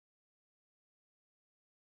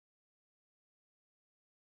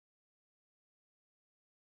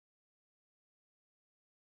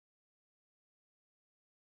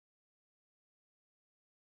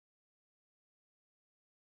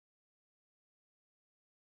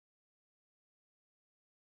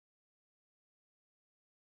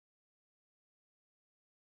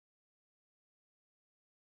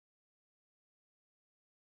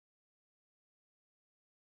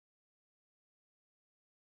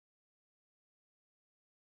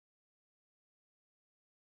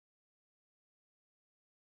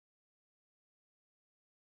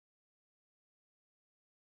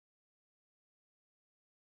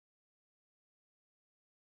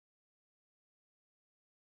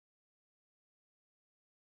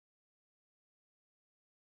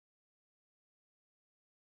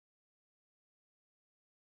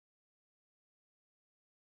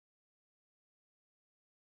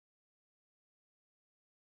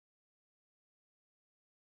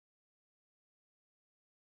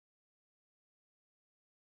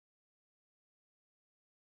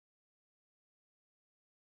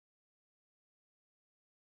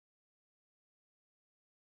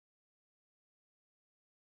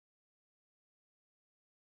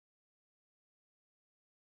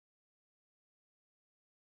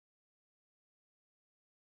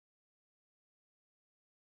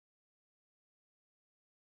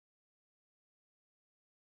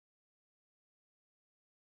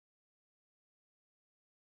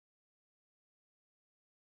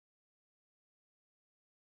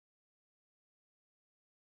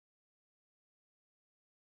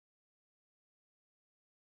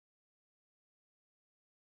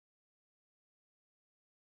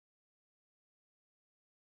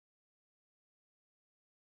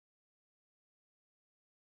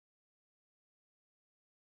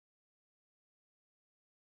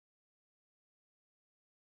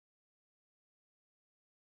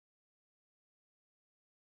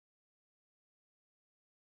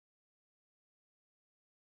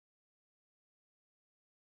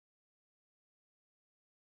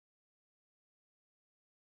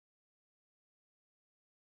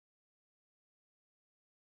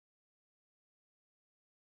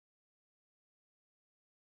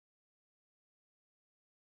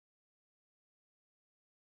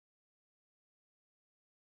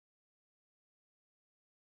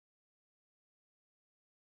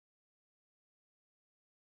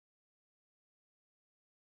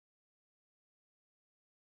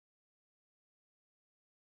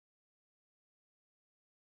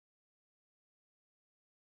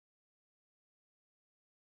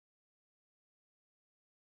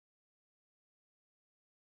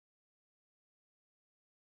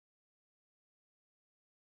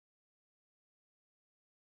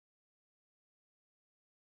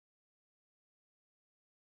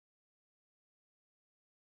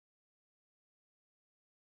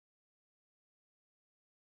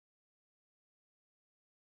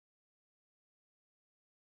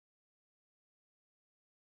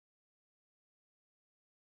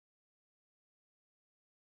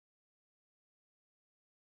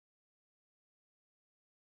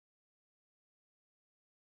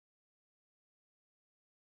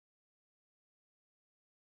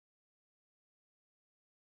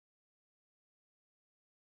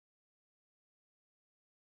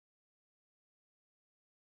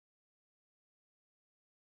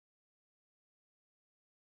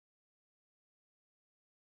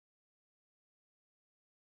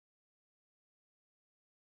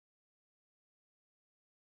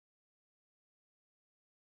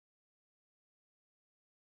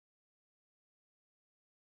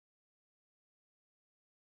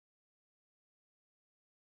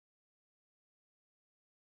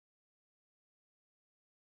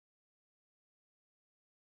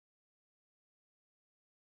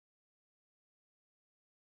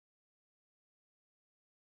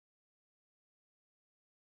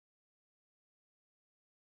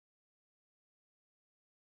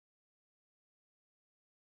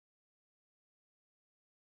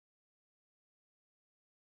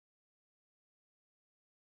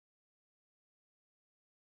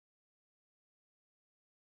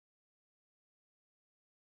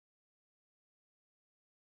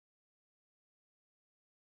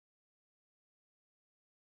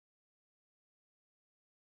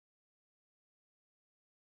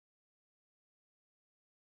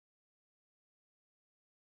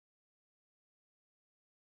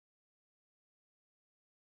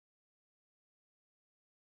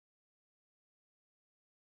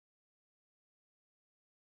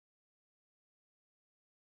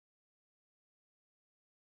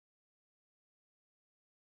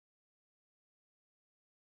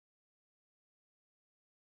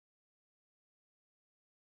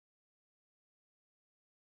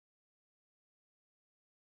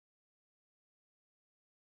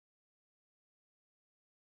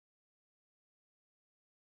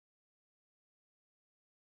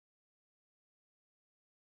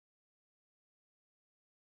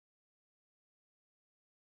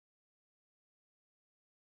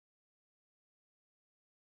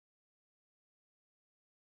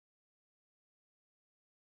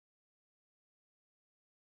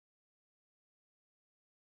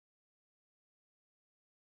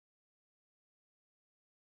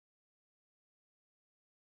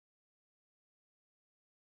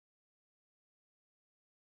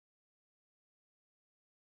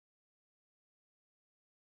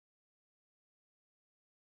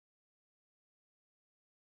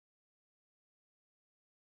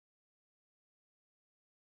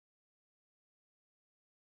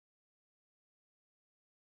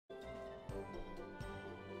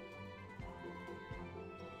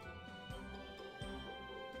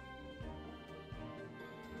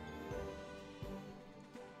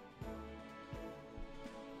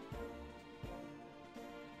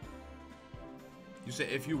You say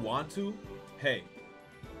if you want to. Hey.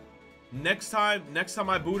 Next time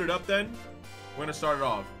I boot it up then, we're gonna start it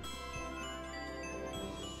off.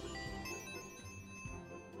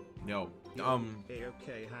 Yo.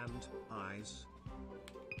 Okay, hand, eyes.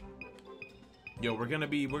 Yo, we're gonna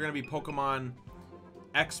be Pokemon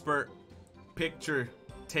expert picture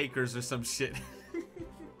takers or some shit.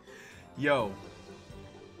 Yo.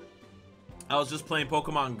 I was just playing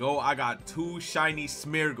Pokemon Go. I got 2 shiny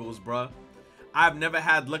Smeargles, bruh. I've never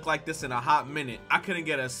had luck like this in a hot minute. I couldn't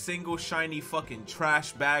get a single shiny fucking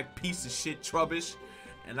trash bag piece of shit Trubbish.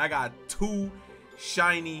 And I got 2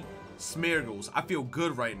 shiny Smeargles. I feel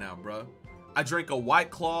good right now, bruh. I drank a White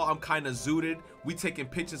Claw. I'm kind of zooted. We taking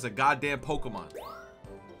pictures of goddamn Pokemon.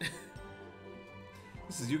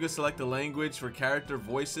 This is, you can select the language for character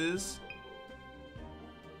voices.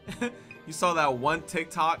 You saw that one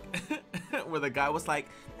TikTok where the guy was like,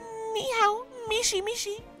 "Ni hao, Mishi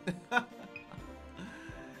Mishi."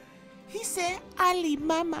 He said, "Ali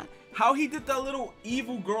Mama." How he did that little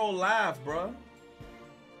evil girl laugh, bruh.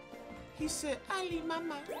 He said, "Ali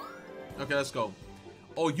Mama." Okay, let's go.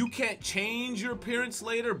 Oh, you can't change your appearance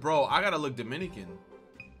later? Bro, I gotta look Dominican.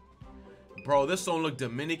 Bro, this don't look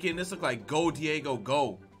Dominican. This look like Go Diego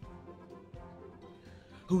Go.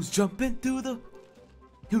 Who's jumping through the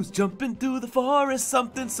forest?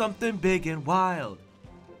 Something big and wild.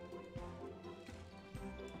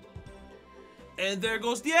 And there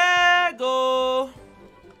goes Diego.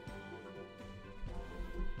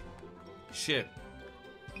 Shit.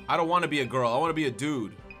 I don't want to be a girl. I want to be a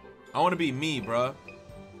dude. I want to be me, bruh.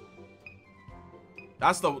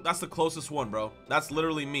 That's the closest one, bro. That's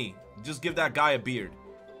literally me. Just give that guy a beard.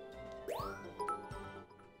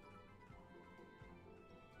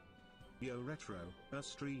 Yo, Retro, our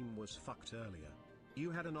stream was fucked earlier. You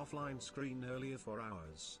had an offline screen earlier for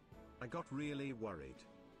hours. I got really worried.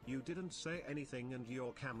 You didn't say anything and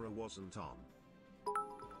your camera wasn't on.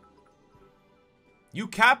 You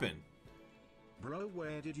capping. Bro,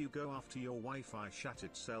 where did you go after your Wi-Fi shut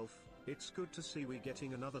itself? It's good to see we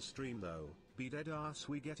getting another stream though. Be dead ass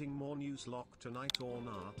we getting more news lock tonight or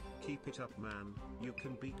nah. Keep it up, man. You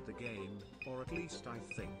can beat the game, or at least I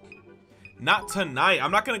think. Not tonight.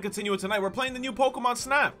 I'm not gonna continue it tonight. We're playing the new Pokemon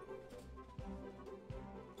Snap.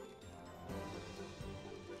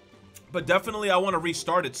 But definitely I want to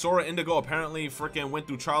restart it. Sora Indigo apparently freaking went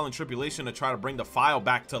through trial and tribulation to try to bring the file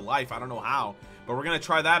back to life. I don't know how, but we're gonna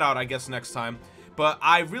try that out, I guess, next time. But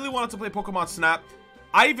I really wanted to play Pokemon Snap.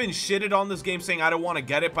 I even shitted on this game saying I don't want to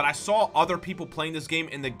get it, but I saw other people playing this game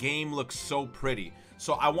and the game looks so pretty.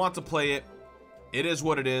 So I want to play it. It is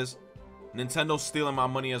what it is. Nintendo's stealing my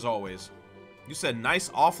money as always. You said nice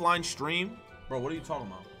offline stream? Bro, what are you talking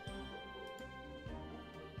about?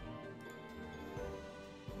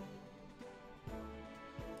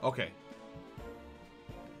 Okay.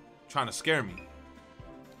 Trying to scare me.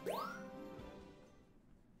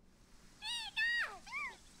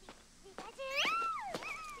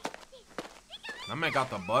 That man got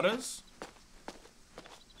the butters.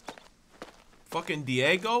 Fucking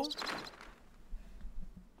Diego.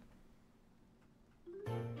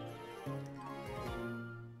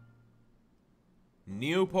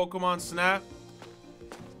 New Pokemon Snap.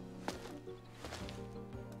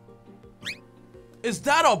 Is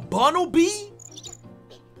that a Bunnelby?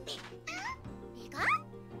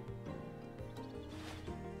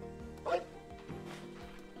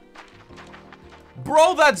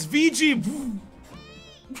 Bro, that's VG.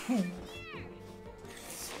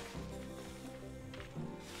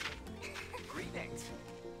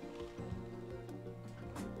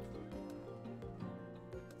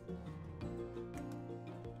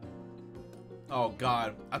 Oh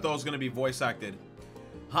god, I thought it was gonna be voice acted.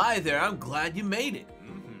 Hi there, I'm glad you made it.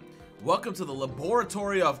 Welcome to the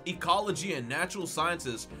Laboratory of Ecology and Natural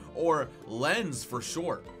Sciences, or LENS for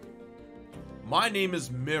short. My name is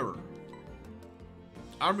Mirror.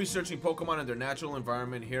 I'm researching Pokemon in their natural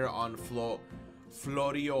environment here on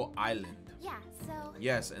Florio Island. Yeah, so...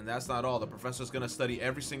 Yes, and that's not all. The professor's gonna study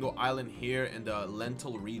every single island here in the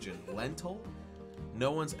Lental region. Lental?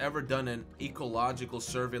 No one's ever done an ecological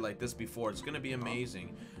survey like this before. It's gonna be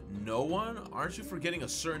amazing. No one? Aren't you forgetting a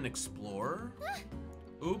certain explorer?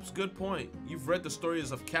 Oops, good point. You've read the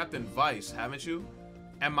stories of Captain Vice, haven't you?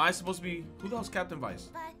 Am I supposed to be... Who the hell's Captain Vice?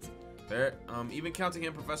 But... There, even counting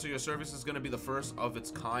him, Professor, your service is gonna be the first of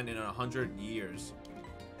its kind in 100 years.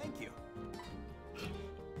 Thank you.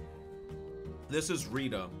 This is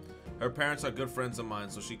Rita. Her parents are good friends of mine,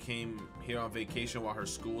 so she came here on vacation while her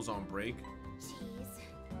school's on break. Jeez.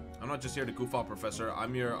 I'm not just here to goof off, Professor.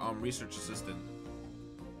 I'm your research assistant.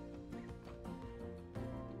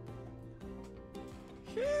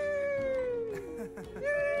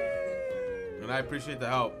 and I appreciate the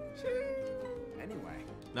help. Anyway.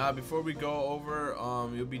 Now, before we go over,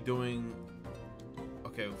 you'll be doing.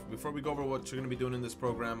 Okay, before we go over what you're gonna be doing in this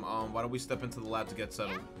program, why don't we step into the lab to get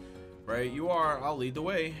settled? Right, you are. I'll lead the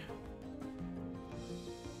way.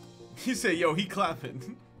 He said, "Yo, he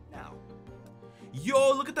clapping." Now.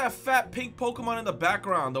 Yo, look at that fat pink Pokemon in the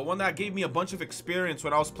background. The one that gave me a bunch of experience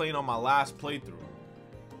when I was playing on my last playthrough.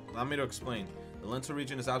 Allow me to explain. The Linta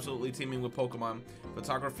region is absolutely teeming with Pokemon.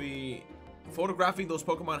 Photographing those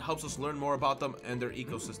Pokemon helps us learn more about them and their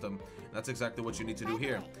ecosystem. That's exactly what you need to do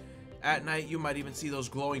here. At night, you might even see those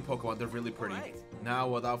glowing Pokemon. They're really pretty. Now,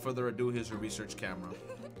 without further ado, here's your research camera.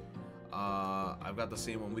 I've got the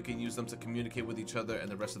same one. We can use them to communicate with each other and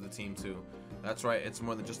the rest of the team too. That's right, it's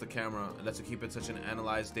more than just a camera. It lets you keep in touch and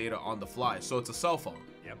analyze data on the fly. So it's a cell phone.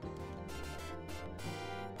 Yep.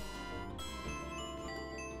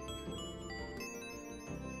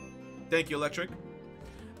 Thank you, Electric.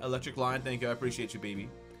 Electric Line, thank you. I appreciate you, baby.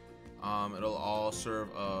 It'll all serve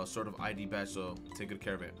a sort of ID badge, so take good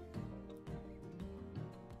care of it.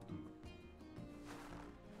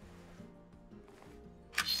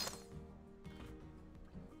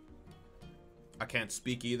 I can't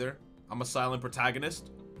speak either. I'm a silent protagonist.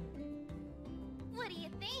 What do you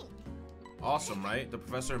think? Awesome, right? The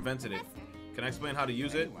professor invented it. Can I explain how to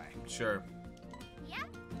use it? Sure. Yeah?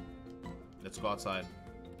 Let's go outside.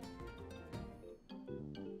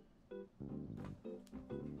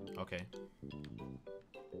 Okay.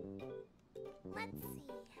 Let's see.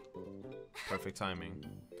 Perfect timing.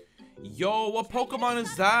 Yo, what Pokemon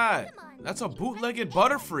is that? That's a bootlegged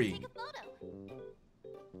Butterfree. Take a photo.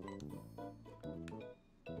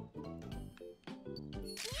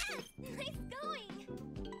 Yes, nice going.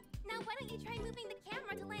 Now why don't you try moving the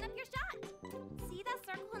camera to line up your shot? See that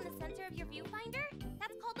circle in the center of your viewfinder?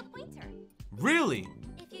 That's called the pointer. Really?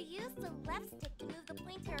 If you use the left stick to move the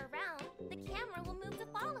pointer around, the camera will move to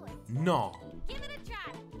follow it. No. Give it a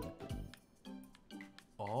try.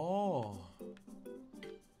 Oh.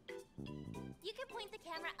 You can point the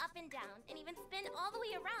camera up and down and even spin all the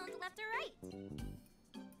way around left or right.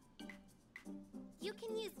 You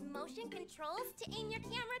can use motion controls to aim your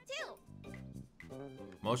camera too.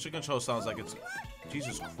 Motion control sounds like it's...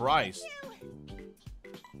 Jesus Christ.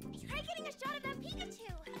 Try getting a shot of that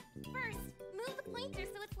Pikachu. First, move the pointer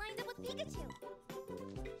so it's lined up with Pikachu.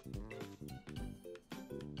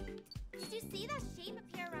 Did you see that shape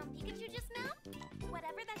appear around Pikachu just now?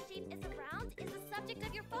 Whatever that shape is around is the subject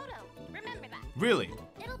of your photo. Remember that. Really?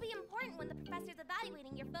 It'll be important when the professor's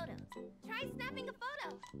evaluating your photos. Try snapping a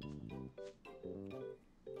photo.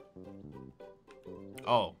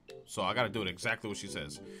 Oh, so I gotta do it exactly what she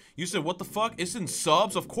says. You said, what the fuck? It's in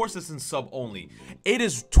subs? Of course it's in sub only. It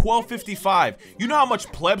is 12:55. You know how much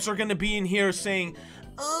plebs are gonna be in here saying,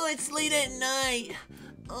 oh, it's late at night.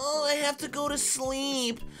 Oh, I have to go to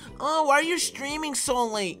sleep. Oh, why are you streaming so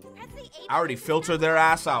late? I already filtered their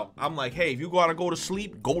ass out. I'm like, hey, if you gotta go to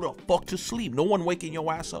sleep, go the fuck to sleep. No one waking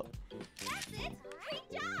your ass up. That's it.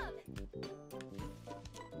 Great job.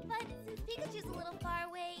 But since Pikachu's a little far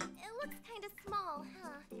away, it looks kind of small,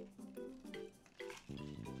 huh?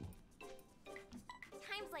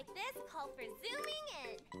 Times like this call for zooming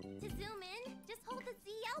in. To zoom in, just hold the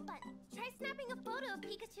ZL button. Try snapping a photo of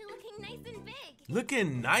Pikachu looking nice and big.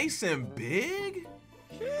 Looking nice and big?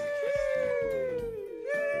 Great!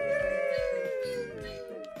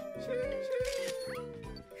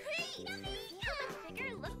 See how much bigger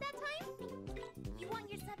it looked that time? You want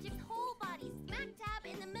your subject's whole body smack dab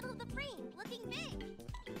in the middle of the frame, looking big.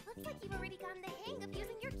 Looks like you've already gotten the hang of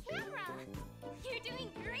using your camera. You're doing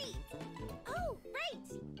great. Oh, right!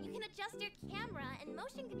 You can adjust your camera and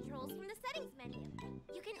motion controls from the settings menu.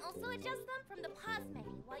 You can also adjust them from the pause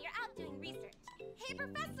menu while you're out doing research. Hey,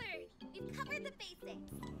 Professor! We've covered the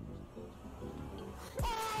basics.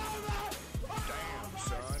 Damn,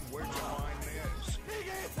 son, where'd you find this? He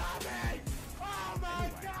gets on me! Oh my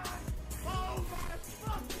god! Oh my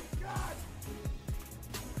fucking god!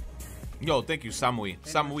 Yo, thank you, Samui.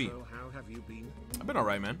 Samui. So how have you been? I've been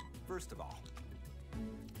alright, man. First of all,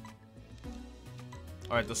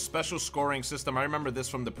 Alright, the special scoring system. I remember this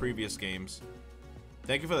from the previous games.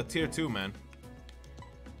 Thank you for the tier 2, man.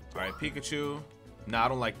 Alright, Pikachu. Nah, I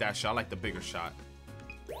don't like that shot. I like the bigger shot.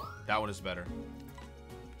 That one is better.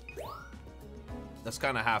 That's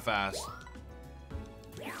kind of half-ass.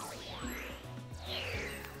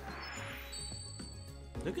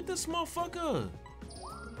 Look at this motherfucker.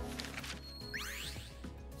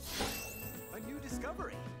 a new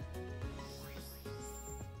discovery.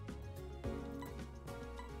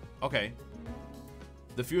 Okay.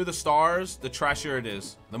 The fewer the stars, the trashier it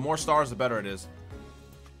is. The more stars, the better it is.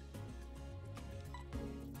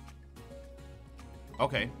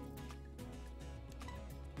 Okay.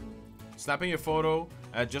 Snapping your photo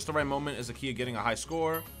at just the right moment is the key to getting a high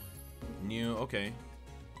score. New, okay.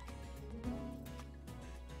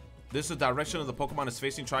 This is the direction of the Pokemon is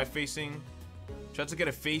facing. Try facing. Try to get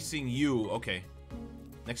it facing you. Okay.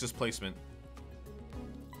 Next is placement.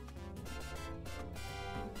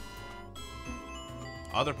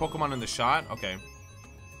 Other Pokemon in the shot? Okay.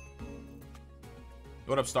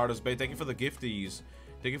 What up, Stardust Bay? Thank you for the gifties.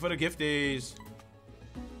 Thank you for the gifties.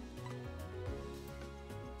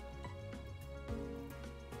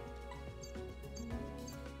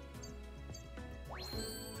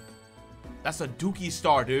 That's a Dookie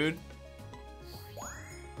star, dude.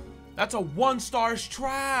 That's a 1-star's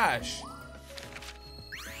trash.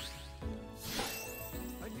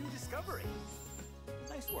 A new discovery.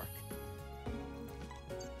 Nice work.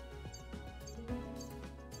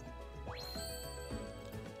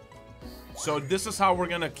 So this is how we're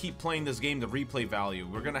gonna keep playing this game, the replay value.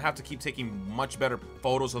 We're gonna have to keep taking much better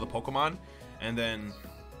photos of the Pokemon, and then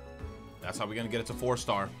that's how we're gonna get it to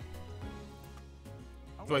 4-star.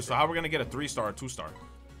 Wait, so how are we gonna get a 3-star or 2-star?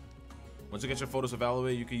 Once you get your photos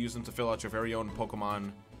evaluated, you can use them to fill out your very own Pokemon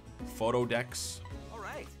photo decks. All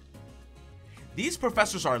right. These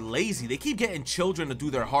professors are lazy. They keep getting children to do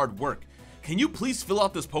their hard work. Can you please fill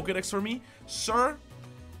out this Pokedex for me? Sir?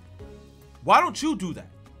 Why don't you do that?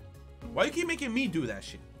 Why you keep making me do that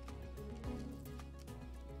shit?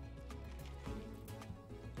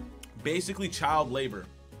 Basically child labor.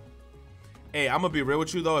 Hey, I'm gonna be real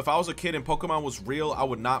with you though. If I was a kid and Pokemon was real, I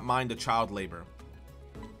would not mind the child labor.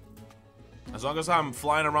 As long as I'm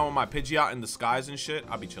flying around with my Pidgeot in the skies and shit,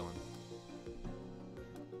 I'll be chilling.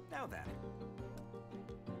 Now then.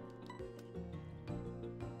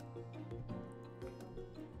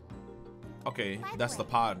 Okay, that's the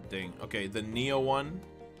pod thing. Okay, the Neo one.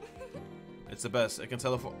 It's the best. It can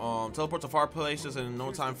teleport to far places in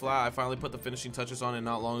no time flat. I finally put the finishing touches on it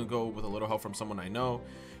not long ago with a little help from someone I know.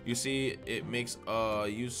 You see, it makes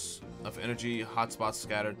use of energy hotspots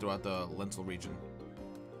scattered throughout the lentil region.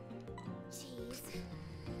 Jeez.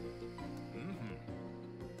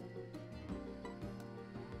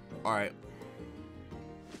 All right.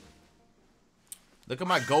 Look at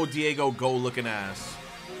my Go Diego Go looking ass.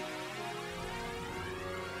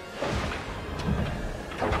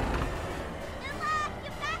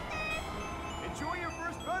 Enjoy your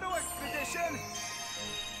first photo expedition.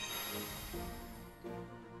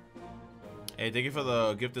 Hey, thank you for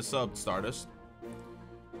the gifted sub, Stardust.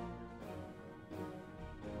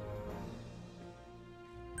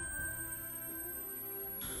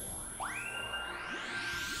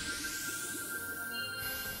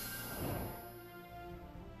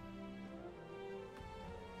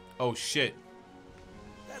 Oh shit.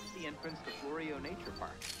 That's the entrance to Florio Nature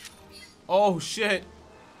Park. Oh shit.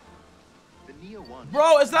 The Neo one.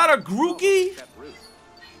 Bro, is that a Grookey? Step route.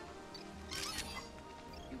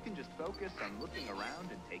 You can just focus on looking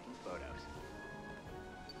around and taking photos.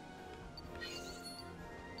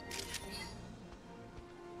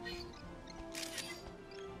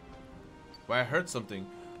 Wait, I heard something.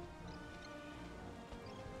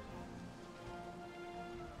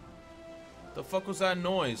 The fuck was that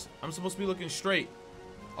noise? I'm supposed to be looking straight.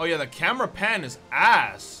 Oh yeah, the camera pan is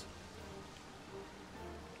ass.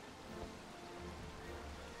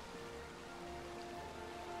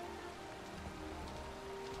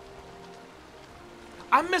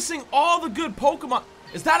 I'm missing all the good Pokemon.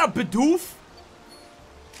 Is that a Bidoof?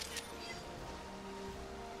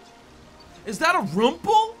 Is that a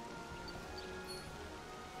Rumple?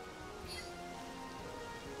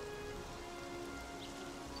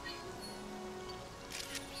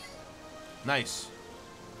 Nice.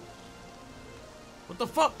 What the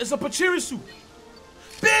fuck? It's a Pachirisu.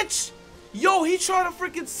 Bitch! Yo, he tried to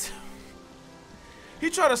freaking... He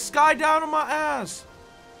tried to sky down on my ass.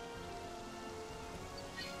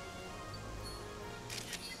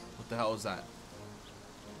 What the hell is that?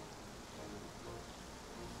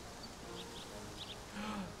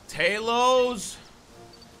 Talos!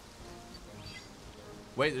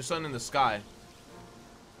 Wait, there's something in the sky.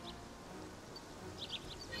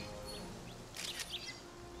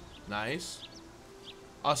 Nice.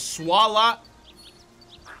 A Swala.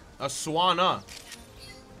 A Swana.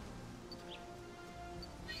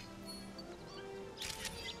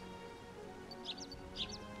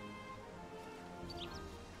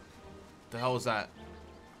 The hell is that?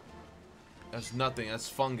 That's nothing. That's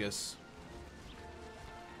fungus.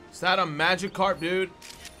 Is that a Magikarp, dude?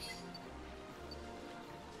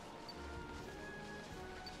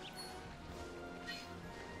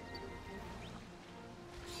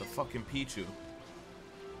 It's a fucking Pichu.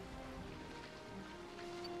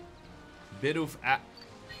 Bidoof at.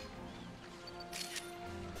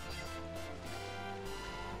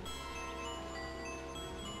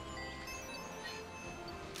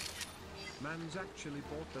 Man's actually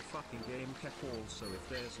bought the fucking game Kep also if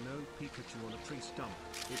there's no Pikachu on a tree stump,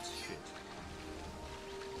 it's shit.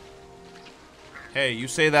 Hey, you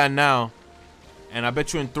say that now, and I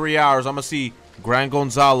bet you in 3 hours I'm gonna see Gran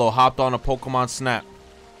Gonzalo hopped on a Pokemon Snap.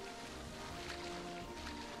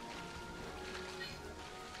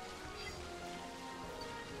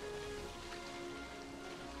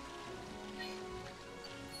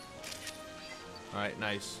 Alright,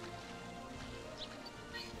 nice.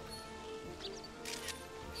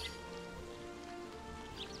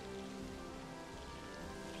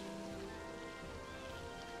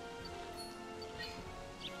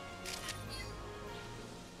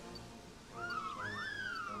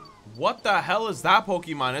 What the hell is that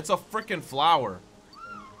Pokemon? It's a freaking flower.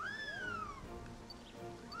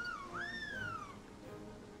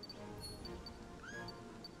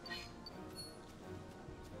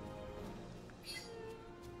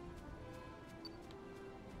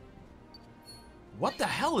 What the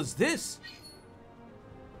hell is this?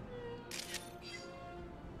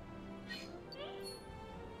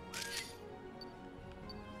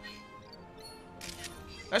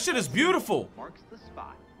 That shit is beautiful. Marks the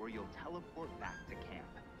spot where you'll teleport back to camp.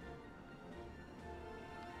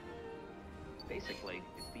 Basically,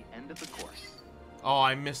 it's the end of the course. Oh,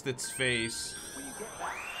 I missed its face. When you get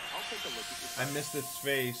back, I'll take a look at your I missed its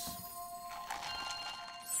face.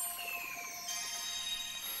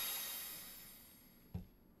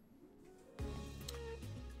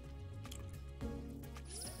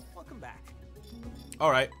 Welcome back. All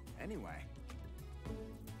right. Anyway.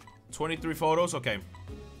 23 photos? Okay.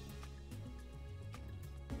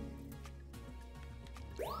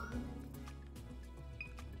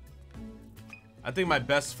 I think my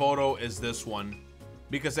best photo is this one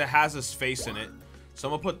because it has his face in it. So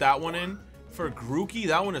I'm gonna put that one in. For Grookey,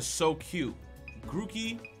 that one is so cute.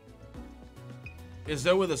 Grookey is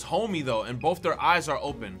there with his homie though, and both their eyes are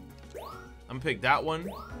open. I'm gonna pick that one.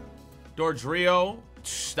 Dordrio,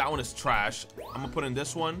 that one is trash. I'm gonna put in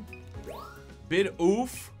this one.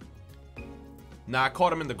 Bidoof. Nah, I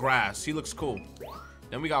caught him in the grass. He looks cool.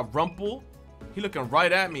 Then we got Rumple. He looking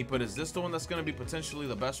right at me, but is this the one that's gonna be potentially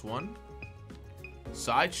the best one?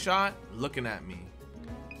 Side shot, looking at me.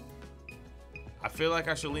 I feel like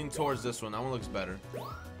I should lean towards this one. That one looks better.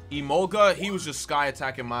 Emolga, he was just sky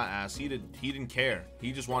attacking my ass. He didn't care.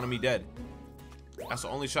 He just wanted me dead. That's the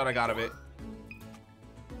only shot I got of it.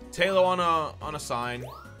 Taylor on a sign.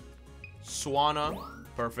 Swanna,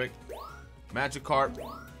 perfect. Magikarp.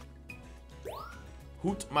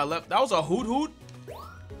 Hoot, my left. That was a Hoot.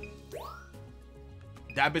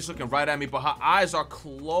 That bitch looking right at me, but her eyes are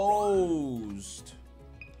closed.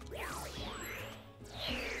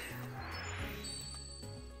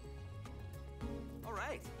 All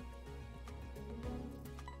right.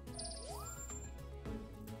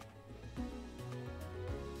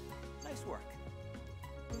 Nice work.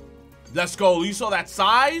 Let's go. You saw that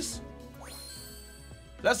size?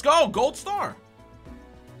 Let's go. Gold star.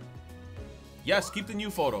 Yes, keep the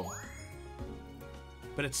new photo.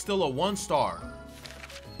 But it's still a 1 star.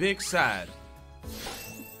 Big sad.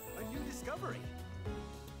 A new discovery.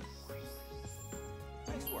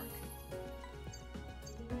 Nice work.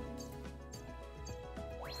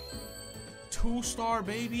 2 star,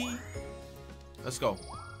 baby. Let's go.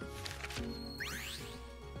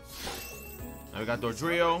 Now we got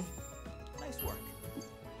Dordrio. Nice work.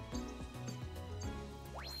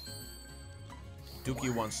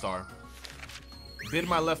 Dookie 1 star. Bid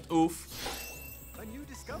my left oof. A new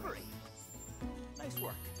discovery. Nice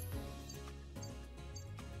work.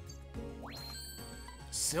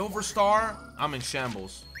 Silver star. I'm in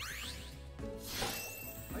shambles.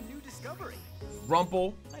 A new discovery.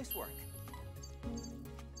 Rumple. Nice work.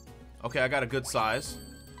 Okay, I got a good size.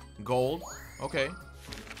 Gold. Okay.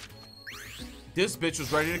 This bitch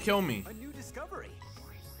was ready to kill me. A new discovery.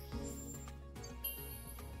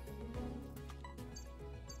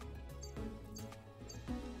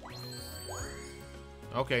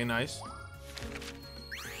 Okay, nice. A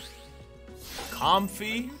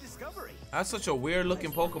Comfy. new discovery. That's such a weird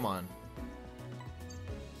looking Pokemon.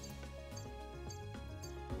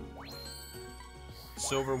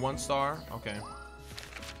 Silver 1 star. Okay.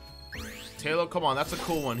 Taylor, come on. That's a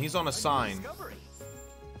cool one. He's on a sign. Discovery.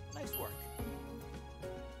 Nice work.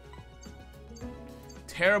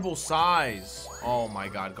 Terrible size. Oh my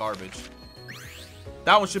god, garbage.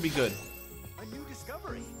 That one should be good. A new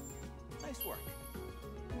discovery. Nice work.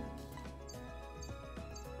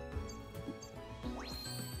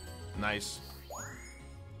 Nice.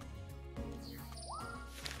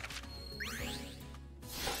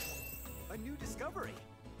 discovery.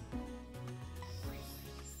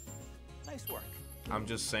 Nice work. I'm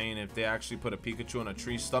just saying, if they actually put a Pikachu on a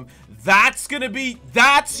tree stump, that's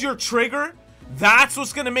your trigger? That's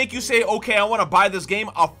what's gonna make you say, okay, I want to buy this game?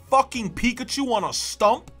 A fucking Pikachu on a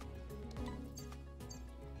stump?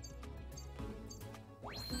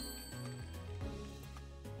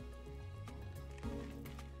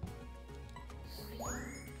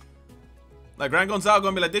 Like, Grand Gonzalo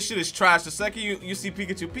gonna be like, this shit is trash. The second you see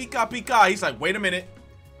Pikachu, Pika, Pika, he's like, wait a minute.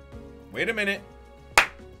 Wait a minute.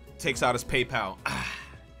 Takes out his PayPal.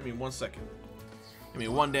 Give me 1 second. Give me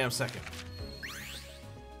 1 damn second.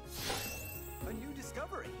 A new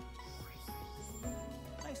discovery.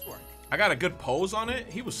 Nice work. I got a good pose on it.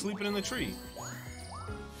 He was sleeping in the tree.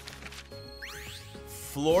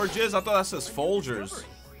 Florges? I thought that says Folgers.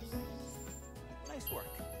 Nice work.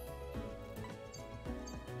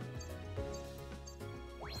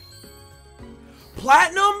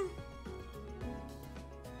 Platinum?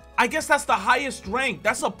 I guess that's the highest rank.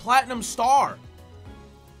 That's a platinum star.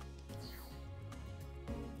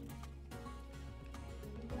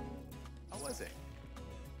 How was it?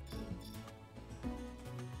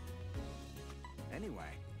 Anyway.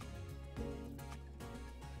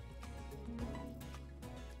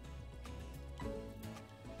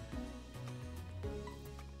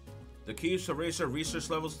 The key to raise your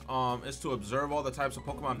research levels is to observe all the types of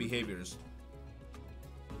Pokemon behaviors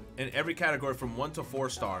in every category from 1 to 4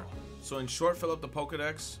 star. So in short, fill up the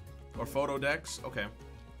Pokedex or photo decks. Okay.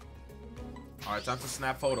 All right, time to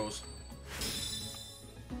snap photos.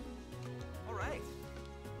 All right.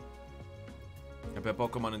 I bet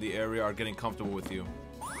Pokemon in the area are getting comfortable with you.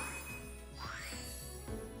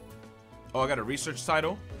 Oh, I got a research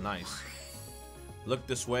title. Nice. Look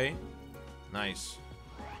this way. Nice.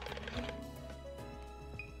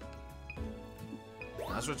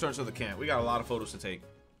 Let's return to the camp. We got a lot of photos to take.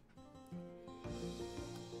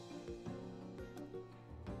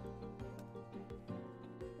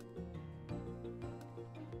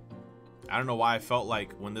 I don't know why I felt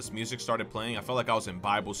like when this music started playing, I felt like I was in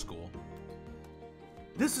Bible school.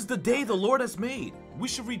 This is the day the Lord has made. We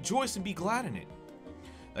should rejoice and be glad in it.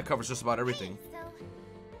 That covers just about everything.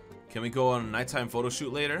 Can we go on a nighttime photo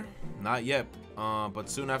shoot later? Not yet, but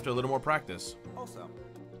soon after a little more practice. Also.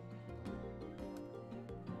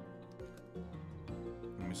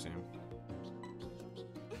 Let me see.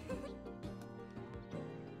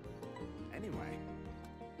 Anyway.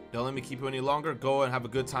 Don't let me keep you any longer. Go and have a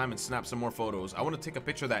good time and snap some more photos. I want to take a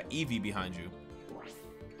picture of that Eevee behind you.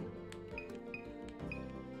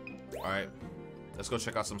 Alright. Let's go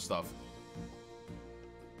check out some stuff.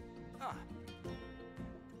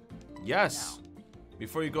 Yes.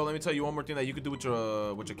 Before you go, let me tell you one more thing that you can do with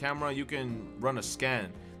your camera. You can run a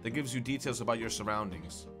scan that gives you details about your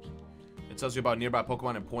surroundings. It tells you about nearby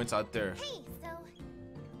Pokemon and points out there. Hey, so...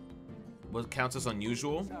 What counts as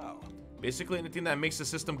unusual? So. Basically anything that makes the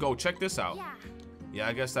system go, check this out. Yeah. Yeah,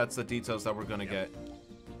 I guess that's the details that we're gonna get.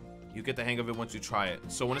 You get the hang of it once you try it.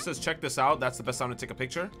 So when it says check this out, that's the best time to take a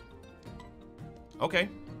picture? Okay.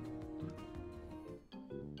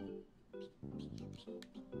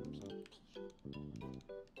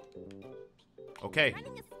 Okay.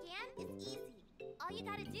 Running a scan is easy. All you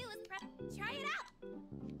gotta do is try it out.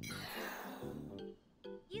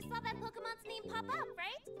 You saw that Pokemon's name pop up,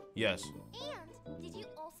 right? Yes. And did you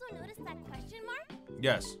also notice that question mark?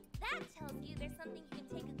 Yes. That tells you there's something you can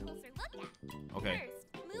take a closer look at. Okay.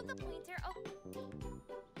 First, move the pointer. Oh,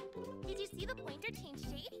 did you see the pointer change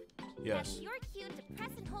shape? Yes. That's your cue to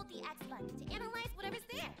press and hold the X button to analyze whatever's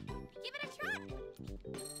there. Give it a try.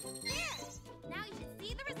 There. Now you should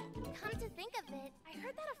see the result. Come to think of it, I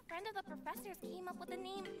heard that a friend of the professor's came up with the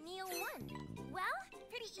name Neo1. Well,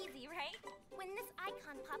 pretty easy, right? When this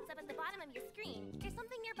icon pops up at the bottom of your screen, there's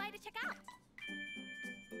something nearby to check out.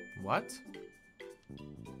 What?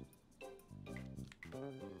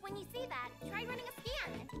 When you see that, try running a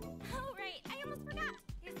scan. Oh, right, I almost forgot.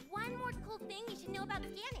 There's one more cool thing you should know about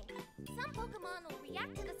scanning. Some Pokemon will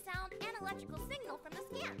react to the sound and electrical signal from the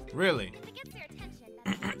scan. Really? If it gets their attention,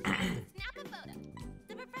 that's your chance to snap a photo.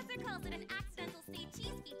 The professor calls it an accidental say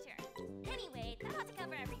cheese feature. Anyway, that ought to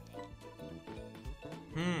cover everything.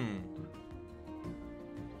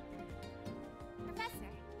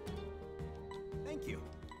 Professor. Thank you.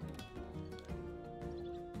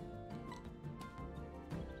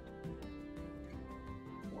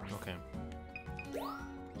 Okay.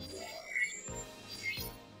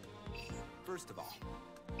 First of all.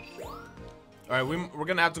 Alright, we're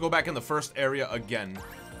gonna have to go back in the first area again.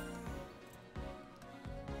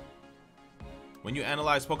 When you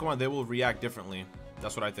analyze Pokemon, they will react differently.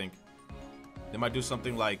 That's what I think. They might do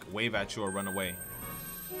something like wave at you or run away.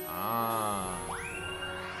 Ah.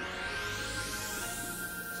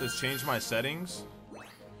 Says change my settings.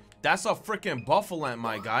 That's a freaking Buffalant,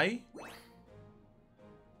 my guy.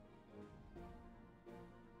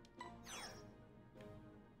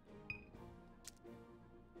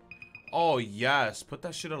 Oh, yes. Put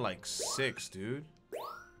that shit at like 6, dude.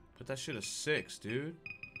 Put that shit at 6, dude.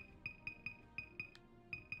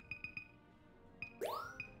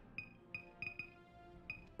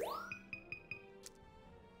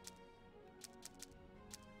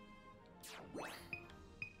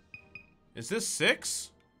 Is this 6?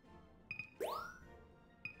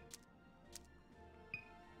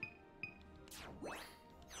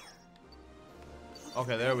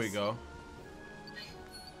 Okay, there we go.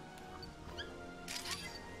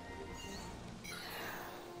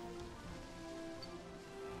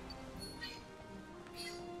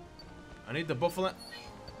 I need the Buffalant.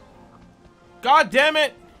 God damn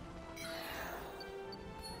it!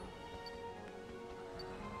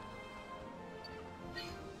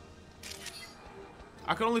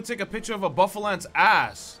 I can only take a picture of a Buffalant's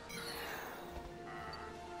ass.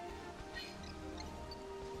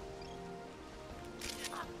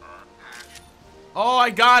 Oh, I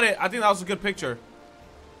got it. I think that was a good picture.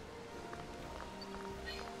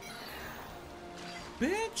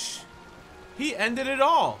 Bitch. He ended it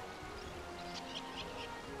all.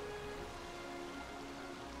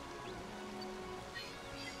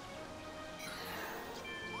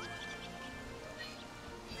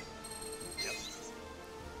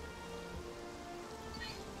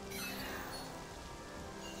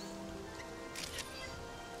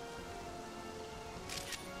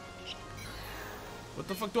 What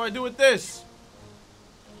the fuck do I do with this?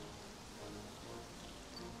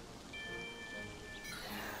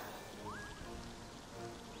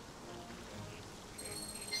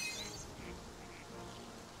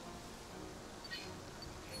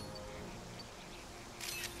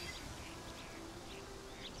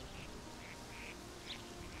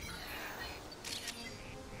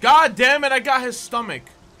 God damn it, I got his stomach.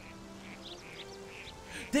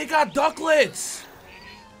 They got ducklets.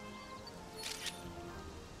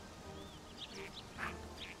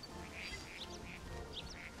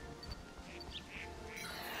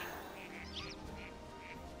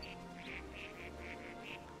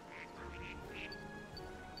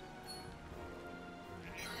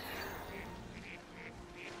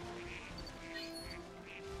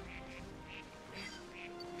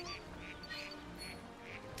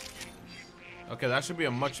 Okay, that should be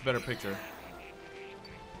a much better picture.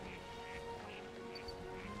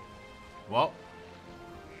 Well,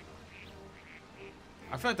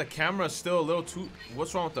 I feel like the camera is still a little too...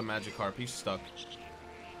 What's wrong with the Magikarp? He's stuck.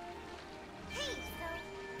 She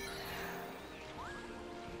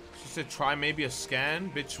said try maybe a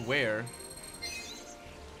scan? Bitch, where?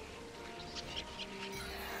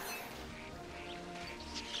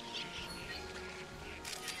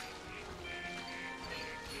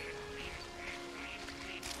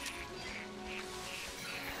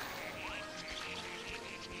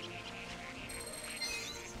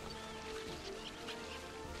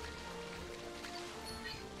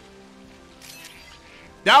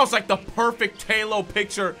 That was like the perfect Halo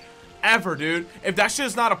picture ever, dude. If that shit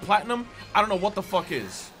is not a platinum, I don't know what the fuck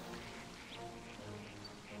is.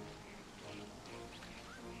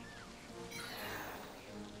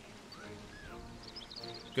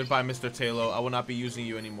 Goodbye, Mr. Talo. I will not be using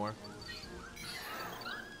you anymore.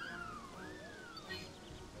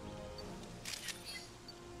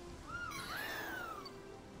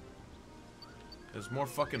 There's more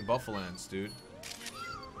fucking Buffalants, dude.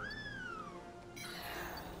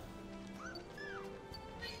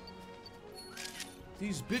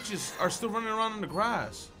 These bitches are still running around in the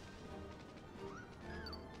grass.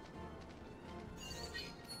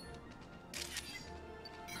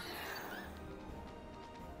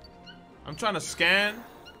 I'm trying to scan.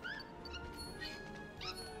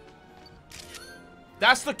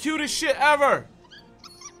 That's the cutest shit ever.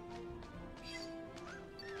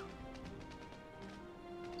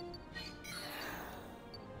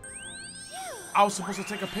 I was supposed to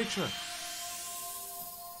take a picture.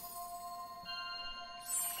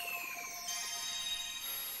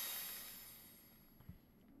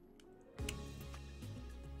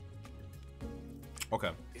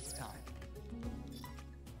 Okay. It's time.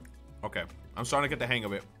 Okay. I'm starting to get the hang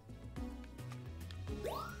of it.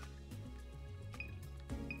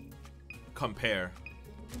 Compare.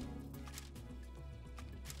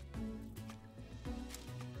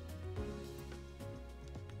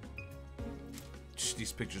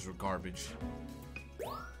 These pictures were garbage.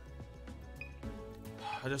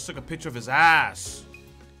 I just took a picture of his ass.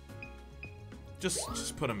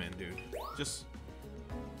 Just put him in, dude. Just...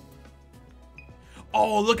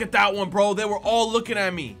 Oh, look at that one, bro. They were all looking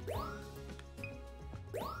at me.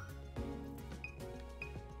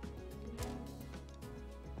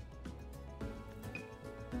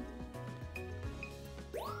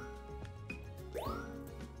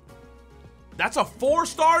 That's a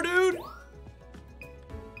 4-star, dude.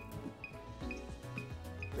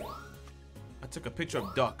 I took a picture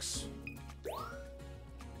of ducks.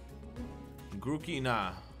 Grookey,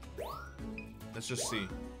 nah. Let's just see.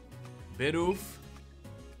 Bidoof.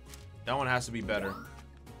 That one has to be better.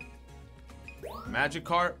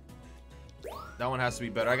 Magikarp. That one has to be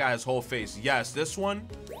better. I got his whole face. Yes, this one.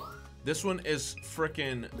 This one is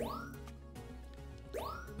freaking.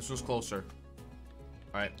 This one's closer.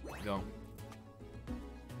 Alright, go.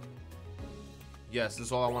 Yes, this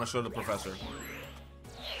is all I want to show the professor.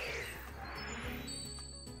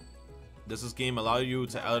 Does this game allow you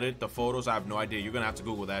to edit the photos? I have no idea. You're gonna have to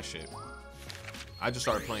Google that shit. I just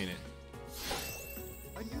started playing it.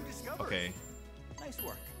 A new discovery. Okay. Nice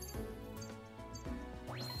work.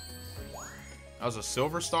 That was a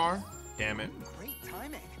silver star. Damn it. Great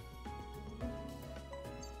timing.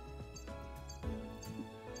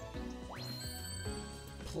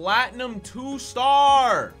 Platinum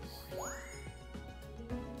 2-star.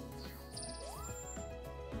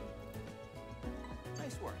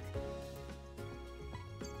 Nice work.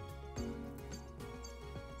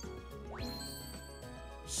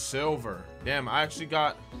 Silver. Damn, I actually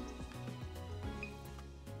got.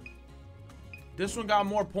 This one got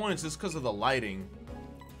more points just because of the lighting.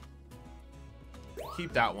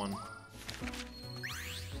 Keep that one.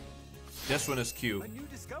 This one is cute. A new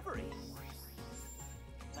discovery.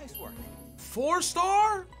 Nice work.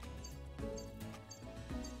 4-star?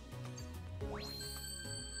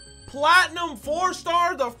 Platinum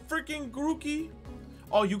 4-star? The freaking Grookey?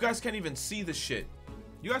 Oh, you guys can't even see the shit.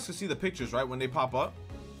 You guys can see the pictures, right? When they pop up?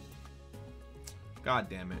 God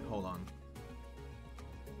damn it. Hold on.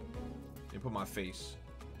 Let me put my face.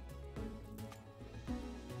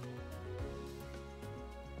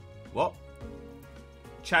 Well,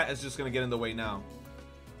 chat is just gonna get in the way now.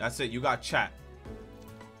 That's it. You got chat.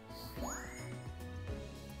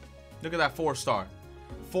 Look at that 4-star.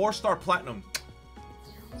 4-star platinum.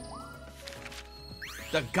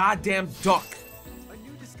 The goddamn duck. A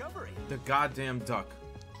new discovery. The goddamn duck.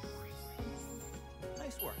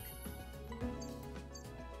 Nice work.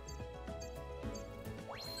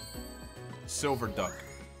 Silver duck.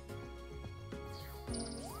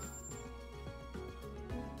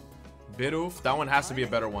 Bidoof. That one has to be a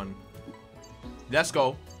better one. Let's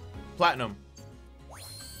go. Platinum.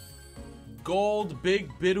 Gold big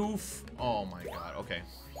Bidoof. Oh my god. Okay.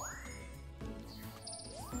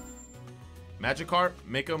 Magikarp.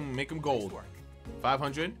 Make him gold.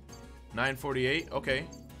 500. 948. Okay.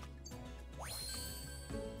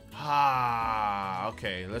 Ah.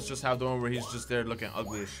 Okay. Let's just have the one where he's just there looking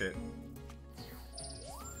ugly as shit.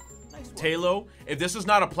 Nice work. Talo. If this is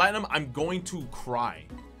not a platinum, I'm going to cry.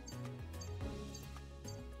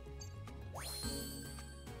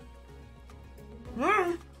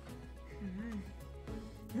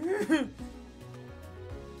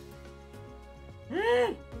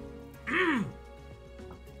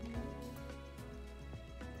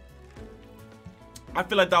 I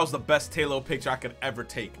feel like that was the best Talo picture I could ever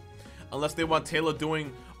take. Unless they want Talo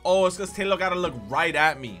doing... Oh, it's because Talo gotta look right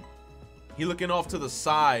at me. He looking off to the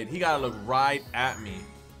side. He gotta look right at me.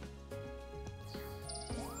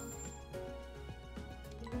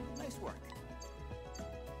 Nice work.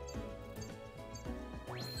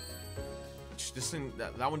 This thing,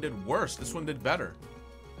 that one did worse. This one did better.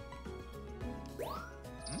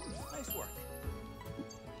 Nice work.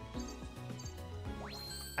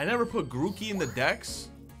 I never put Grookey in the decks.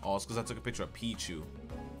 Oh, it's because I took a picture of Pichu.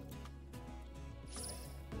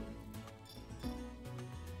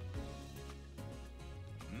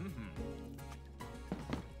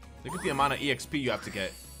 Look at the amount of EXP you have to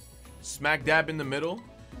get. Smack dab in the middle.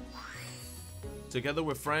 Together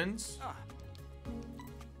with friends.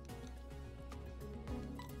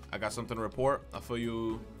 I got something to report. I'll fill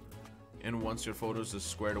you in once your photos is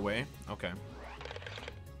squared away. Okay.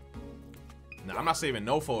 Nah, I'm not saving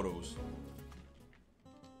no photos.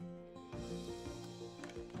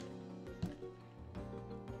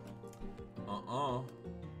 Hello.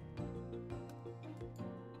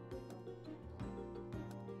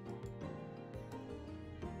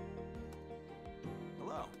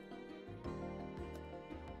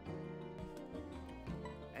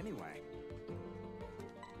 Anyway,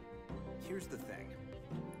 here's the thing.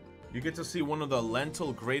 You get to see one of the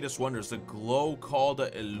lentil greatest wonders, the glow called the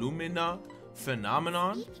Illumina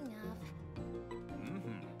phenomenon. Speaking of,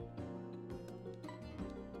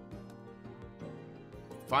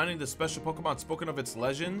 Finding the special Pokemon spoken of its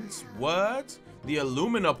legends. What? The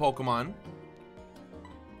Illumina Pokemon.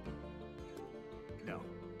 No.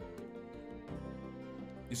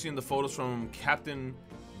 You seen the photos from Captain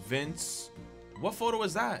Vince? What photo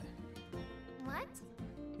is that? What?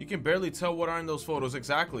 You can barely tell what are in those photos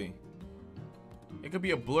exactly. It could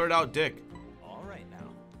be a blurred out dick. All right now.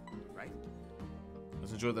 Right?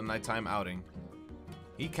 Let's enjoy the nighttime outing.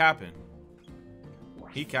 He capping.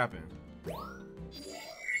 He capping. Well,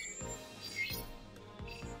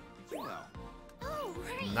 Oh,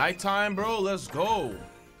 right. Nighttime, bro. Let's go.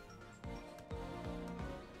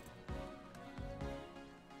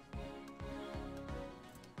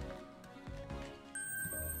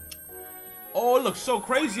 Oh, it looks so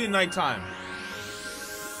crazy at nighttime.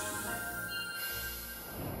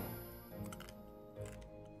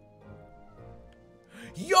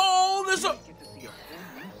 Yo, there's a get to see a whole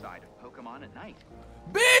new side of Pokemon at night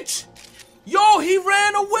bitch. Yo, he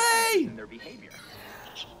ran away. and their behavior.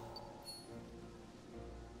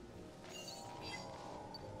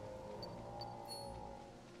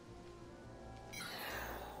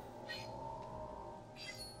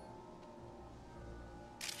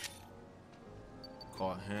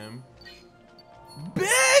 Caught him.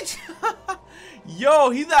 Bitch! Yo,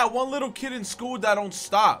 he that one little kid in school that don't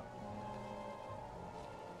stop.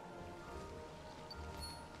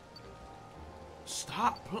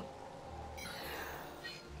 Stop.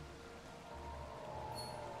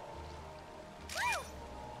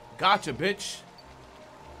 Gotcha, bitch.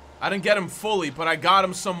 I didn't get him fully, but I got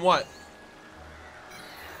him somewhat.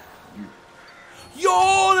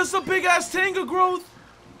 Yo, that's a big ass Tanga growth.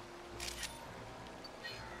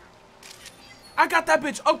 I got that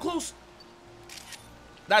bitch up close.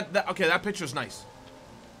 Okay, that picture's nice.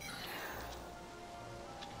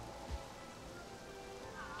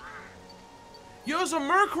 Yo, it's a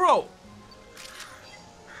Murkrow.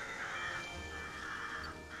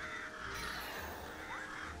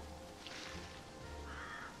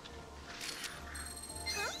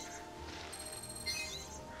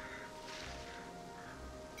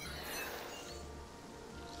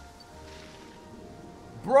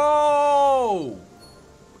 Bro!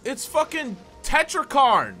 It's fucking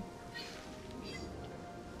Tetrakarn!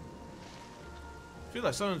 I feel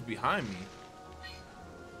like someone's behind me.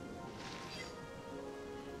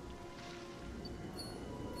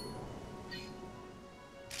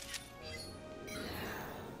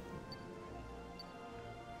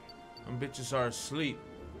 Them bitches are asleep.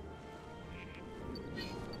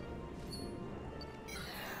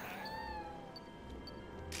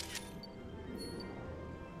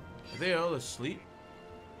 Are they all asleep?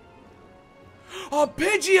 Oh,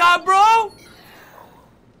 Pidgeot, bro!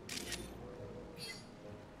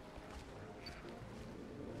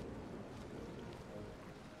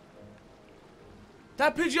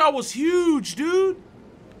 That Pidgeot was huge, dude!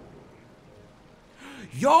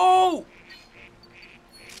 Yo!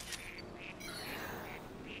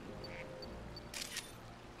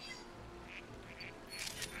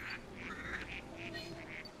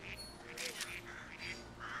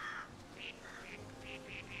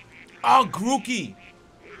 Oh, Grookey!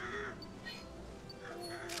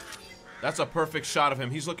 That's a perfect shot of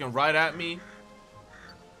him. He's looking right at me.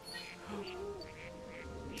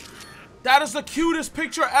 That is the cutest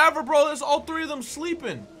picture ever, bro. There's all three of them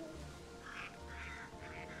sleeping.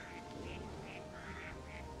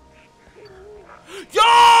 Yo!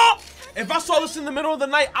 If I saw this in the middle of the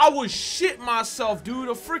night, I would shit myself, dude.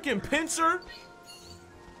 A freaking pincer.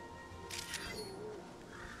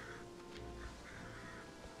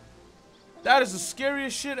 That is the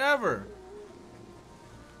scariest shit ever.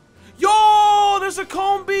 Yo, there's a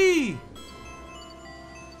Combi.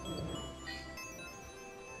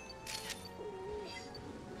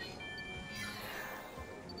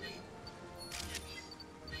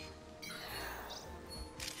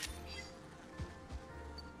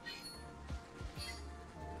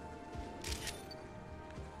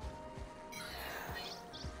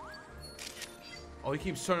 Oh, he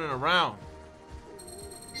keeps turning around.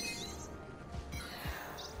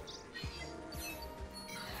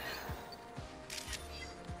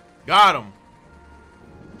 Got him.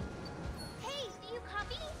 Hey, do you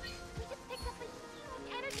copy? We just picked up a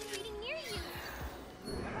huge energy reading near you.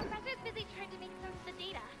 The professor's busy trying to make sense of the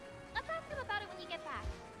data. Let's ask him about it when you get back.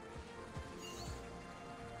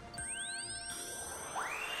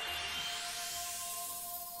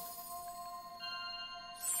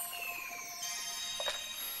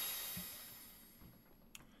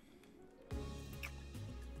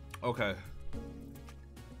 Okay.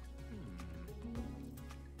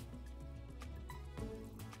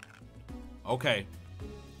 Okay.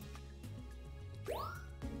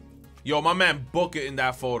 Yo, my man book it in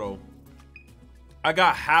that photo. I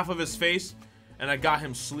got half of his face, and I got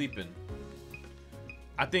him sleeping.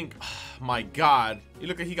 I think, my God. You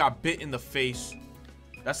look like he got bit in the face.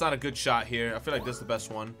 That's not a good shot here. I feel like this is the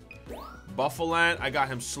best one. Buffaland, I got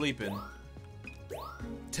him sleeping.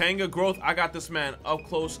 Tanga Growth, I got this man up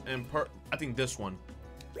close and I think this one.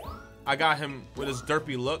 I got him with his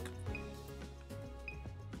derpy look.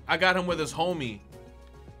 I got him with his homie.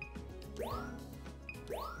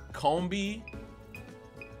 Combi.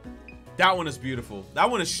 That one is beautiful. That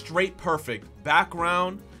one is straight perfect.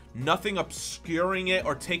 Background, nothing obscuring it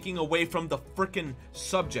or taking away from the freaking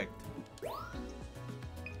subject.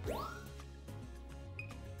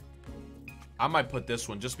 I might put this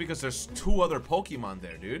one just because there's 2 other Pokemon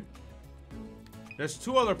there, dude. There's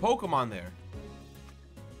 2 other Pokemon there.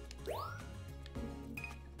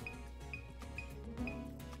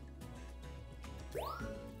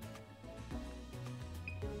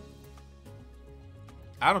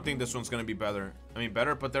 I don't think this one's gonna be better. I mean,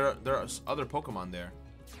 better, but there are other Pokemon there.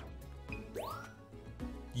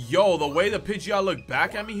 Yo, the way the Pidgeot looked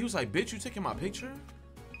back at me, he was like, bitch, you taking my picture?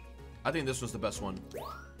 I think this was the best one.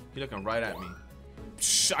 He looking right at me.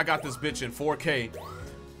 Psh, I got this bitch in 4K.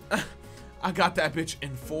 I got that bitch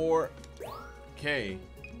in 4K.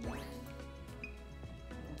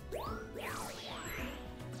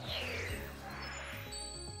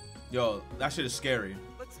 Yo, that shit is scary.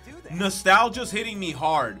 Nostalgia's hitting me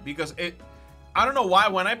hard because I don't know why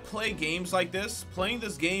when I play games like this, playing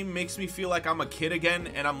this game makes me feel like I'm a kid again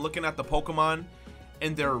and I'm looking at the Pokemon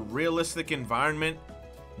in their realistic environment,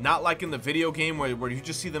 not like in the video game where you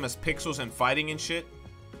just see them as pixels and fighting and shit.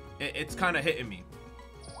 It's kind of hitting me.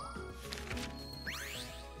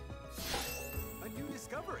 A new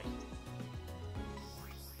discovery.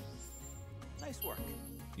 Nice work.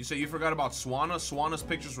 You say you forgot about Swanna? Swanna's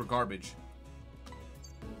pictures were garbage.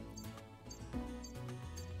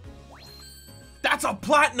 That's a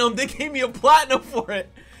platinum. They gave me a platinum for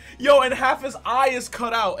it. Yo, and half his eye is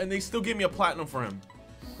cut out and they still give me a platinum for him.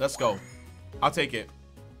 Let's go. I'll take it.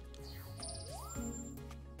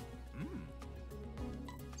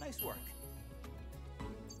 Nice work.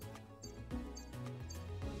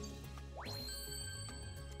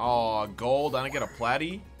 Oh, gold. I didn't get a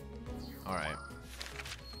platy. All right.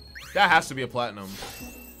 That has to be a platinum.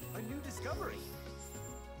 A new discovery.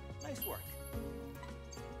 Nice work.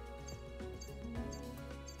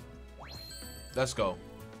 Let's go.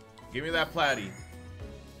 Give me that platy.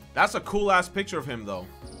 That's a cool ass picture of him though.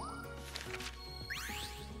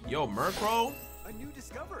 Yo, Murkrow. A new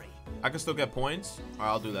discovery. I can still get points. All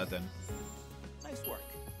right, I'll do that then. Nice work.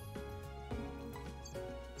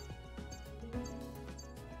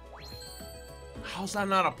 How's that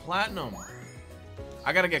not a platinum?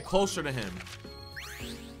 I gotta get closer to him.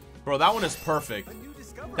 Bro, that one is perfect. A new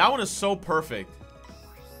discovery. That one is so perfect.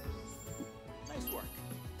 Nice work.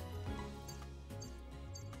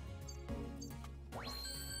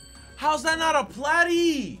 How's that not a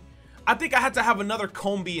platy? I think I had to have another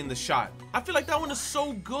Combi in the shot. I feel like that one is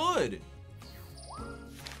so good.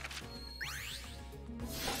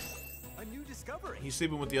 A new discovery. He's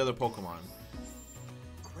sleeping with the other Pokemon.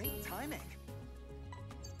 Great timing.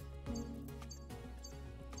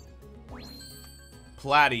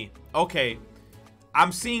 Platy. Okay.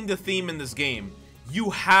 I'm seeing the theme in this game. You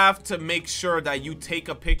have to make sure that you take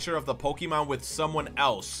a picture of the Pokemon with someone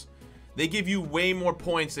else. They give you way more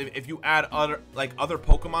points if you add other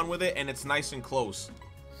Pokemon with it and it's nice and close.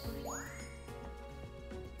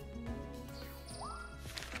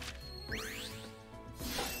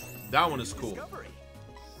 That one is cool. Discovery.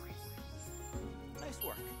 Nice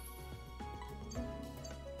work.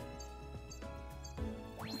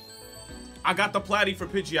 I got the platy for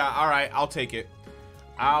Pidgeot. Alright, I'll take it.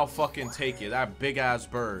 I'll fucking take it. That big ass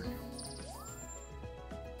bird.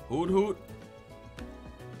 Hoot hoot.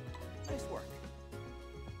 Nice work.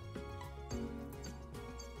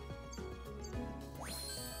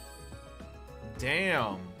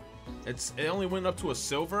 Damn. It only went up to a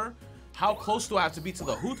silver? How close do I have to be to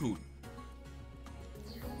the Hoot Hoot?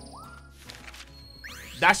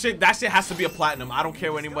 That shit has to be a platinum. I don't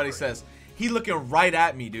care what anybody says. He looking right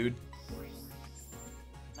at me, dude.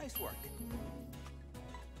 Nice work.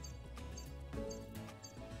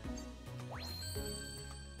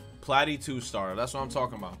 Platy 2-star. That's what I'm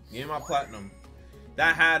talking about. Give me my platinum.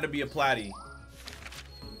 That had to be a platy.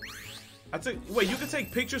 Wait, you can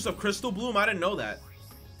take pictures of Crystal Bloom? I didn't know that.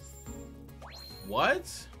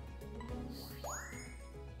 What?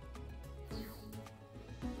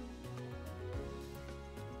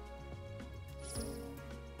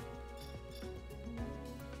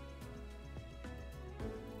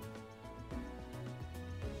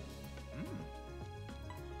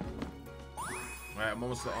 Alright, I'm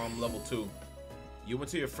almost to level 2. You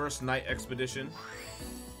went to your first night expedition.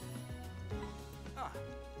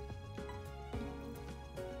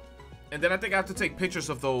 And then I think I have to take pictures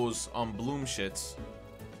of those bloom shits.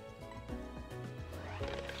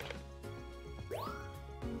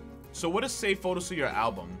 So what is save photos to your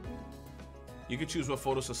album? You can choose what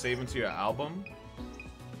photos to save into your album.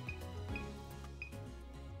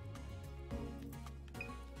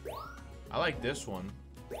 I like this one.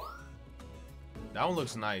 That one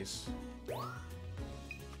looks nice.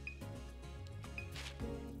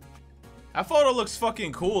 That photo looks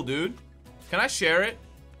fucking cool, dude. Can I share it?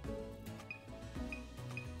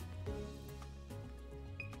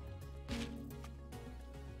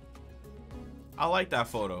 I like that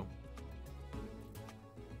photo.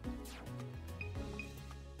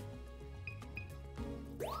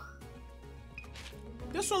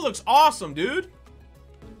 This one looks awesome, dude.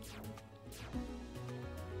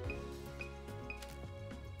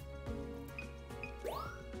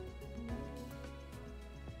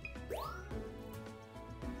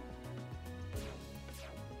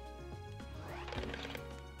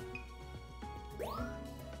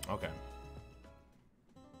 Okay.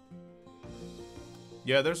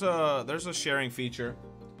 Yeah, there's a sharing feature.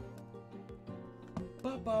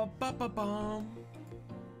 Ba-ba-ba-ba-bum.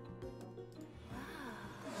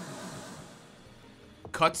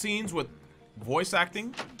 Cutscenes with voice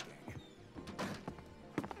acting.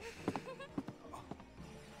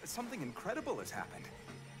 Something incredible has happened.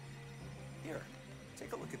 Here,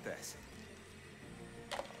 take a look at this.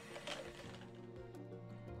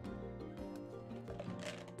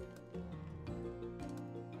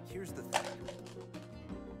 Here's the thing.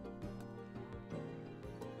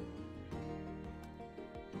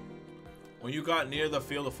 When you got near the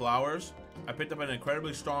field of flowers, I picked up an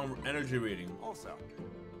incredibly strong energy reading. Also,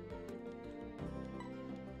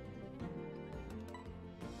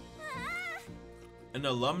 An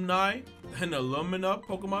alumina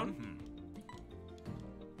Pokemon?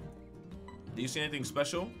 Do you see anything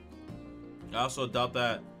special? I also doubt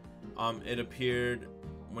that it appeared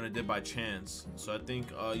when it did by chance. So I think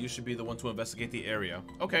you should be the one to investigate the area.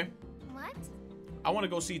 Okay. What? I want to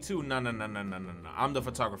go see too. No. I'm the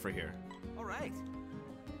photographer here. all right.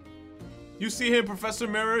 You see him, Professor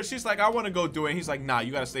Mirror? She's like, I want to go do it. He's like, nah,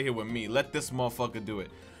 you got to stay here with me. Let this motherfucker do it.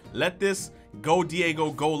 Let this Go Diego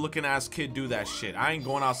Go looking ass kid do that shit. I ain't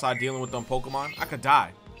going outside dealing with them Pokemon. I could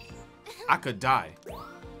die. I could die.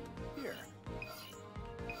 Here.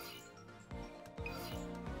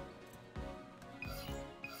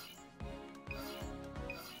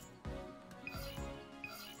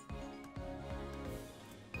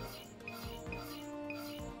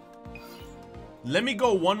 Let me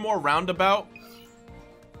go one more roundabout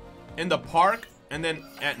in the park, and then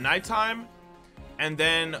at nighttime, and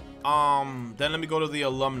then let me go to the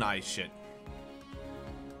alumni shit.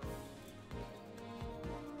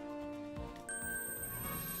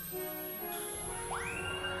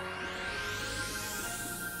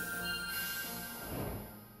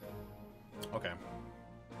 Okay.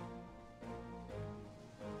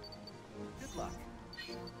 Good luck.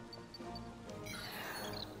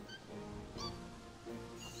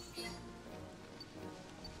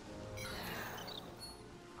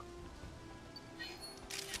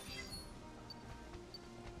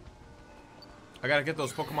 I gotta get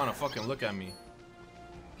those Pokemon to fucking look at me.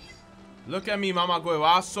 Look at me, Mama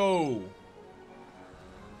Guevaso.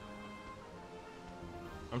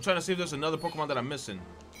 I'm trying to see if there's another Pokemon that I'm missing.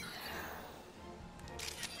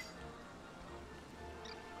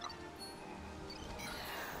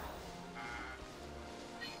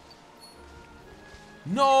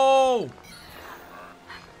 No!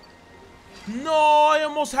 No, I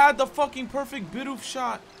almost had the fucking perfect Bidoof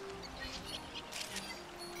shot.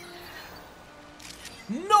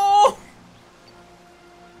 No!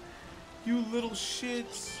 You little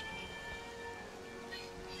shits.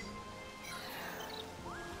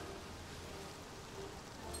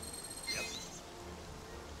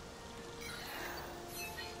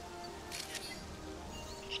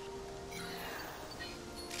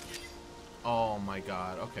 Oh my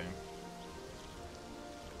god, okay.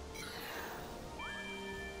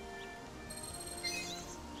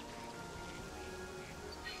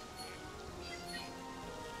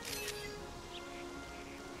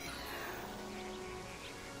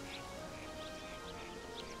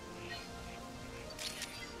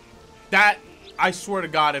 That, I swear to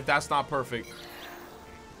God, if that's not perfect.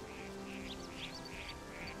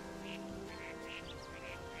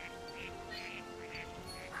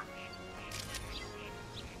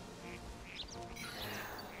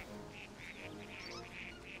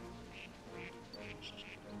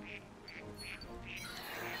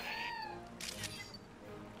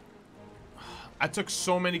 I took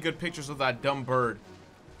so many good pictures of that dumb bird.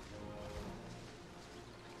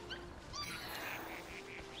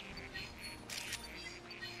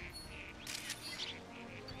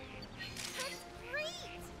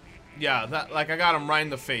 Yeah, that, like, I got him right in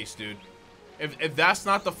the face, dude. If that's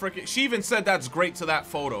not the frickin'... She even said that's great to that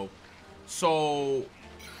photo. So...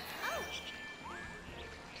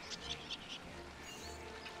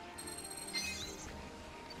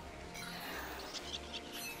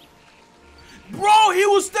 Bro, he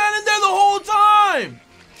was standing there the whole time!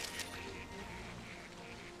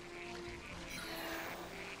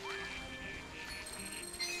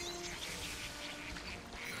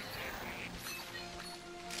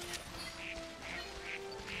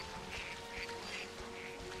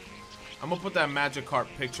 I'm gonna put that Magikarp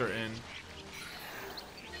picture in.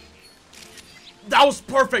 That was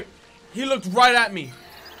perfect! He looked right at me.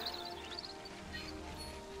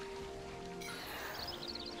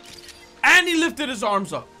 And he lifted his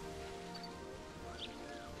arms up.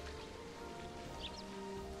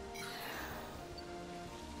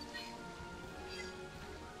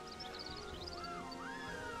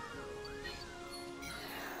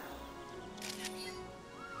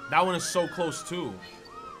 That one is so close too.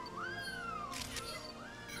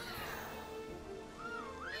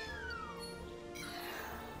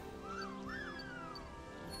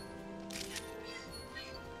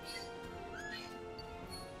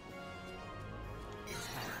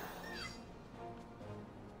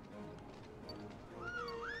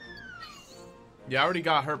 Yeah, I already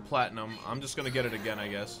got her platinum. I'm just gonna get it again, I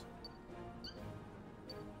guess.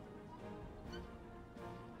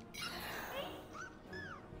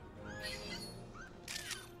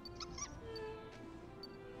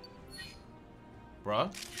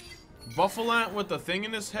 Bruh? Buffalant with the thing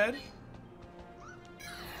in his head?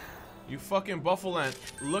 You fucking Buffalant.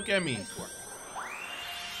 Look at me.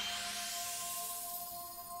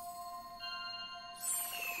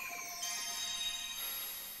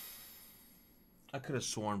 I could have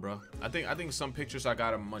sworn, bro. I think some pictures I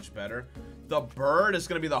got him much better. The bird is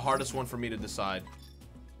gonna be the hardest one for me to decide.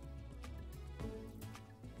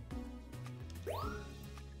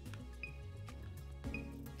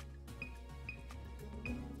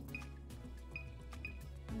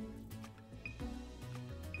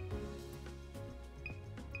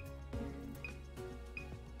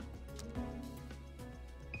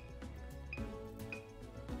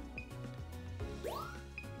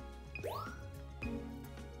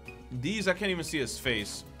 These, I can't even see his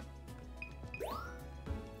face.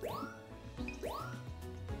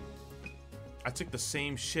 I took the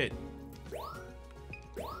same shit.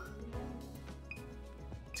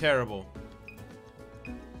 Terrible.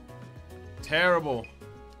 Terrible.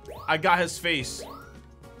 I got his face.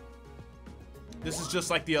 This is just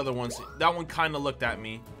like the other ones. That one kind of looked at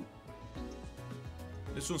me.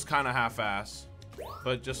 This one's kind of half-ass.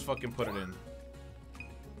 But just fucking put it in.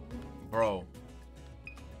 Bro.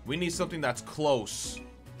 We need something that's close.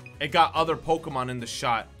 It got other Pokemon in the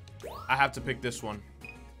shot. I have to pick this one.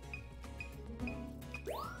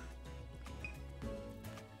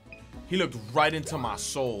 He looked right into my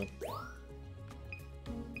soul.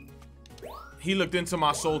 He looked into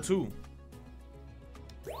my soul too.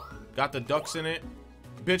 Got the ducks in it.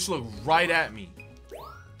 Bitch looked right at me.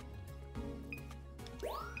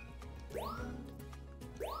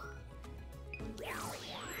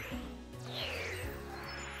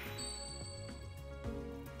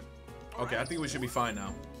 Okay, I think we should be fine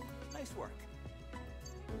now. Nice work.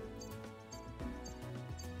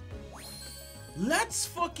 Let's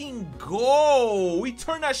fucking go! We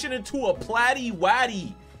turned that shit into a Platty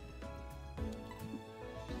Waddy.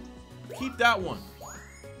 Keep that one.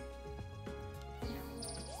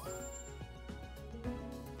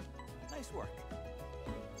 Nice work.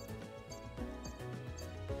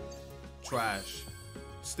 Trash.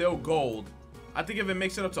 Still gold. I think if it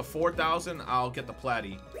makes it up to 4,000, I'll get the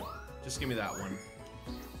Platty. Just give me that one.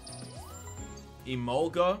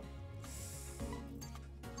 Emolga.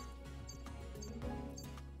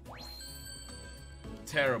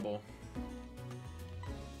 Terrible.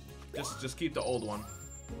 Just keep the old one.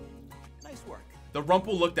 Nice work. The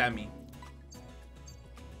Rumple looked at me.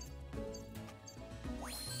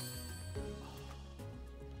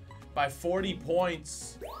 By 40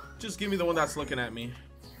 points. Just give me the one that's looking at me.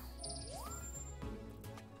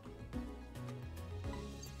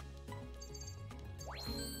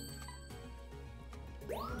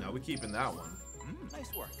 Now we're keeping that one.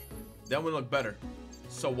 Nice work. That one looked better.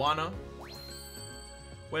 Sawana.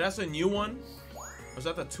 Wait, that's a new one? Or is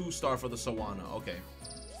that the 2-star for the Sawana? Okay.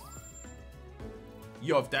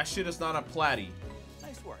 Yo, if that shit is not a Platty.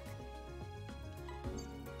 Nice work.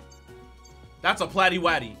 That's a Platty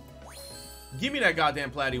Watty. Give me that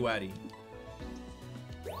goddamn Platty Watty.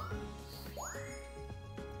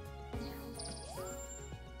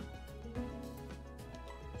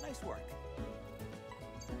 Nice work.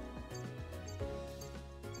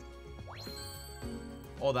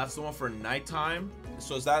 Oh, that's the one for nighttime?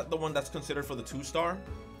 So is that the one that's considered for the 2-star?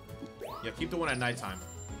 Yeah, keep the one at nighttime.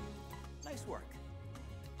 Nice work.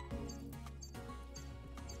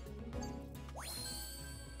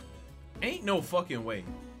 Ain't no fucking way.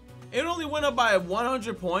 It only went up by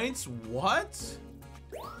 100 points? What?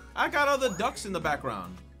 I got all the ducks in the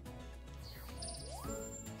background.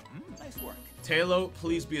 Nice work. Taylor,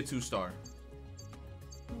 please be a 2-star.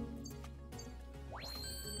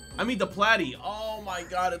 I mean the Platty. Oh my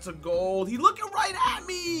god, it's a gold. He looking right at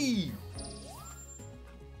me.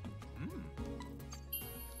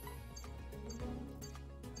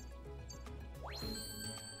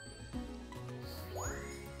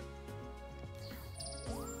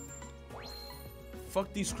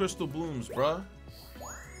 Fuck these crystal blooms, bruh.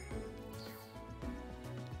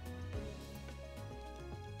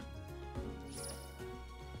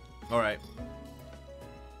 Alright.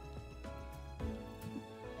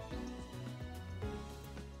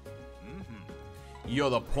 Yo,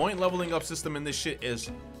 the point leveling up system in this shit is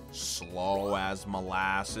slow as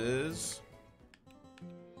molasses.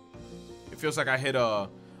 It feels like I hit a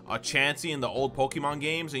Chansey in the old Pokemon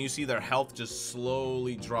games and you see their health just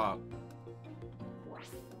slowly drop.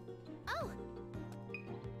 Oh.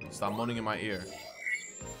 Stop moaning in my ear.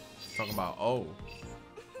 Talking about, oh.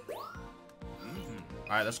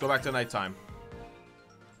 Alright, let's go back to nighttime.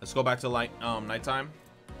 Let's go back to nighttime.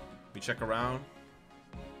 We check around.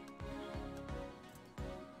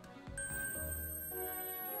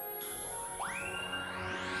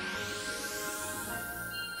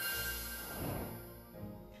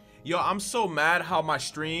 Yo, I'm so mad how my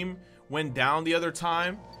stream went down the other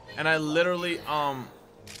time, and I literally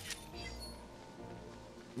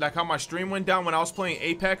like how my stream went down when I was playing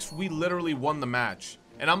Apex. We literally won the match,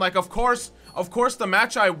 and I'm like, of course the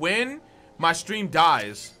match I win, my stream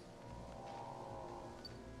dies.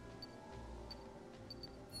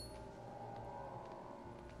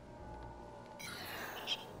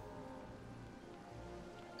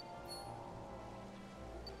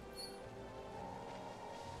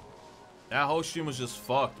 That whole stream was just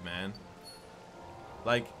fucked, man.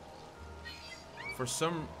 Like, for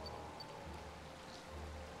some...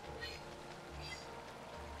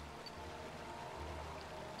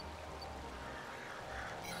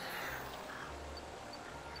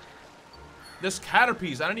 There's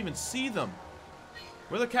Caterpies. I don't even see them.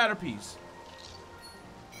 Where are the Caterpies?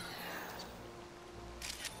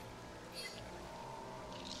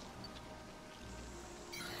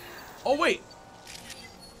 Oh, wait.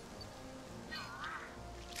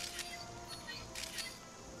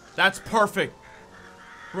 That's perfect.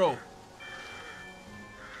 Bro.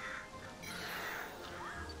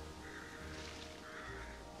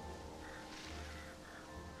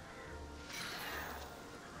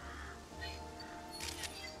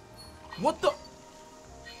 What the?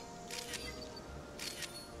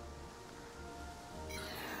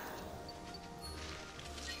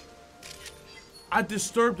 I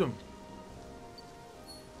disturbed him.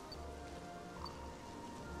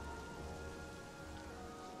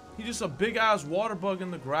 He just a big ass water bug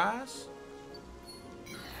in the grass.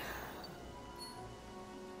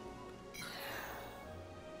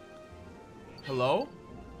 Hello?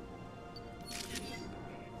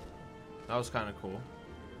 That was kind of cool.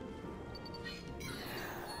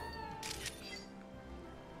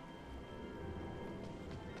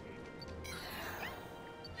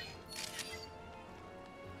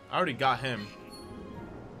 I already got him.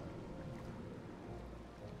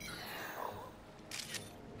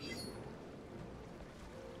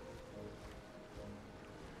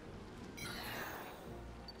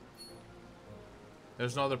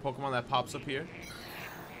 There's no other Pokemon that pops up here.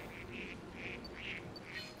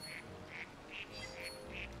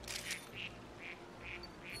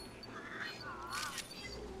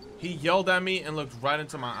 He yelled at me and looked right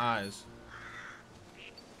into my eyes.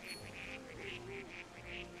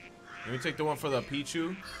 Let me take the one for the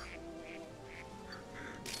Pichu.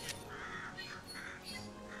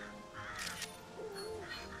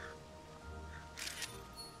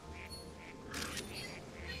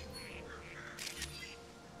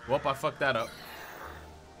 Well, I fucked that up.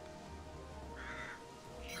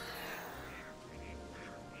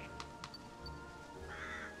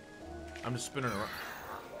 I'm just spinning around.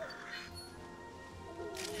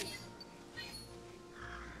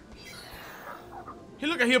 He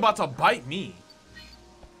look like he about to bite me.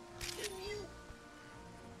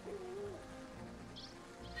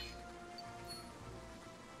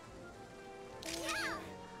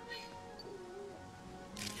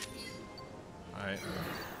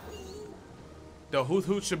 The Hoot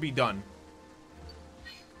Hoot should be done.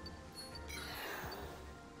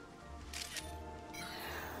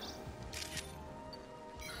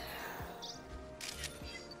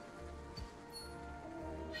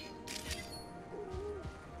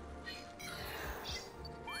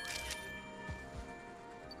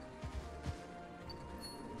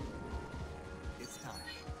 It's time.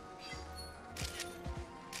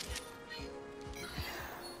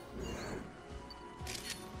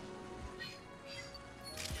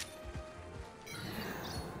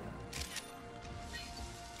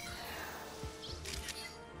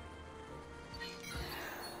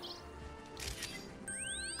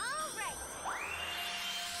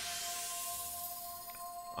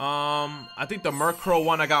 I think the Murkrow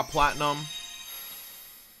one I got platinum.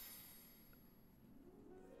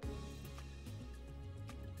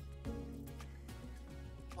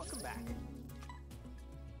 Welcome back.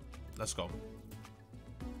 Let's go.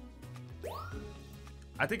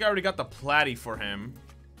 I think I already got the Platy for him.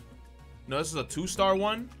 No, this is a 2-star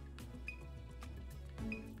one.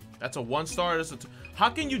 That's a 1-star. This is a two. How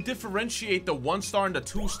can you differentiate the 1-star and the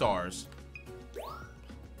 2 stars?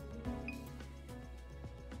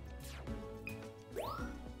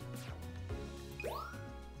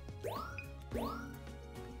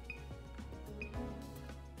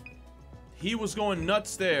 He was going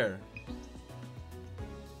nuts there.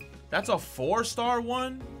 That's a 4-star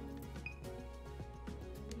one?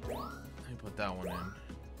 Let me put that one in.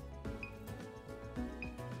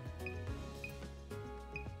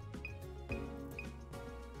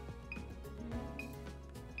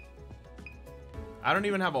 I don't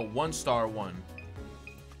even have a 1-star one.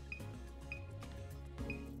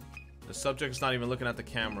 The subject's not even looking at the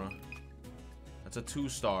camera. That's a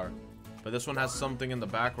 2-star. But this one has something in the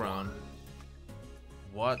background.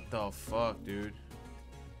 What the fuck, dude?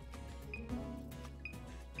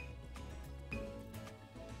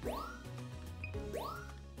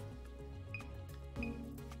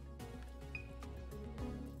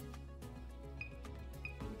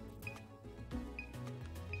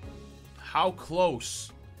 How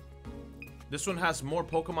close? This one has more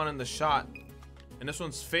Pokemon in the shot, and this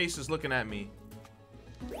one's face is looking at me.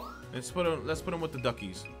 Let's put him with the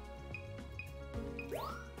duckies.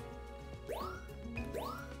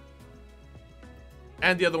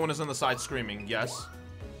 And the other one is on the side screaming, yes.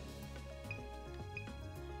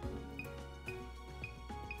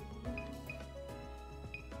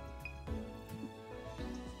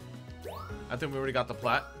 I think we already got the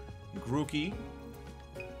plat. Grookey.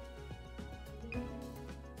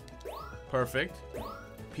 Perfect.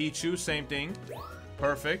 Pichu, same thing.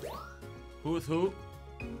 Perfect. Hoot Hoot.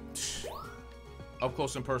 Up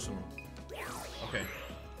close and personal. Okay.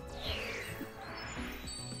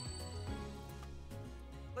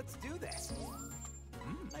 Let's do this.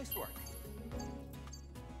 Nice work.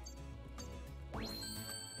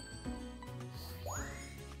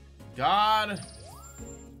 God.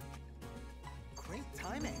 Great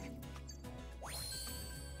timing.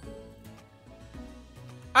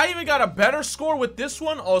 I even got a better score with this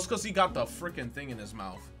one. Oh, it's because he got the freaking thing in his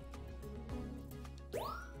mouth.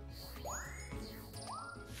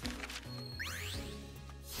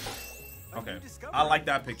 Okay. I like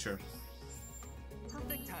that picture.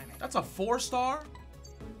 Perfect timing. That's a 4-star?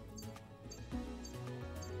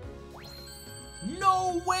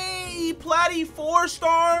 No way! Platy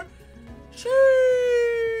 4-star? Sheesh.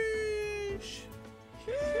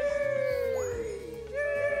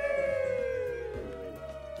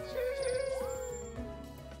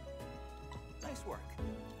 Nice work.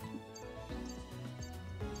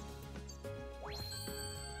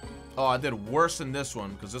 Oh, I did worse than this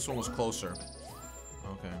one because this one was closer.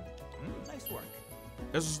 Okay. Nice work.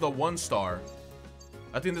 This is the 1-star.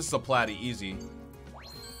 I think this is a Platy, easy.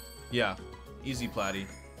 Yeah, easy Platy.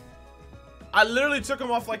 I literally took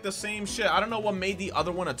him off like the same shit. I don't know what made the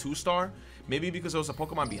other one a 2-star. Maybe because there was a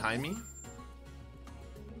Pokemon behind me.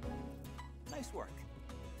 Nice work.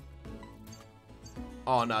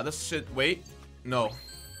 Oh, nah, this shit. Wait. No.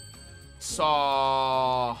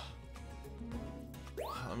 Saw.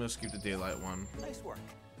 I'm gonna skip the daylight one. Nice work.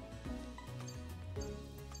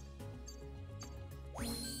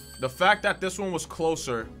 The fact that this one was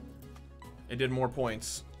closer, it did more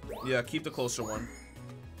points. Yeah, keep the closer one.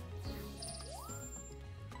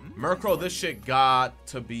 Murkrow, this shit got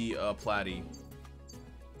to be a Platy.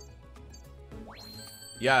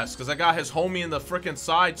 Yes, because I got his homie in the freaking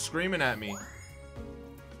side screaming at me.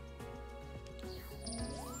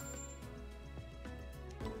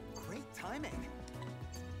 Great timing.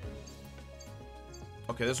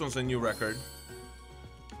 Okay, this one's a new record.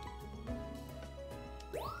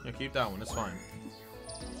 Yeah, keep that one. It's fine.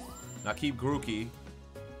 Now keep Grookey.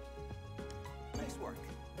 Nice work.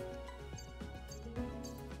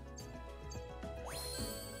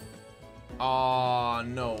 Aw,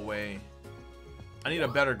 no way. I need a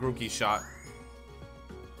better Grookey shot.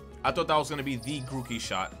 I thought that was gonna be the Grookey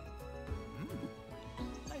shot.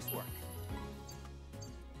 Nice work.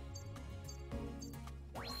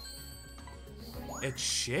 It's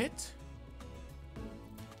shit?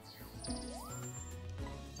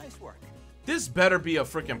 Nice work. This better be a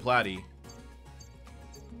freaking platy.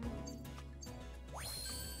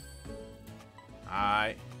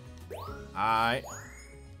 Alright. Alright.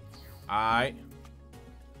 Alright.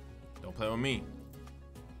 Don't play with me.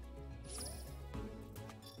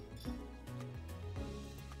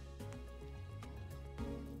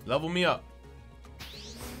 Level me up.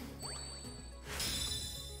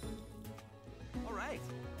 All right.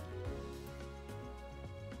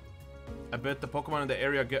 I bet the Pokemon in the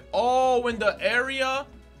area get... Oh, when the area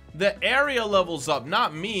levels up,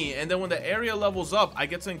 not me. And then when the area levels up, I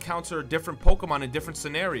get to encounter different Pokemon in different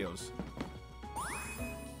scenarios.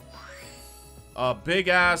 A big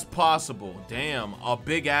ass possible. Damn, a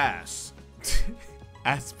big ass.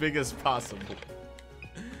 As big as possible.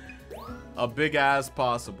 A big ass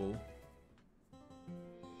possible.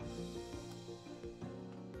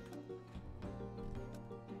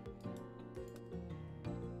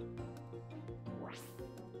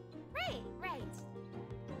 Right.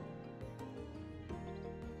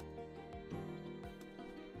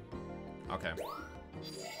 Okay.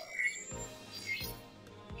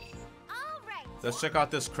 All right. Let's check out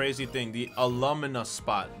this crazy thing. The Illumina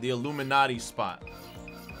spot. The Illuminati spot.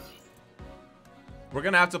 We're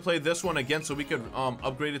gonna have to play this one again so we could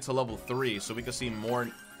upgrade it to level 3 so we could see more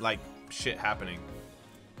like shit happening.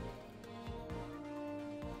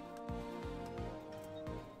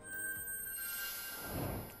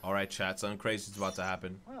 Alright chat, something crazy is about to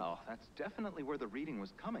happen. Well, that's definitely where the reading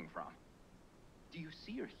was coming from. Do you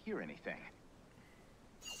see or hear anything?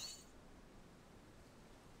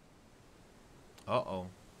 Uh-oh.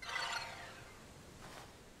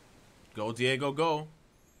 Go Diego, go.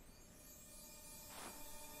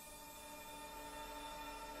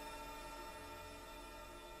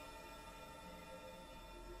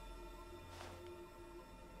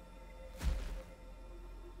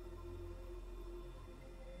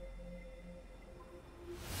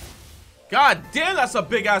 God damn, that's a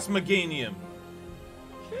big ass Meganium.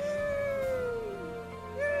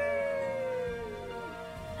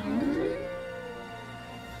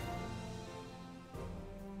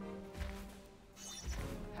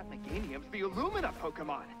 That Meganium's the Illumina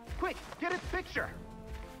Pokemon. Quick, get its picture.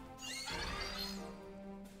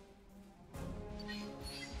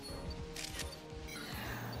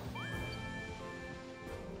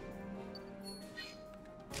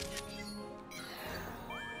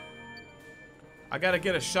 I gotta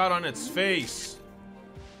get a shot on its face.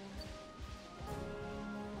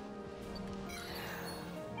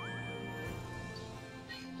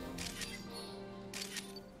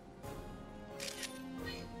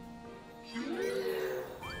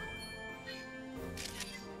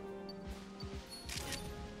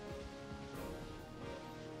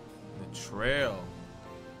 The trail.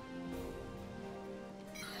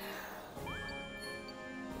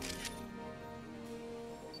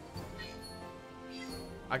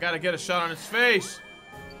 I gotta get a shot on its face.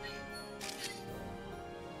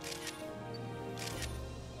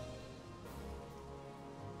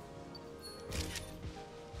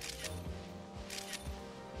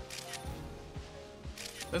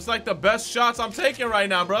 That's like the best shots I'm taking right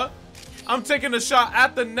now, bruh. I'm taking a shot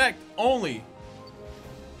at the neck only.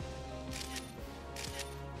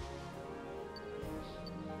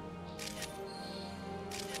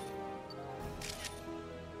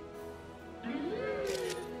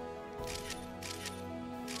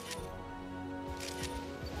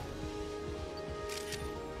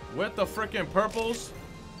 With the freaking purples.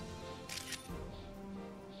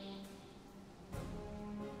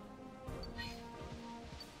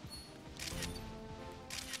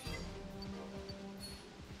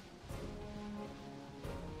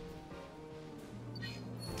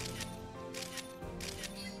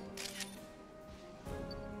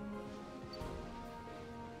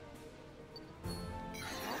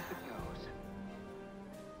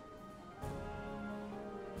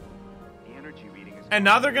 And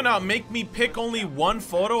now they're gonna make me pick only one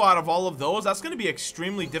photo out of all of those. That's gonna be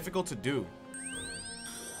extremely difficult to do.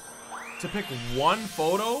 To pick one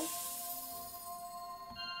photo?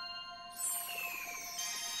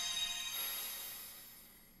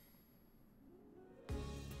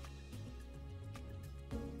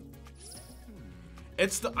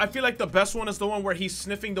 I feel like the best one is the one where he's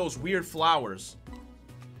sniffing those weird flowers.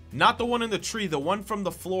 Not the one in the tree, the one from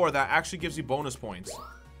the floor that actually gives you bonus points.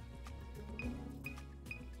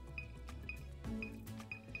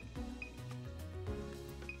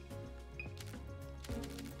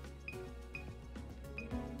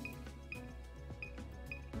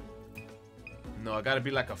 No, I gotta be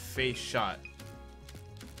like a face shot.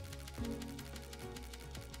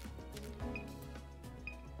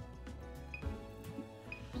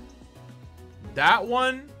 That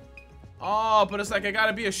one? Oh, but it's like I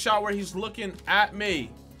gotta be a shot where he's looking at me.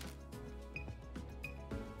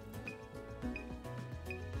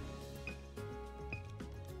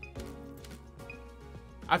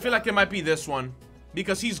 I feel like it might be this one.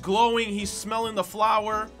 Because he's glowing, he's smelling the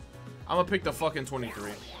flower. I'm gonna pick the fucking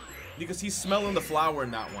 23. Because he's smelling the flower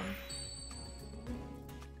in that one.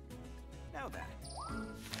 Now that.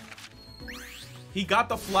 He got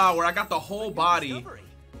the flower, I got the whole body.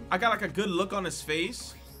 I got like a good look on his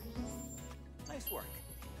face. Nice work.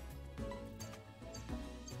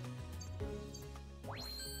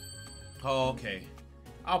 Oh, okay.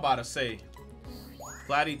 I was about to say.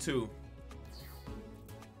 Gladdy 2.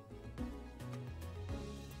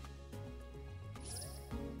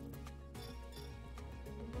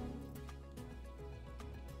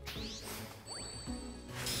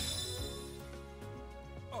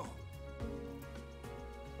 Oh.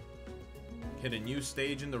 Hit a new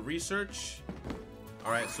stage in the research.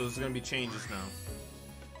 Alright, so there's gonna be changes now.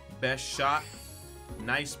 Best shot.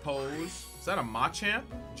 Nice pose. Is that a Machamp?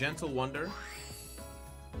 Gentle Wonder.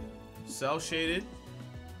 Cell shaded.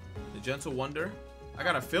 The Gentle Wonder. I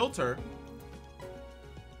got a filter.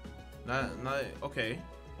 Not okay.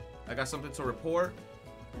 I got something to report.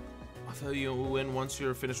 I'll tell you when once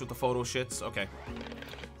you're finished with the photo shits. Okay.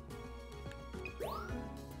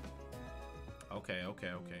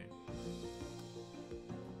 Okay.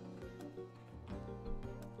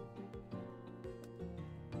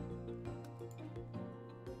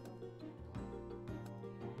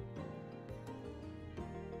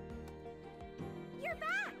 You're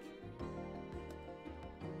back.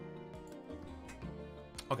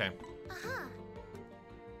 Okay. Uh-huh.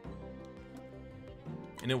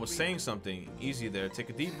 And it was saying something. Easy there. Take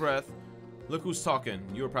a deep breath. Look who's talking.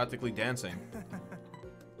 You were practically dancing.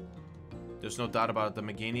 There's no doubt about it. The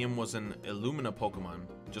Meganium was an Illumina Pokemon,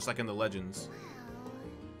 just like in the Legends.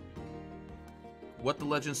 What the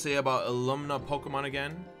Legends say about Illumina Pokemon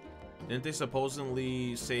again? Didn't they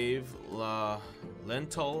supposedly save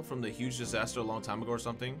Lental from the huge disaster a long time ago or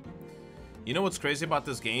something? You know what's crazy about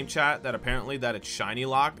this game, chat? That apparently that it's shiny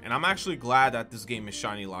locked, and I'm actually glad that this game is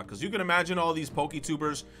shiny locked, because you can imagine all these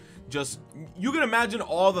PokeTubers you can imagine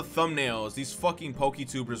all the thumbnails these fucking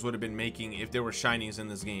PokeTubers would have been making if there were shinies in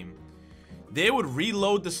this game. They would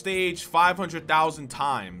reload the stage 500,000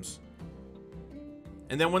 times.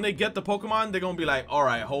 And then when they get the Pokemon, they're gonna be like,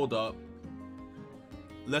 alright, hold up.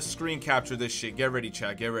 Let's screen capture this shit. Get ready,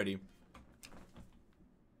 chat. Get ready.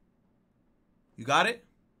 You got it?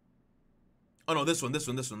 Oh no, this one.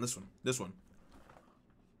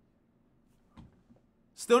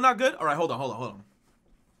 Still not good? Alright, hold on.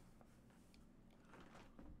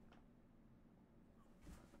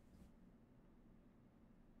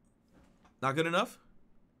 Not good enough?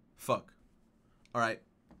 Fuck. Alright.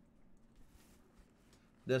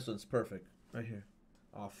 This one's perfect. Right here.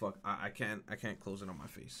 Oh fuck. I can't close it on my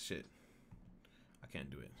face. Shit. I can't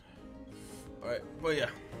do it. Alright, but yeah.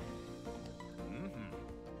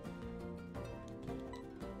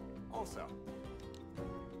 Also.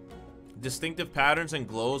 Distinctive patterns and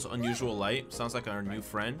glows, unusual light. Sounds like our new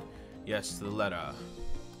friend. Yes, the letter.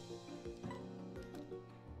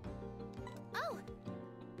 Oh.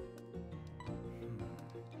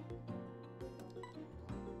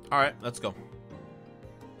 Alright, let's go.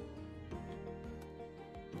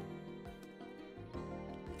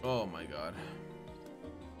 Oh my god.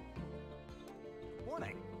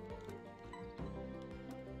 Warning.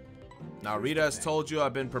 Now, Rita has told you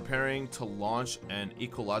I've been preparing to launch an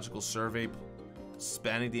ecological survey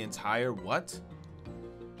spanning the entire what?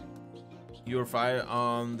 You were fired.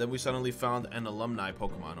 Then we suddenly found an alumni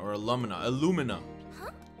Pokemon or Illumina.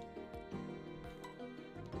 Huh?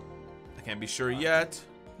 I can't be sure yet.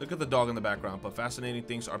 Look at the dog in the background, but fascinating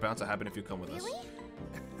things are bound to happen if you come with us. Really?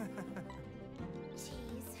 Jeez.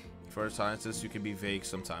 For a scientist, you can be vague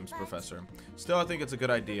sometimes, Professor. Still, I think it's a good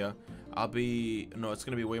idea. It's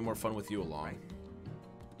gonna be way more fun with you along.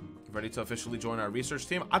 Ready to officially join our research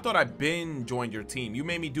team? I thought I'd been joined your team. You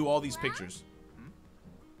made me do all these pictures.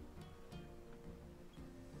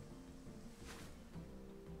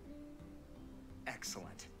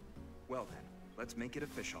 Excellent. Well then, let's make it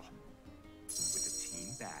official. With a team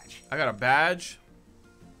badge. I got a badge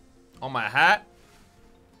on my hat.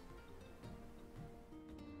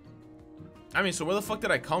 I mean, so where the fuck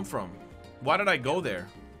did I come from? Why did I go there?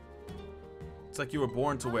 It's like you were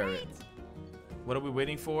born to wear it. What are we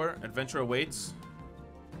waiting for? Adventure awaits.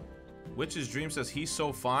 Witch's dream says he's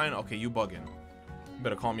so fine. Okay, you bugging. You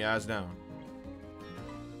better calm your ass down.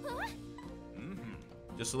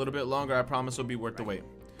 Just a little bit longer. I promise it'll be worth the wait.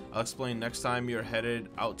 I'll explain next time you're headed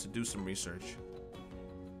out to do some research.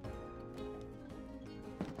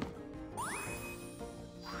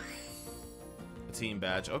 A team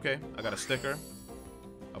badge. Okay, I got a sticker.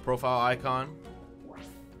 A profile icon.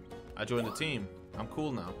 I joined the team. I'm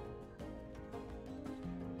cool now.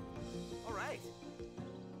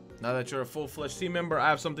 Now that you're a full-fledged team member, I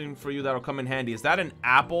have something for you that'll come in handy. Is that an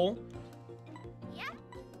apple? Yeah?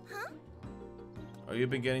 Huh? Are you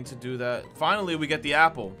beginning to do that? Finally, we get the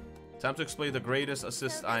apple. Time to explain the greatest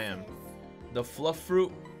assist I am. The fluff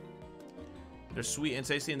fruit. They're sweet and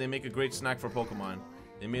tasty, and they make a great snack for Pokemon.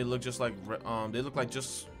 They may look just like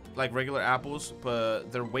just like regular apples,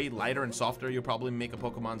 but they're way lighter and softer. You'll probably make a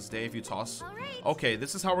Pokemon's day if you toss. All right. Okay,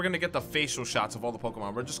 this is how we're gonna get the facial shots of all the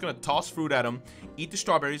Pokemon. We're just gonna toss fruit at them, eat the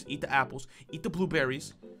strawberries, eat the apples, eat the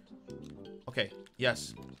blueberries. Okay,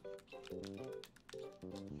 yes.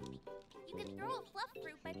 You can throw a fluff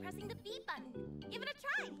fruit by pressing the B button. Give it a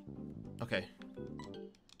try. Okay.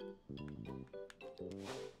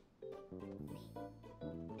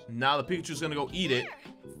 Now the Pikachu's gonna go eat it. There.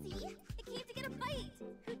 See? It came to get a bite.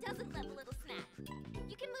 Who doesn't love a little snack?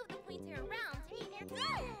 You can move the pointer around to aim your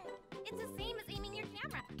camera. It's the same as aiming your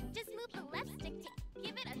camera. Just move the left stick to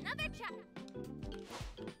give it another try.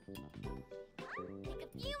 Take a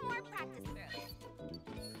few more practice throws.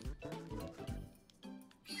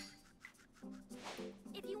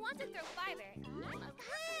 If you want to throw farther, a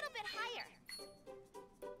little bit higher.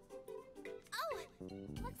 Oh,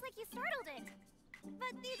 looks like you startled it.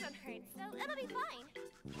 But these don't hurt, so it'll be fine.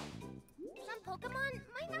 Some Pokemon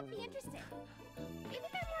might not be interested. Maybe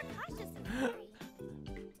they're more cautious than scary.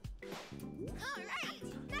 Alright,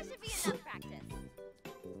 that should be enough practice.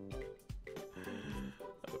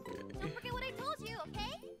 Okay. Don't forget what I told you,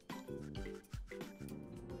 okay?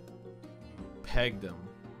 Pegged him.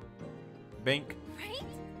 Bank.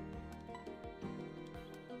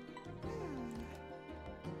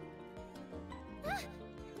 Right?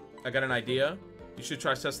 I got an idea. You should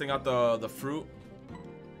try testing out the fruit.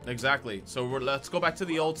 Exactly. So let's go back to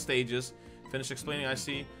the old stages. Finish explaining. I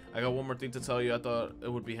see. I got one more thing to tell you. I thought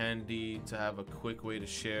it would be handy to have a quick way to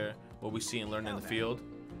share what we see and learn in the field.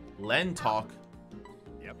 Len Talk.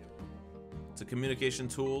 Yep. It's a communication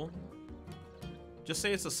tool. Just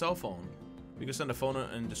say it's a cell phone. We can send a phone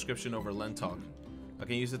and description over Len Talk. I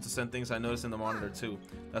can use it to send things I notice in the monitor too.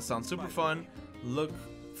 That sounds super fun. Look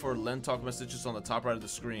for Len Talk messages on the top right of the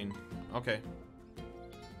screen. Okay.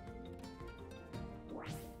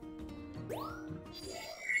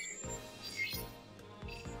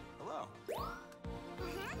 Hello.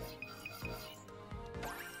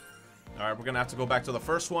 Alright, we're gonna have to go back to the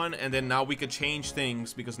first one, and then now we could change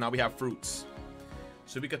things because now we have fruits.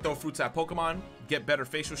 So we could throw fruits at Pokemon, get better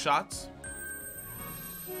facial shots.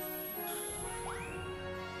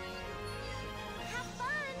 Have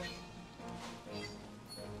fun!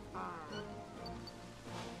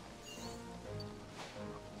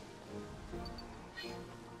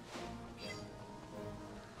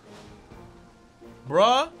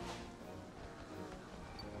 Bruh.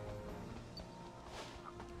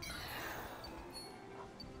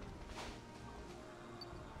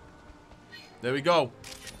 There we go.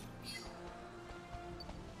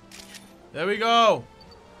 There we go.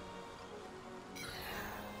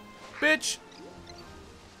 Bitch.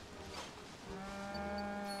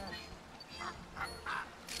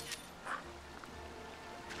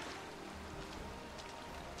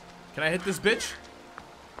 Can I hit this bitch?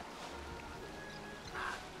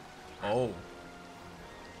 Oh.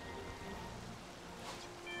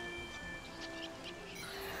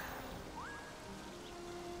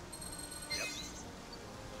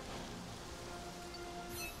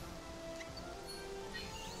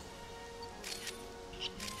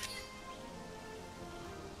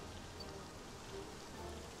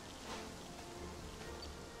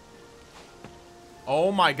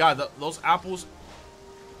 Oh my god, those apples.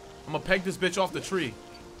 I'm gonna peg this bitch off the tree.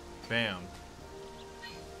 Bam.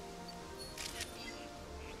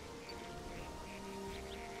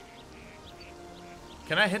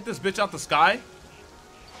 Can I hit this bitch out the sky?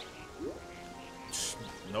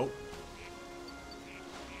 Nope.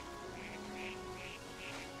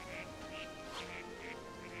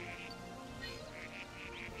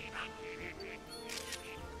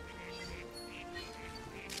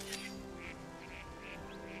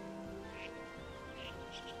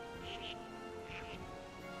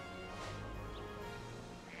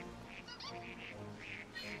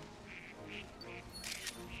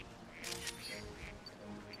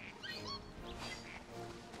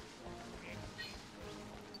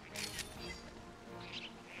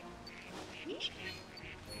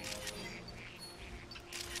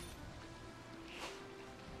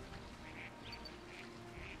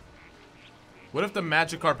 What if the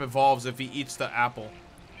Magikarp evolves if he eats the apple?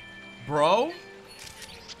 Bro?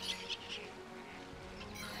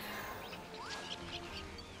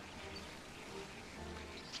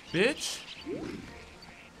 Bitch?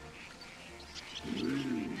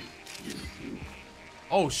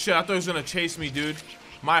 Oh shit, I thought he was gonna chase me, dude.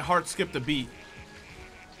 My heart skipped a beat.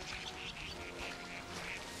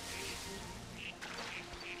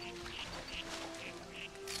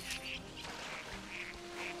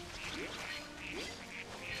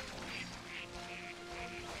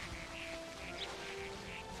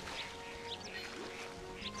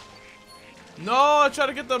 No, I tried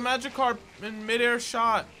to get the Magikarp in midair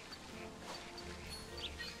shot.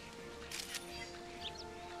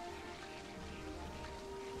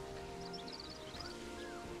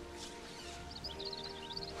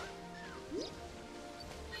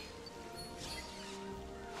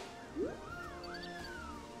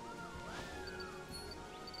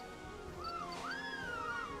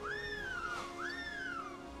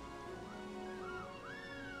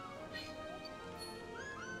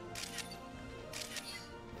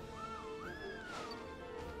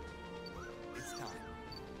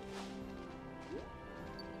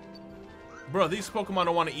 Bro, these Pokemon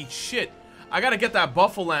don't want to eat shit. I gotta get that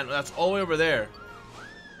Buffalo that's all the way over there.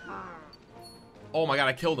 Oh my god,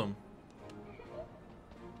 I killed him.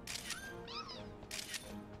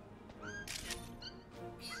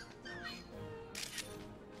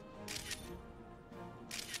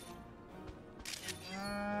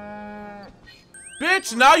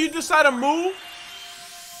 Bitch, now you decide to move?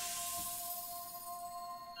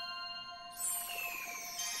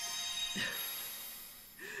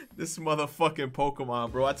 This motherfucking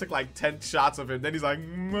Pokemon, bro. I took like 10 shots of him. Then he's like,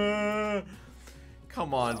 meh.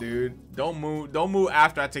 Come on, dude. Don't move. Don't move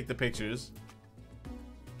after I take the pictures.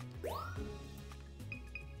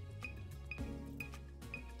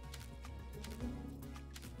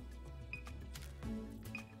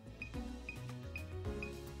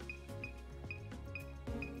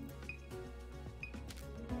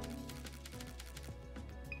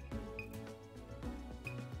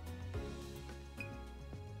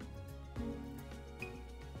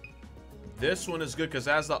 This one is good because it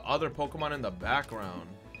has the other Pokemon in the background.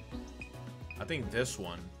 I think this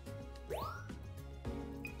one.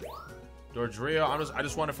 Dordrea, I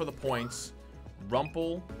just want it for the points.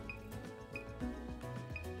 Rumple.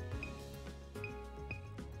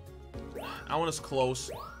 That one is close.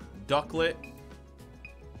 Ducklet.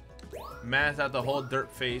 Man's had the whole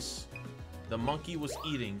dirt face. The monkey was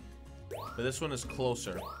eating. But this one is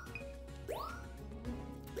closer.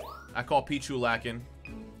 I call Pichu lacking.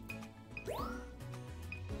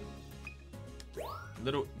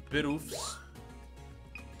 Little Bidoofs.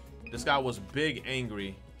 This guy was big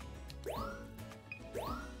angry.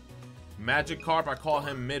 Magikarp, I call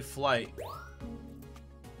him mid-flight.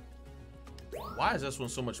 Why is this one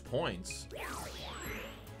so much points?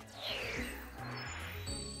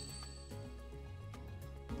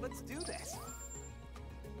 Let's do this.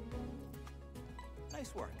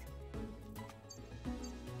 Nice work.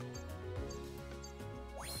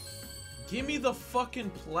 Give me the fucking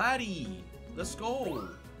Platy. Let's go.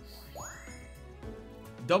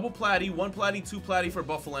 Double Platy, 1 Platy, 2 Platy for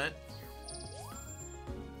Buffalant.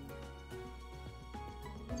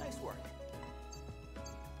 Nice work.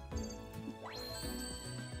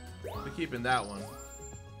 We're keeping that one.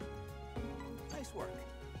 Nice work.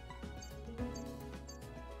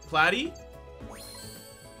 Platy?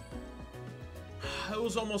 It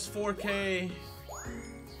was almost 4K.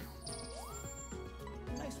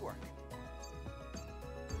 Nice work.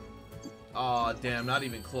 Aw, damn, not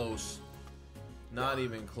even close. Not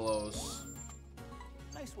even close.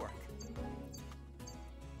 Nice work.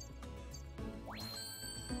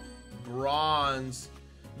 Bronze.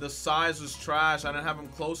 The size was trash. I didn't have him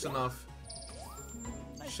close enough.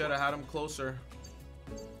 Should have had him closer.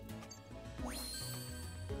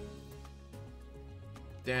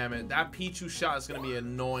 Damn it. That Pichu shot is going to be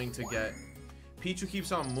annoying to get. Pichu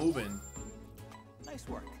keeps on moving. Nice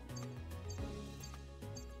work.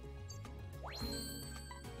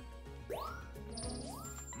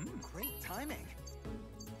 Great timing.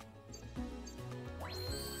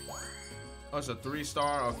 Oh, it's a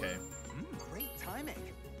 3-star? Okay. Great timing.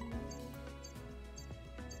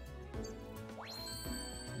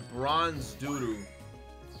 Bronze Doodoo.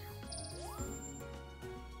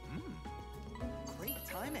 Great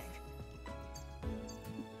timing.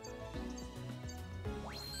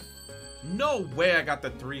 No way I got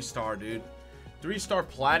the 3-star, dude. 3-star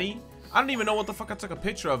Platy? I don't even know what the fuck I took a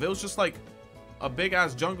picture of. It was just like a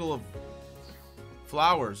big-ass jungle of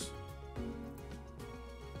flowers.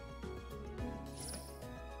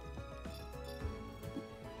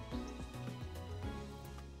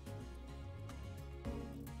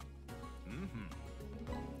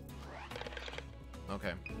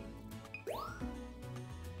 Okay.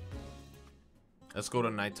 Let's go to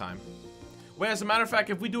nighttime. Wait, as a matter of fact,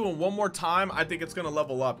 if we do it one more time, I think it's gonna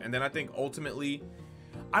level up. And then I think ultimately,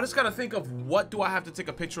 I just gotta think of what do I have to take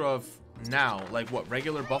a picture of now? Like what,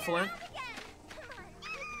 regular Buffalo?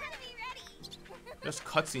 There's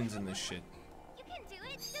cutscenes in this shit. You can do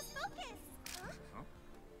it. Just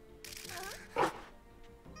focus.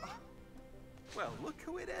 Well, look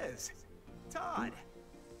who it is. Todd.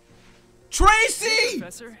 Tracy!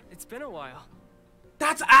 Professor, it's been a while.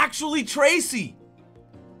 That's actually Tracy!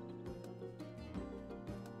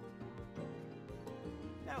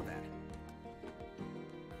 Now then.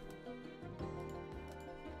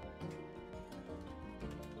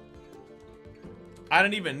 I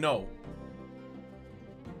didn't even know.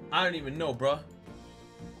 I didn't even know, bruh.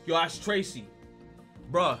 Yo, that's Tracy.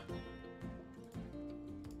 Bruh.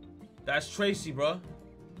 That's Tracy, bruh.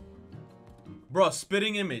 Bruh,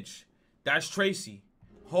 spitting image. That's Tracy.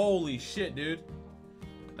 Holy shit, dude.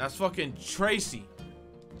 That's fucking Tracy.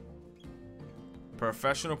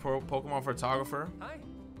 Professional Pokemon photographer. Hi.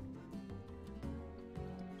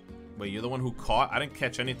 Wait, you're the one who caught? I didn't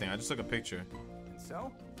catch anything. I just took a picture.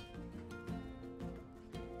 So?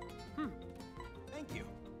 Thank you.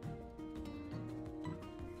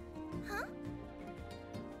 Huh?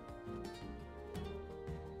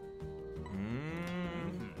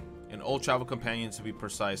 An old travel companion, to be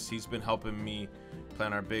precise. He's been helping me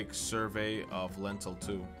plan our big survey of Lentil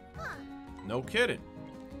too. Huh. No kidding.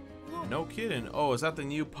 No kidding. Oh, is that the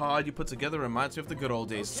new pod you put together? Reminds me of the good old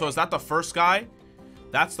days. So is that the first guy?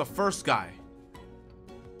 That's the first guy.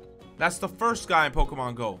 That's the first guy in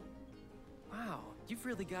Pokemon Go. Wow, you've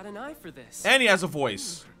really got an eye for this. And he has a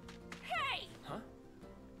voice. Hey! Huh?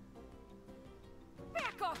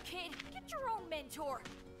 Back off, kid. Get your own mentor.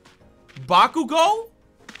 Bakugo?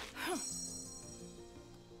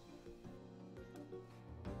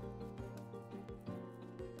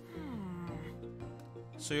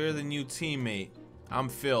 So you're the new teammate. I'm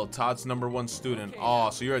Phil, Todd's #1 student.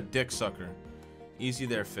 Aw, so you're a dick sucker. Easy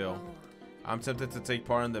there, Phil. I'm tempted to take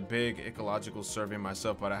part in the big ecological survey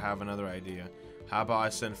myself, but I have another idea. How about I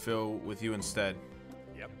send Phil with you instead?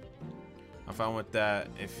 Yep. I'm fine with that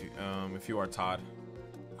if you are Todd.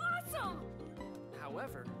 Awesome!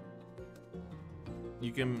 However,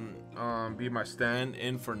 You can be my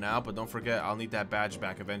stand-in for now, but don't forget, I'll need that badge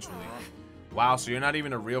back eventually. Wow, so you're not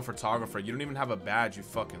even a real photographer. You don't even have a badge, you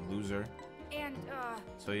fucking loser. And,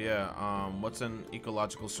 So yeah, what's an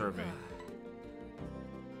ecological survey?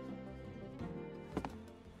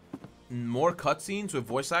 More cutscenes with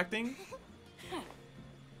voice acting?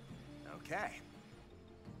 Okay.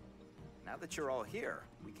 Now that you're all here,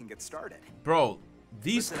 we can get started. Bro,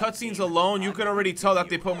 these cutscenes alone, you can already tell that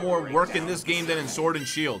they put more work in this game than in Sword and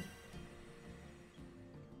Shield.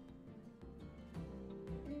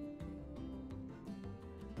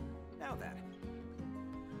 Now then.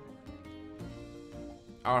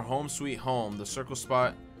 Our home sweet home, the circle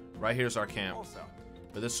spot right here is our camp. Also,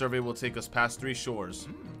 But this survey will take us past 3 shores.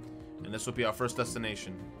 And this will be our first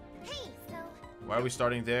destination. Hey, so, Why are we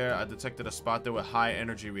starting there? I detected a spot there with high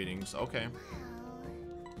energy readings. Okay.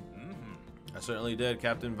 I certainly did.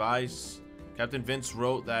 Captain Vince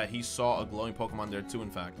wrote that he saw a glowing Pokemon there too, in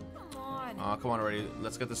fact. come on. Come on already.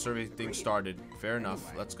 Let's get the survey thing started. Fair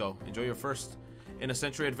enough. Let's go. Enjoy your first in a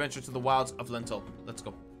century adventure to the wilds of Lentil. Let's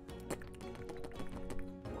go.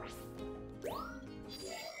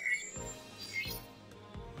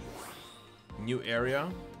 New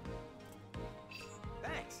area.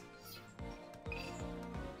 thanks.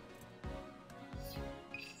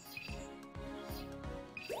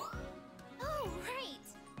 oh, right.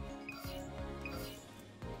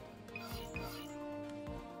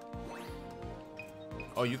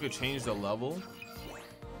 Oh, you could change the level?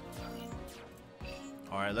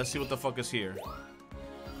 Alright, let's see what the fuck is here.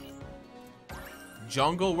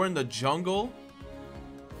 Jungle? We're in the jungle?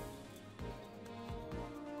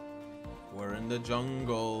 We're in the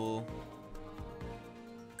jungle.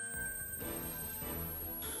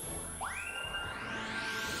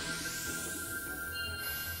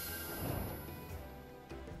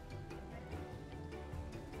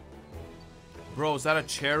 Bro, is that a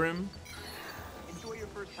Cherim? Enjoy your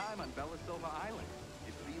first time on Bella Silva Island.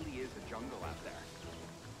 It really is a jungle out there.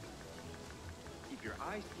 Keep your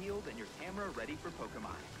eyes peeled and your camera ready for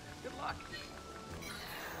Pokemon. Good luck.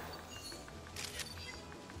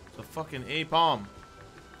 It's a fucking A-bomb.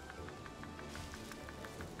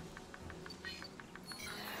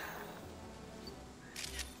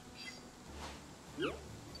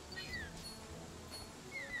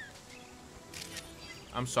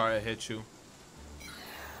 I'm sorry I hit you.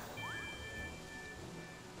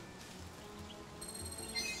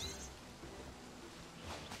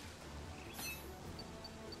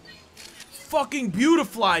 fucking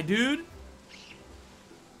Beautifly, dude.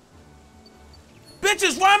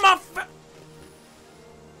 Bitches, why am I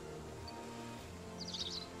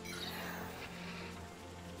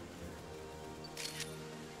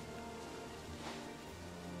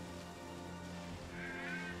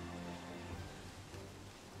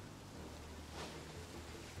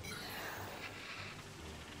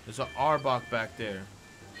There's an Arbok back there.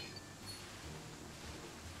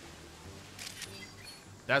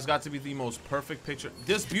 That's got to be the most perfect picture.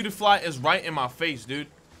 This Beautifly is right in my face, dude.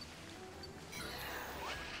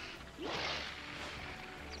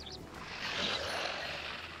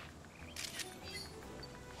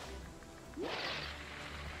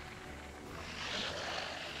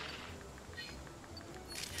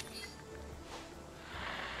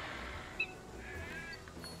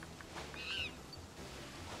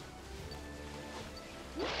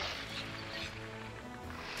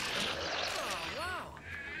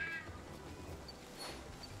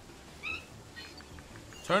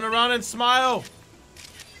 Turn around and smile.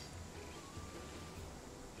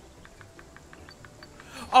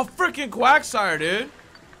 A freaking Quagsire, dude.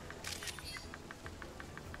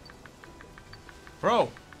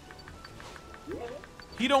 Bro.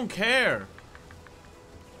 He don't care.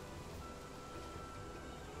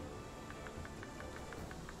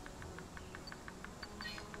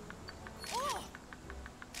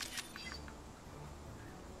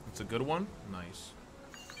 It's a good one. Nice.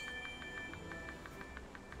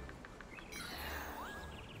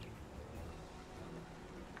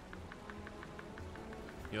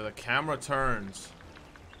 Yo, the camera turns.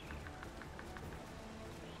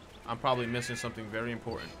 I'm probably missing something very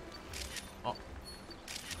important. Oh.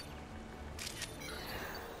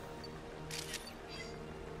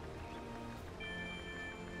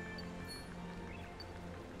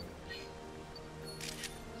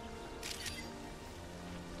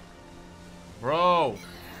 Bro,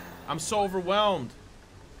 I'm so overwhelmed.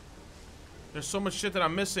 There's so much shit that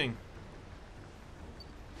I'm missing.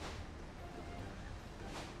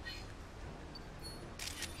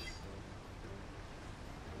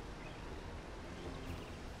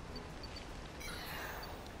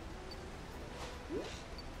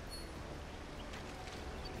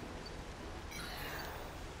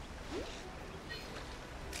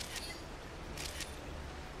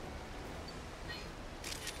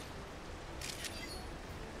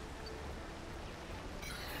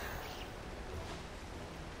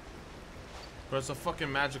 Bro, it's a fucking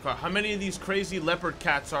Magikarp. How many of these crazy leopard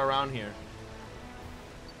cats are around here?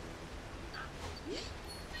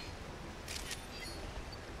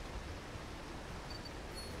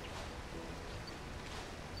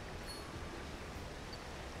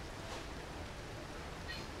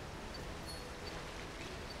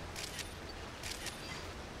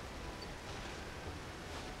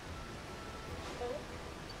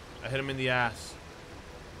 I hit him in the ass.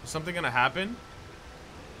 Is something gonna happen?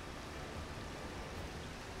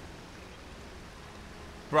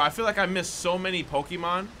 Bro, I feel like I missed so many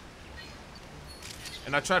Pokemon.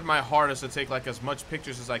 And I tried my hardest to take like as much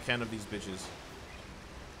pictures as I can of these bitches.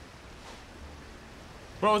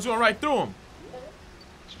 Bro, it's going right through them.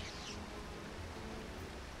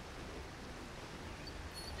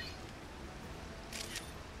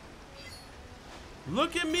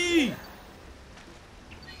 Look at me.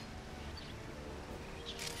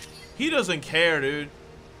 He doesn't care, dude.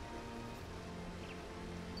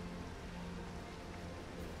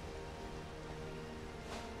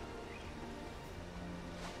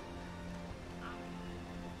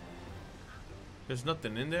 There's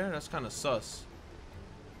nothing in there? That's kind of sus.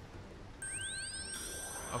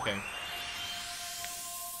 Okay.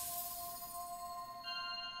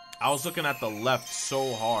 I was looking at the left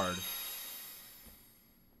so hard.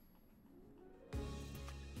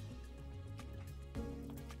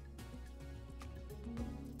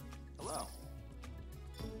 Hello.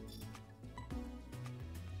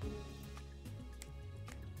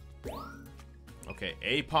 Okay,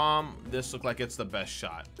 Apom. This looked like it's the best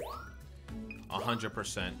shot.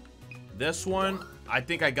 100%. This one, I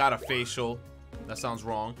think I got a facial. That sounds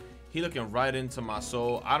wrong. He looking right into my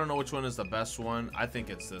soul. I don't know which one is the best one. I think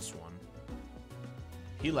it's this one.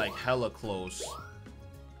 He like hella close.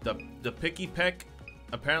 The Picky Peck,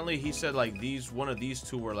 apparently he said like one of these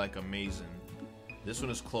two were like amazing. This one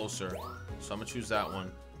is closer, so I'm gonna choose that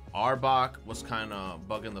one. Arbok was kind of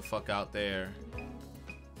bugging the fuck out there.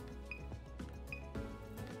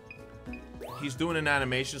 He's doing an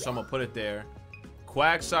animation, so I'm gonna put it there.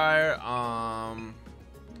 Quagsire,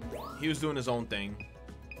 he was doing his own thing.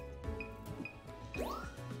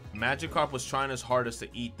 Magikarp was trying his hardest to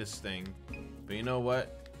eat this thing, but you know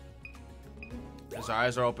what? His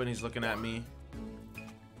eyes are open. He's looking at me.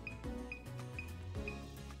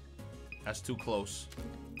 That's too close.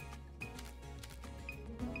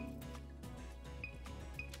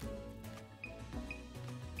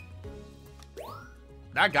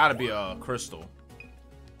 That gotta be a crystal.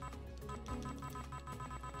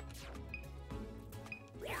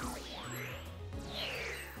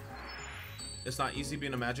 It's not easy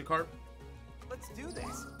being a Magikarp. Let's do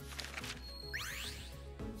this.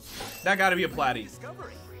 That gotta be a Platy.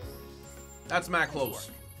 Discovery. That's mad close.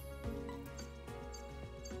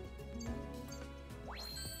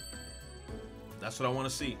 That's what I want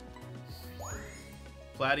to see.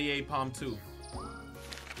 Platy A Palm 2.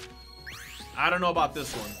 I don't know about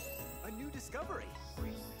this one. A new discovery.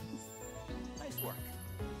 Nice work.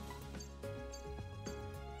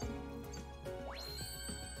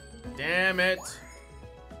 Damn it.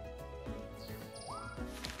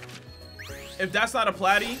 If that's not a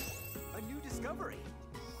Platy. A new discovery.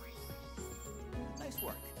 Nice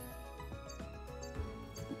work.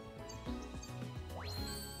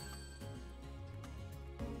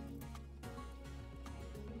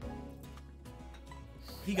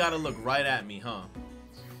 He gotta look right at me, huh?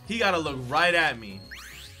 He gotta look right at me.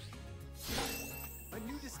 A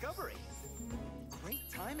new discovery. Great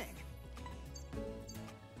timing.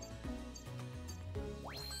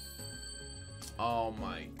 Oh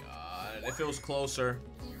my god. If it was closer.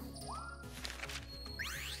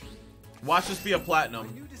 Watch this be a A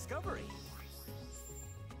platinum. new discovery.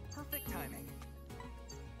 Perfect timing.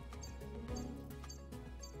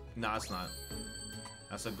 Nah, it's not.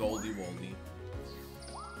 That's a Goldie Woldy.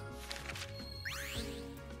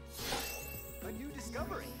 A new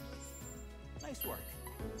discovery. Nice work.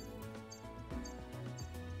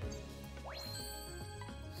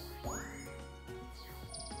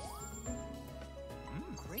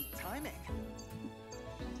 Great timing.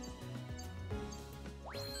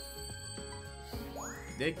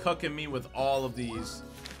 They cucking me with all of these.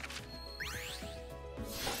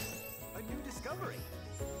 A new discovery.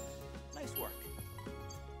 Nice work.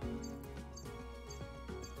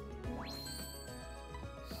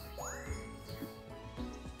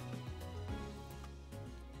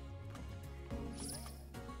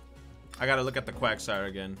 I gotta look at the Quagsire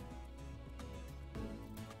again.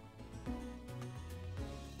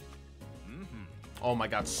 Oh my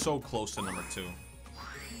god, so close to number 2.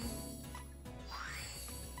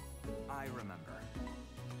 I remember.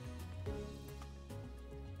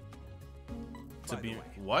 To By be the way.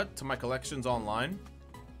 what? To my collections online?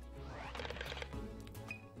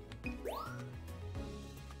 You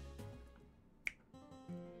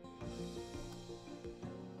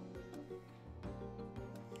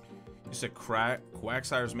said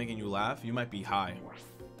Quagsire's making you laugh? You might be high.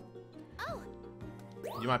 Oh,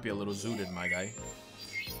 You might be a little zooted, my guy.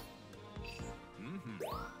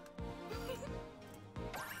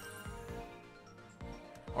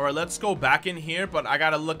 Alright, let's go back in here, but I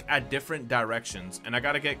gotta look at different directions. And I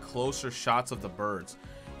gotta get closer shots of the birds.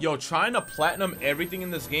 Yo, trying to platinum everything in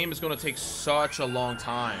this game is gonna take such a long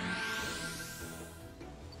time.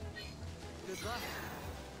 Good luck.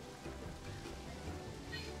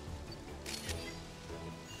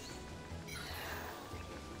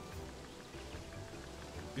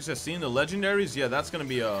 You said seeing the legendaries? Yeah, that's gonna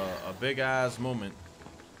be a big ass moment.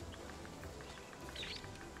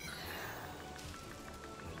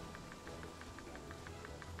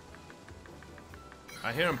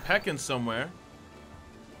 I hear him pecking somewhere.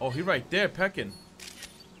 Oh, he right there pecking.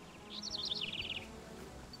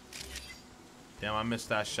 Damn, I missed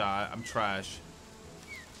that shot. I'm trash.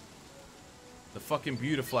 The fucking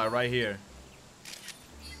Beautifly right here.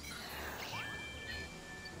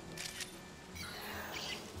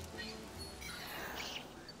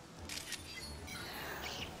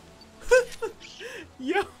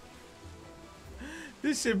 Yo.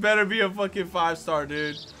 This shit better be a fucking 5-star,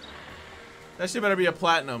 dude. That shit better be a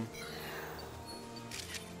platinum.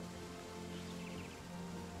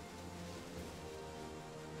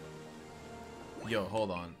 Yo,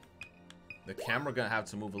 hold on. The camera gonna have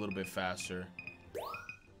to move a little bit faster,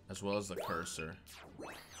 as well as the cursor.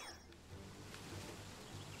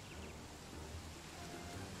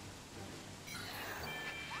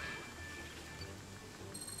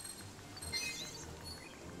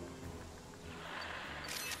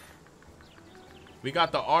 We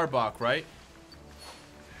got the Arbok, right?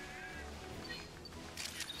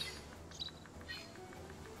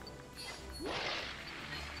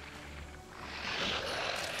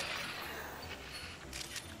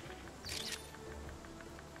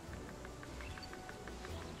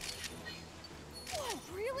 Whoa,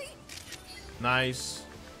 really? Nice.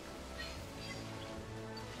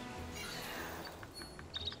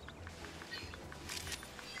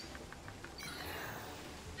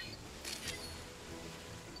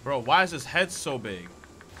 Bro, why is his head so big?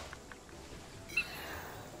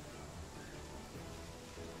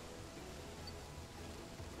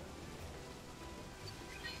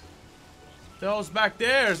 The hell's back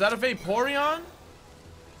there? Is that a Vaporeon?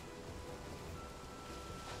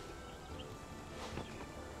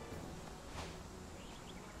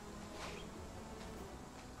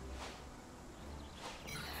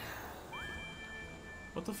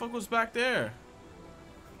 What the fuck was back there?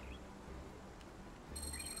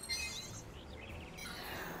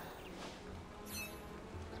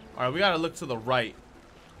 Alright, we gotta look to the right.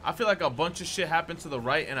 I feel like a bunch of shit happened to the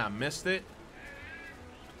right and I missed it.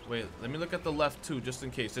 Wait, let me look at the left too, just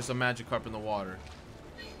in case. There's a Magikarp in the water.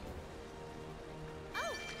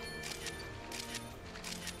 Oh.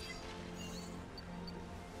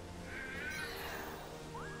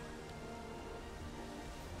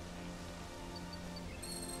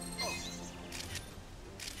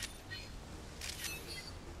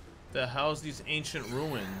 The hell's these ancient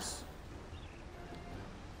ruins?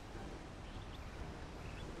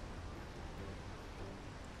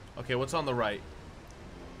 Okay, what's on the right?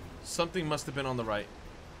 Something must have been on the right.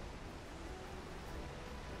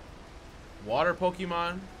 Water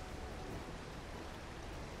Pokemon?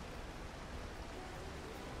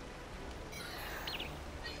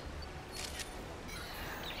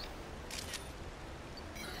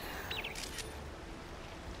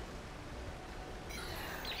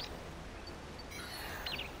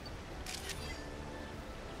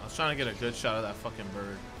 I was trying to get a good shot of that fucking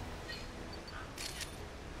bird.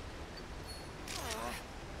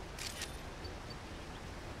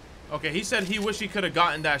 Okay, he said he wished he could have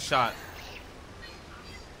gotten that shot.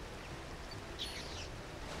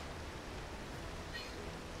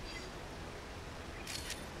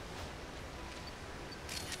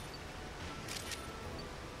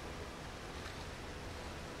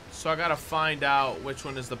 So I gotta find out which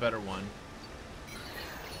one is the better one.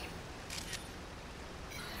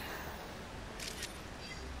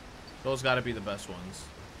 Those gotta be the best ones.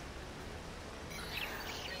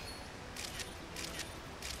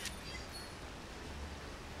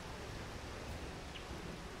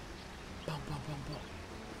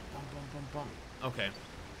 Okay.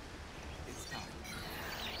 It's time.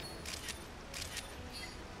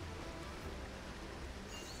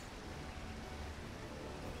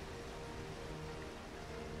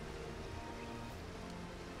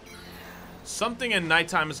 Something in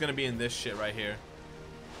nighttime is gonna be in this shit right here.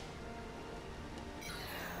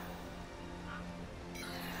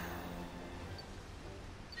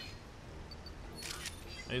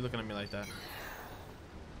 Are you looking at me like that?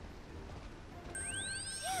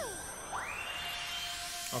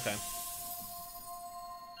 Okay.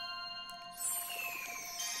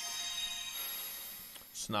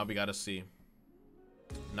 So now we gotta see.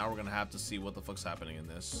 Now we're gonna have to see what the fuck's happening in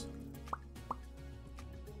this.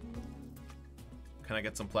 Can I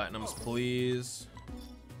get some platinums, please?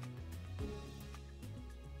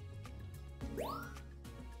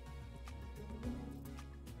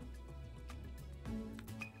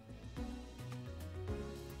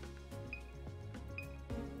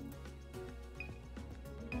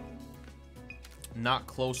 Not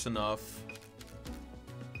close enough.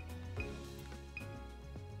 I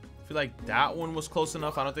feel like that one was close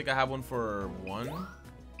enough. I don't think I have one for one.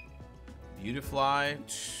 Beautifly.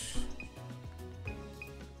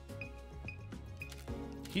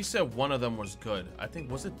 He said one of them was good. I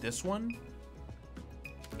think, was it this one?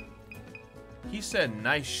 He said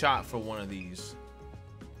nice shot for one of these.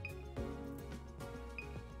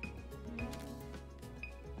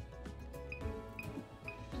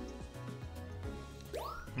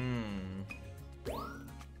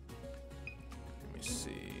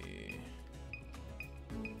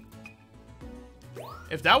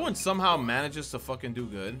 If that one somehow manages to fucking do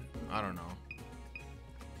good, I don't know.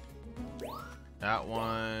 That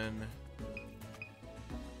one.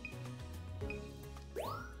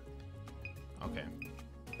 Okay.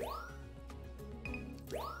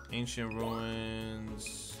 Ancient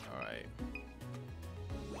ruins. Alright.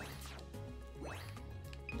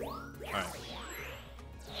 Alright.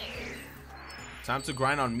 Time to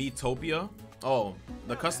grind on Miitopia. Oh,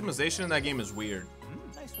 the customization in that game is weird.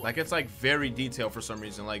 Like, it's like very detailed for some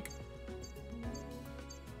reason. Like,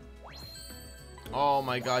 oh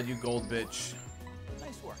my god, you gold bitch.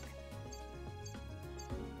 Nice work.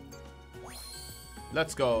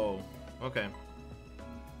 Let's go. Okay.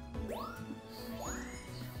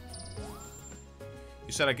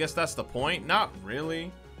 You said, I guess that's the point? Not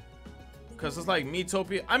really. Because it's like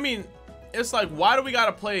Miitopia. I mean, it's like, why do we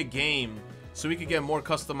gotta play a game so we could get more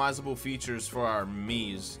customizable features for our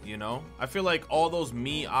Miis, you know? I feel like all those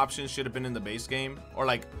Mii options should have been in the base game. Or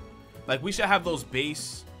like Like, we should have those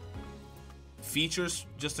base features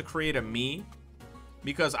just to create a Mii,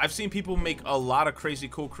 because I've seen people make a lot of crazy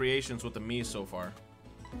cool creations with the Mii so far.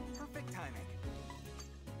 Perfect timing.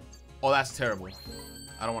 Oh, that's terrible.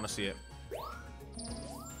 I don't want to see it.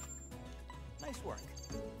 Nice work.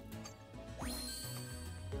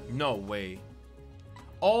 No way.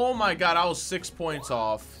 Oh my god, I was 6 points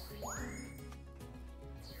off.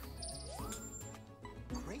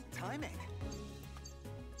 Great timing.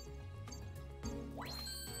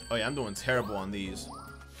 Oh yeah, I'm doing terrible on these.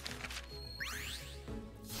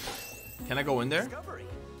 Can I go in there? Discovery.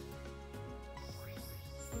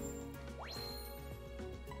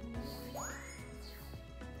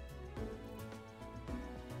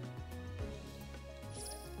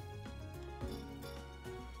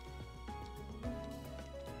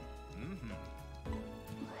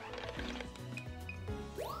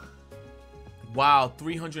 Wow,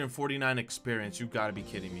 349 experience. You gotta be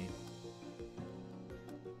kidding me.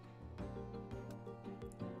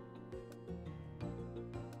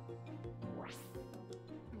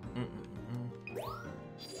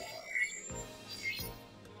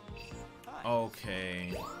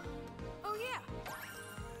 Okay. Oh yeah.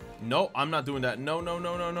 No, I'm not doing that. No, no,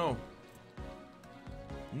 no, no, no.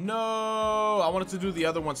 No, I wanted to do the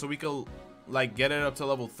other one so we could, like, get it up to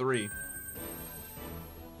level 3.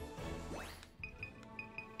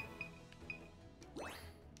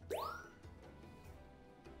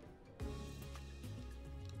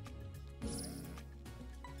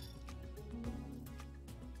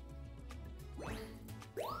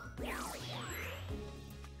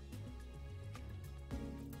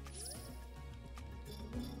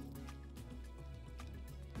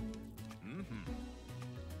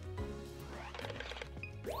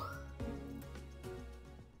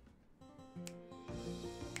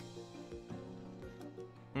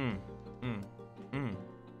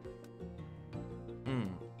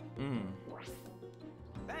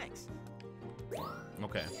 Thanks.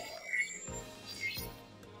 Okay.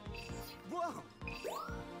 Whoa.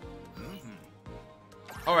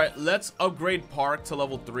 All right, let's upgrade Park to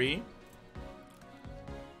level 3.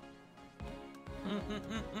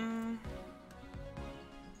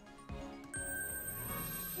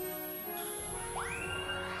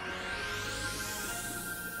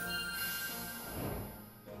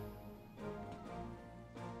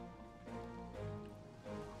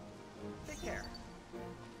 Take care.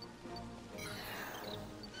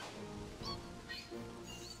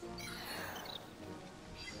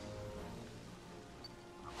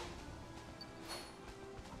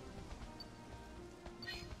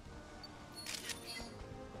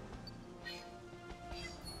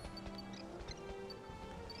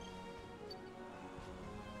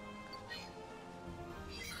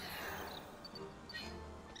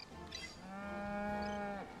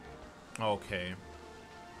 Okay.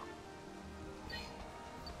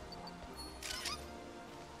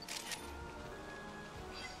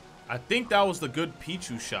 I think that was the good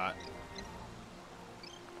Pichu shot.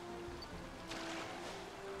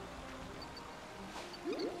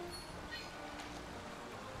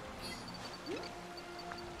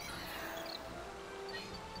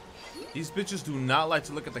 These bitches do not like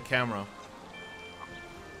to look at the camera.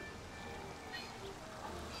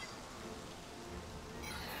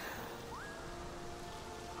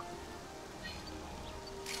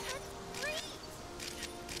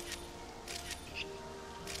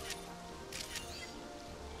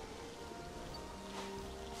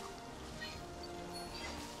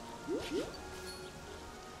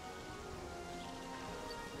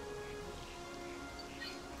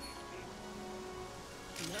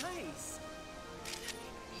 Nice.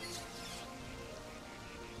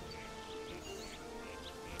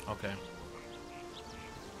 Okay.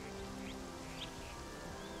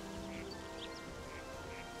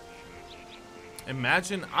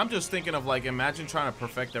 Imagine, I'm just thinking of, like, imagine trying to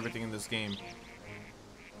perfect everything in this game.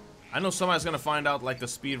 I know somebody's gonna find out, like, the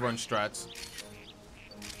speedrun strats.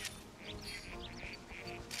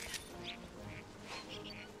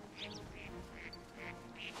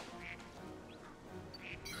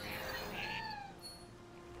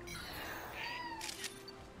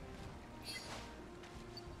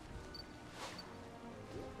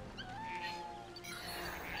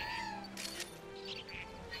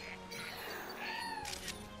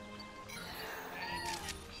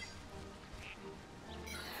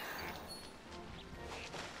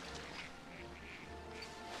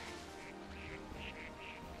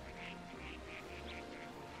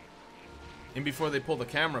 And before they pull the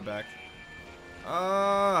camera back.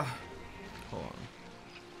 Hold on.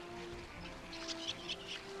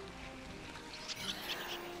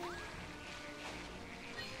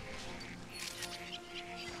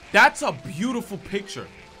 That's a beautiful picture.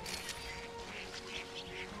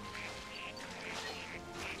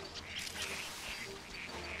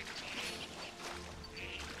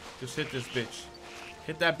 Just hit this bitch.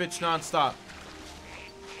 Hit that bitch non-stop.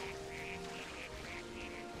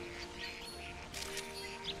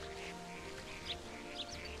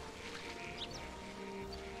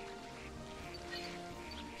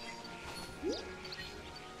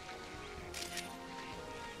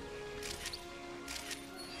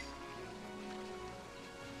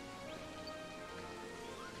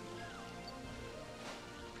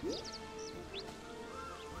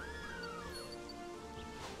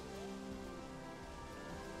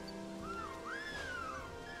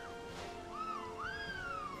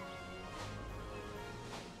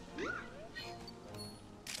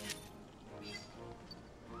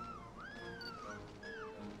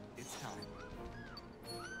 It's time.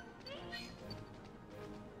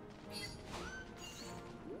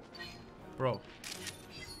 Bro.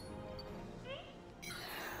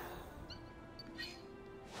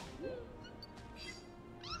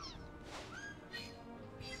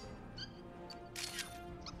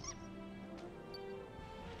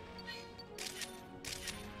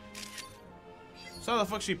 So how the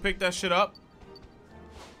fuck she picked that shit up?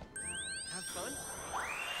 Have fun?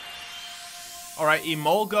 Alright,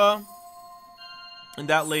 Emolga and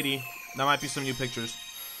that lady. That might be some new pictures.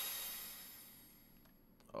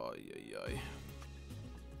 Oh, yeah.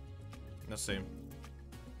 Let's see.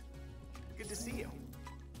 Good to see you.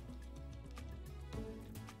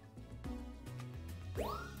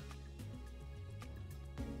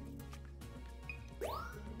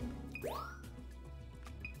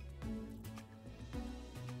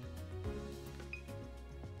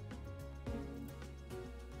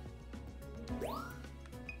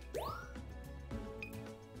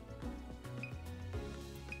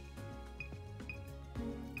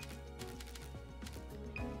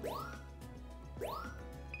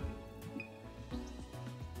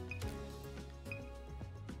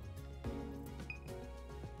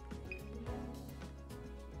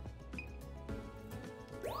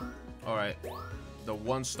 Alright. The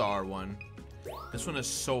 1-star one. This one is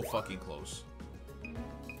so fucking close.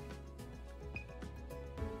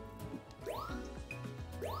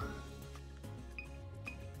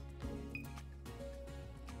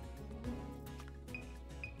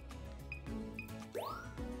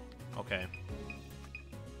 Okay.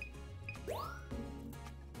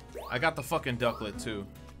 I got the fucking ducklet too.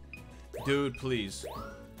 Dude, please.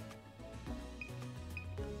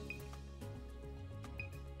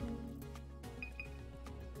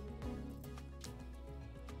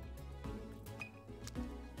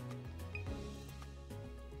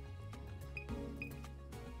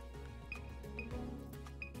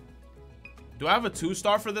 Do I have a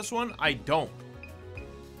 2-star for this one? I don't.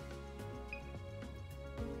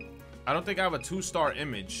 I don't think I have a 2-star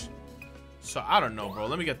image. So I don't know, bro.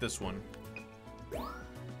 Let me get this one.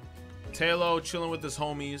 Taylor chilling with his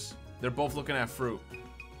homies. They're both looking at fruit.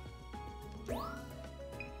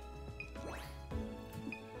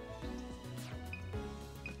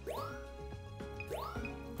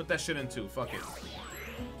 Put that shit in too. Fuck it.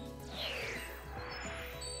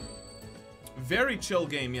 Very chill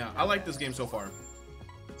game, yeah. I like this game so far.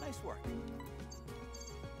 Nice work.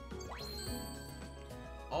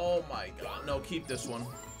 Oh my god. No, keep this one.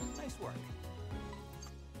 Nice work.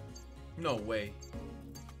 No way.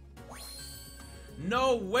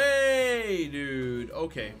 No way, dude.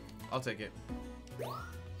 Okay, I'll take it.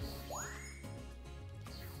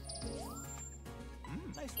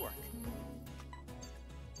 Nice work.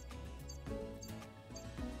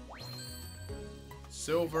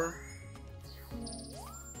 Silver.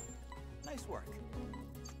 Nice work.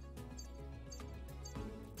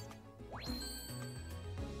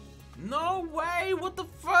 No way. What the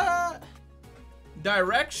fuck?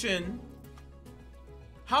 Direction.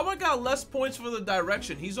 How I got less points for the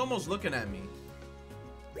direction? He's almost looking at me.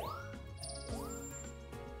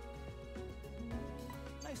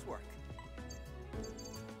 Nice work.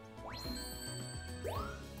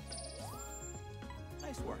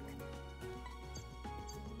 Nice work.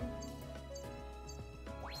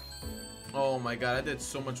 Oh my god, I did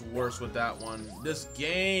so much worse with that one. This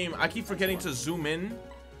game, I keep forgetting to zoom in,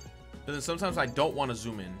 but then sometimes I don't want to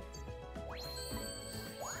zoom in.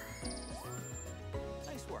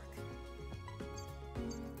 Nice work.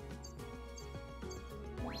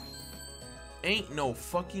 Ain't no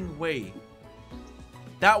fucking way.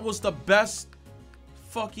 That was the best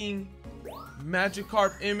fucking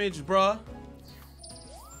Magikarp image, bruh.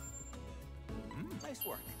 Nice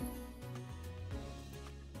work.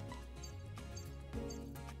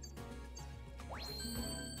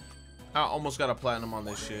 I almost got a platinum on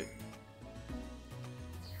this shit.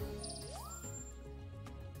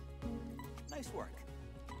 Nice work.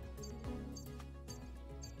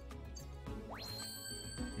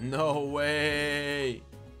 No way.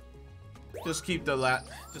 Just keep the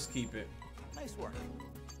just keep it. Nice work.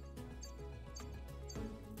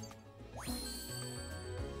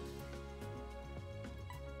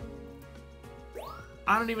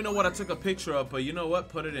 I don't even know what I took a picture of, but you know what?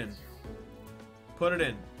 Put it in. Put it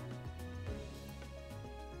in.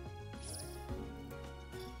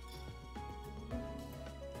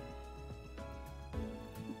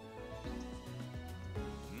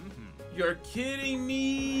 You're kidding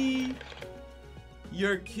me.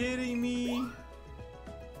 You're kidding me.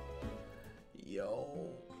 Yo.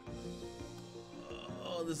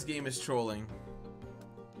 Oh, this game is trolling.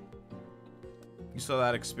 You saw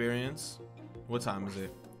that experience? What time is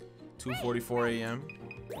it? 2:44 a.m.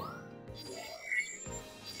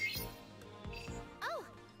 Oh.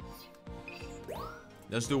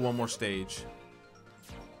 Let's do one more stage.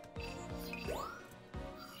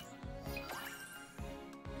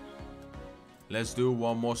 Let's do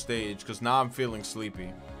one more stage, because now I'm feeling sleepy.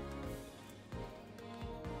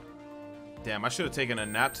 Damn, I should have taken a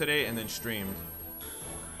nap today and then streamed.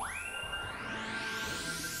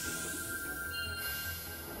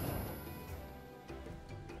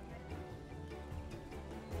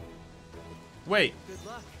 Wait. Good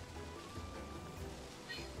luck.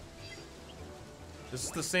 This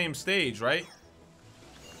is the same stage, right?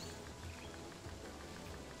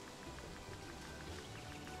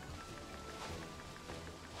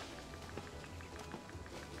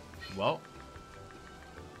 Well.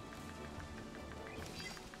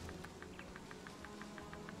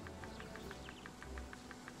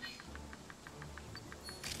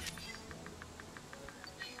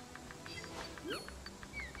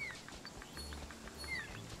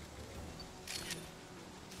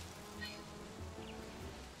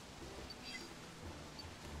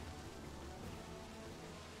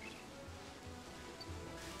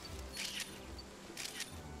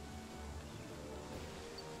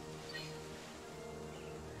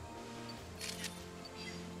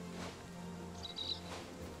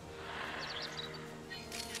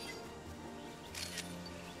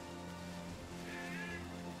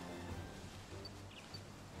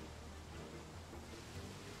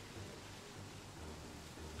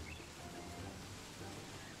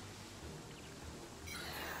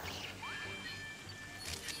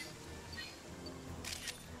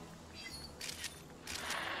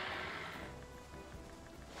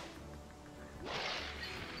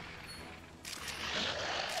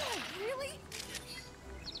 Really?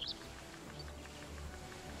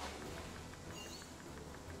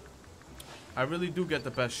 I really do get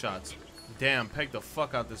the best shots. Damn, peg the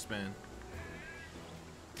fuck out this man.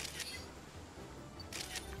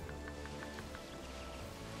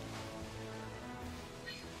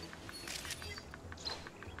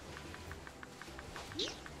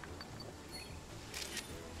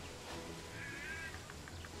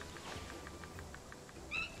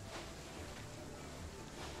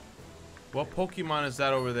 What Pokemon is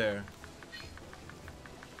that over there?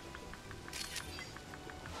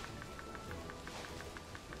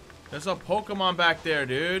 There's a Pokemon back there,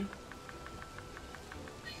 dude.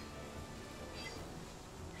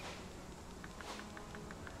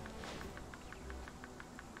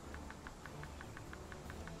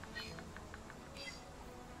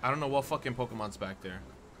 I don't know what fucking Pokemon's back there.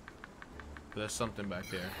 But there's something back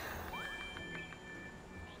there.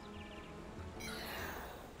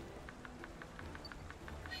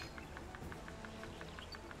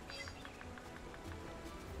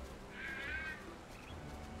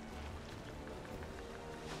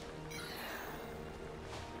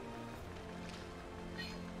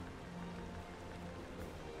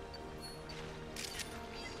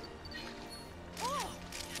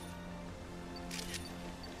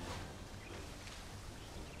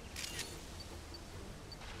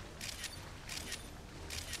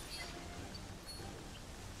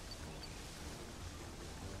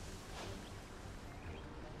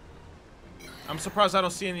 I'm surprised I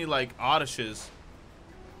don't see any, like, Oddishes.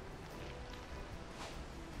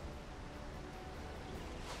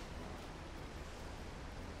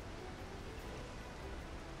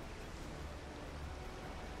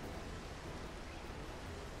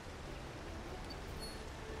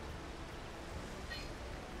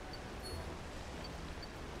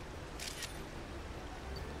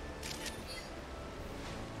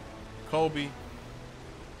 Kobe.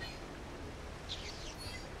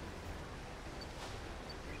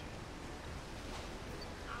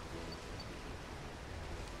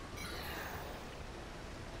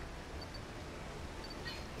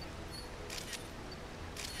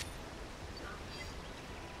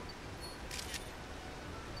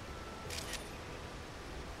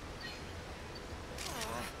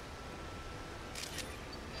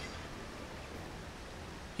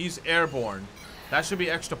 He's airborne. That should be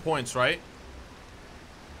extra points, right?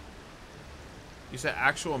 You said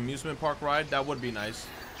actual amusement park ride? That would be nice.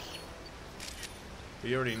 But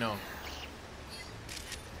you already know.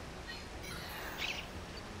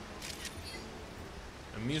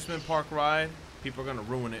 Amusement park ride. People are gonna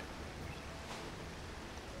ruin it.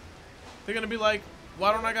 They're gonna be like,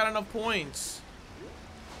 why don't I got enough points?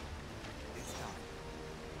 It's done.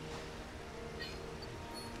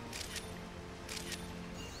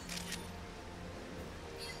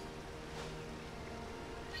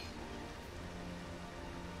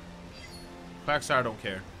 Quacksire don't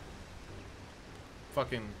care.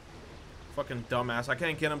 Fucking dumbass. I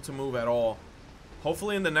can't get him to move at all.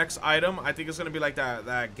 Hopefully in the next item, I think it's gonna be like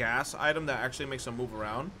that gas item that actually makes him move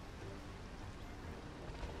around.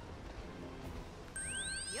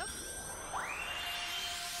 Yep.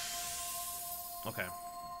 Okay.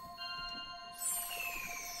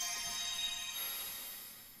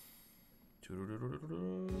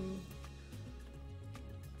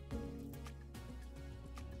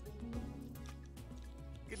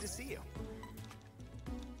 Good to see you.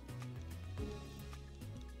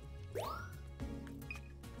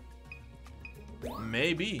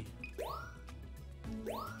 Maybe.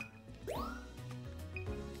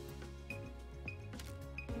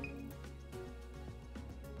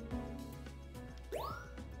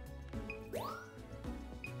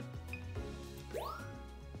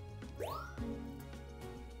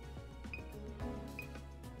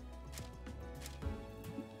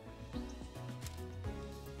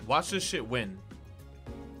 Watch this shit win.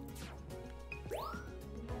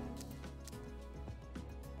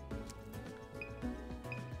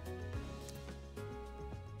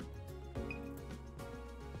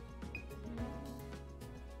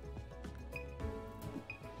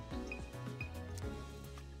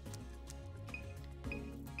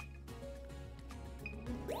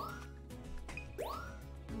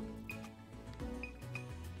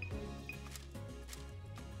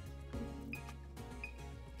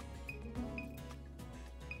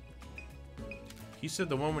 He said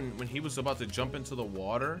the one when he was about to jump into the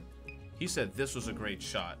water, he said this was a great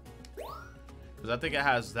shot. Because I think it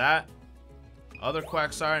has that, other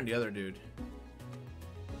Quacksire, and the other dude.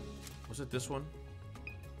 Was it this one?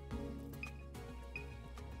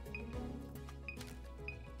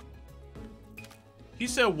 He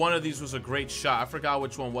said one of these was a great shot. I forgot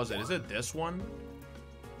which one was it. Is it this one?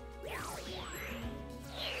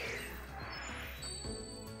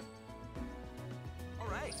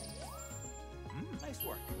 Nice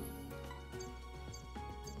work.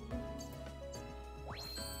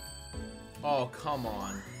 Oh, come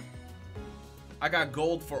on. I got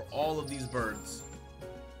gold for all of these birds.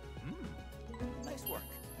 Nice work.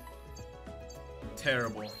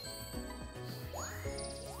 Terrible.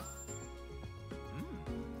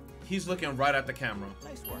 He's looking right at the camera.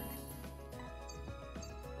 Nice work.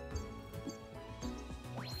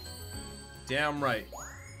 Damn right.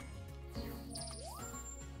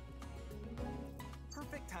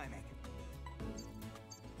 Perfect timing.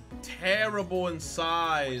 Terrible in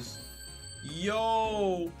size.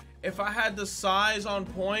 Yo, if I had the size on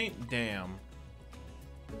point, damn.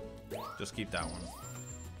 Just keep that one.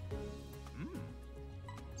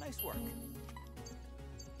 Nice work.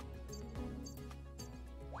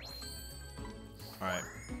 All right.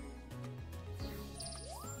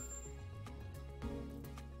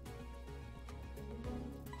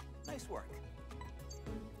 Nice work.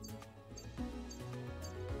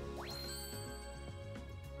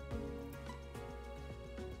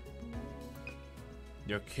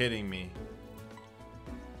 You're kidding me.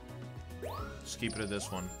 Just keep it at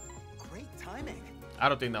this one. Great timing. I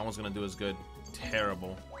don't think that one's gonna do as good.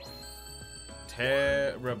 Terrible.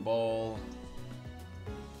 Terrible.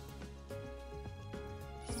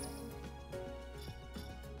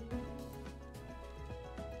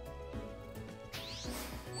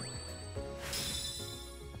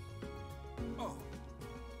 Oh.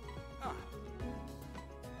 Ah.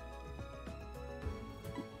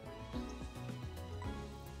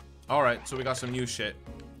 All right, so we got some new shit.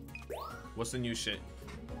 What's the new shit?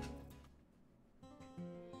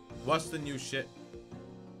 What's the new shit?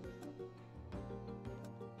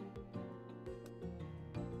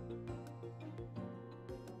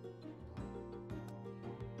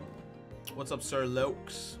 What's up, Sir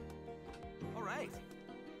Lokes? All right.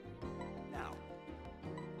 Now.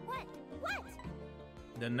 What? What?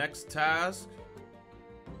 The next task.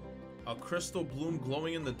 A crystal bloom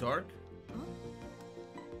glowing in the dark?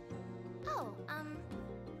 Oh,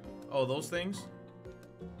 Oh, those things?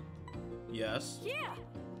 Yes. Yeah.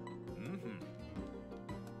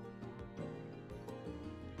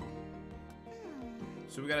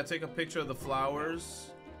 So we gotta take a picture of the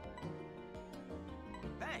flowers.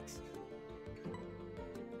 Thanks.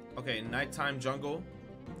 Okay, nighttime jungle.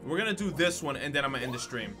 We're gonna do this one and then I'm gonna end the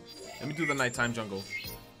stream. Let me do the nighttime jungle.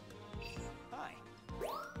 Hi.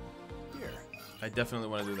 Here. I definitely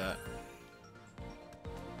want to do that.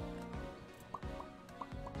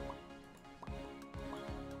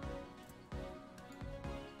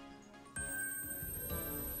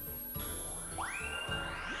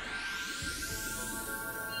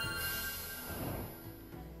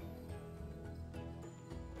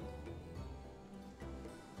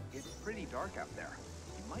 It's pretty dark out there.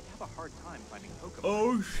 You might have a hard time finding Pokemon.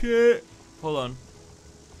 Oh shit. Hold on.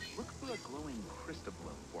 Look for a glowing crystal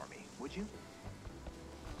bloom for me, would you?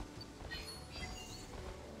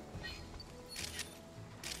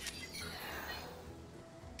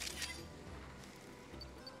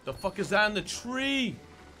 The fuck is that in the tree?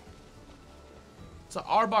 It's an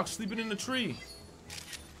Arbok sleeping in the tree.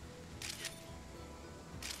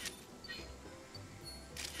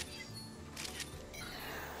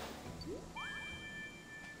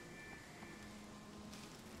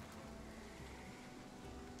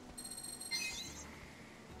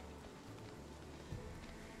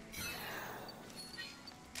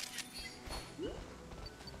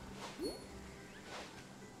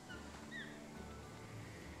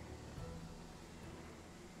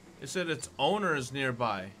 It said its owner is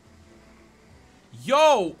nearby.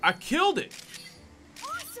 Yo, I killed it.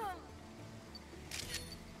 Awesome!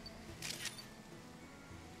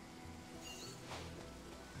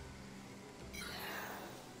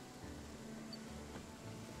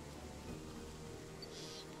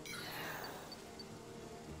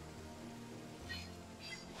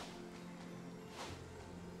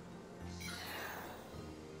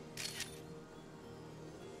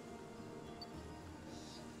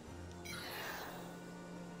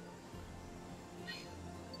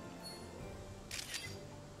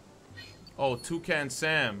 Oh, Toucan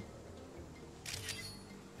Sam.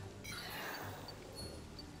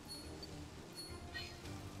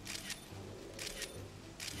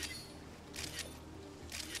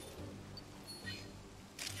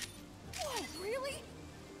 Whoa, really?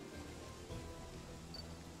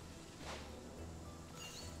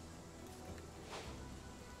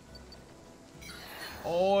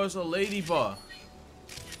 Oh, there's a ladybug.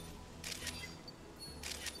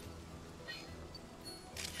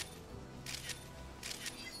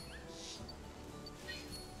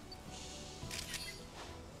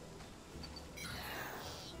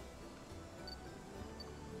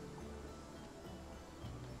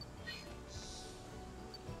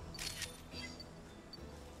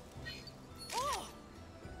 Oh,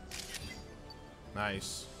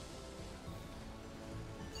 Nice.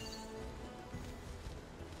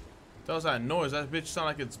 That was that noise. That bitch sound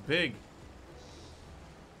like it's big.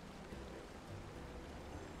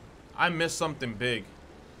 I missed something big.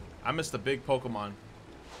 I missed a big Pokemon.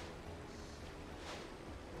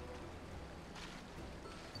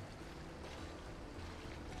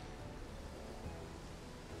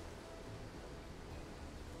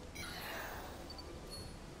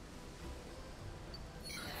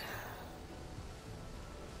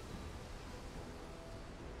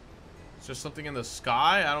 Is there something in the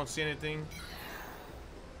sky? I don't see anything.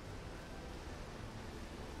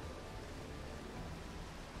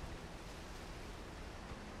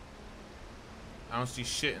 I don't see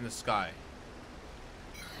shit in the sky.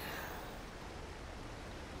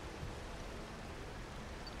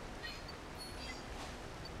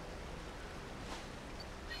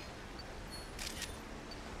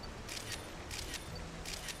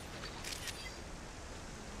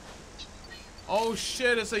 Oh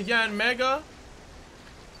shit, it's a Yan Mega.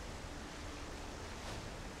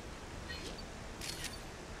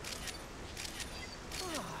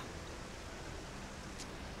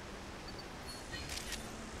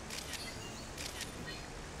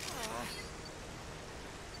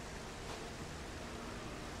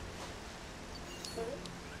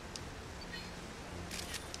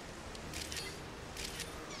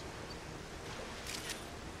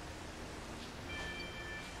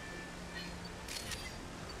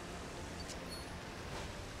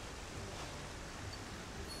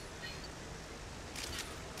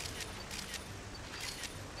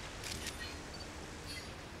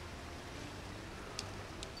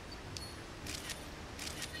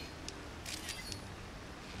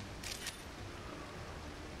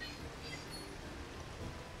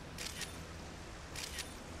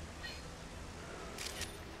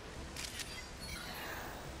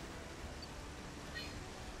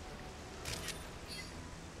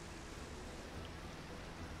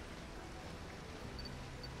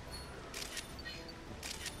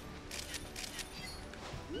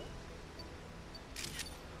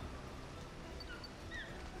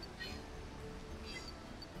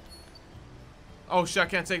 Oh shit, I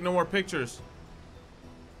can't take no more pictures.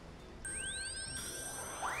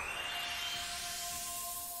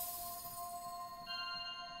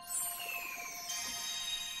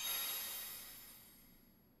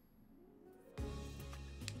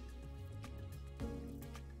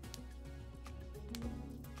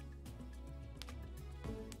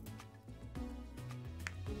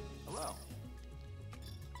 Hello.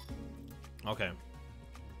 Okay.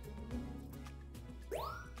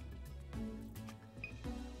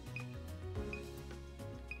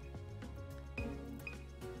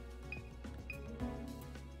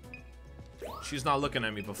 She's not looking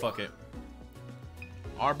at me, but fuck it.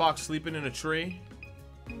 Arbok sleeping in a tree.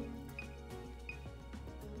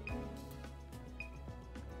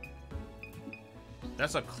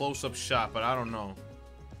 That's a close-up shot, but I don't know.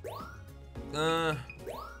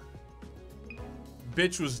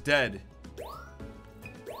 Bitch was dead.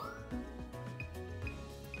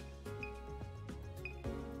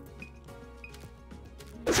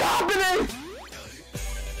 What's happening?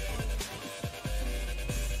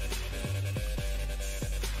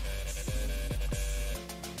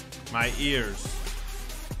 My ears.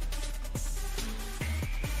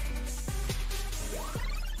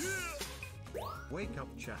 Wake up,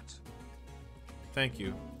 chat. Thank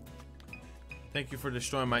you. Thank you for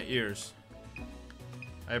destroying my ears.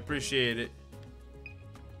 I appreciate it.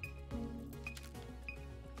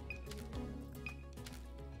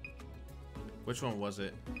 Which one was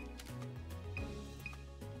it?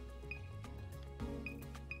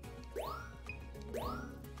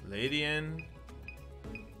 Ladian.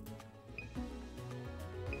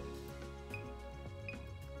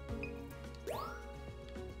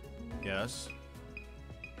 Yes.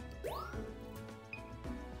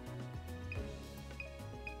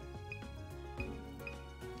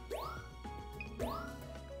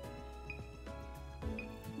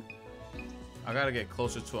 I gotta get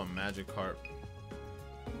closer to a magic carp.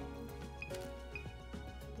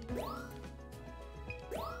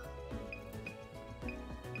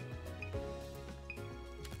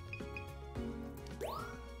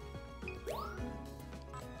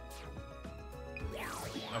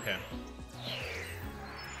 Okay.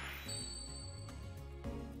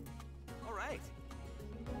 All right.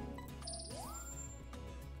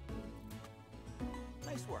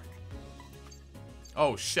 Nice work.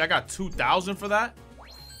 Oh shit, I got 2,000 for that?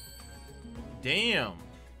 Damn.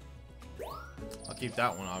 I'll keep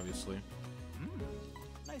that one, obviously.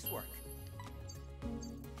 Nice work.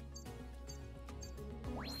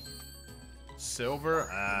 Silver?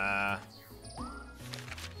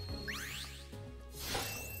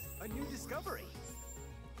 A new discovery.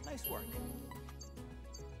 Nice work.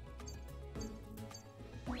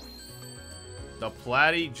 The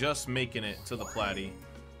platy just making it to the platy.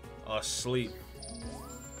 Asleep.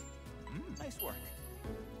 Nice work.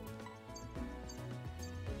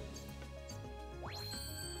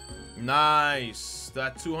 Nice.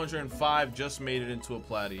 That 205 just made it into a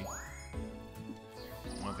platy.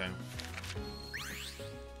 Okay.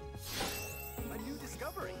 A new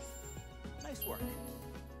discovery. Nice work.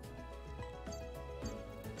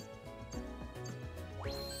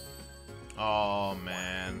 Oh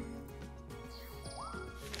man.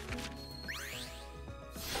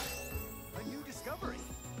 A new discovery.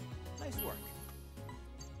 Nice work.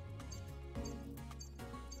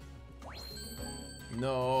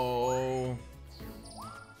 No.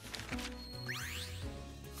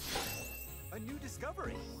 A new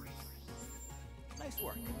discovery. Nice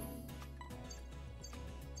work.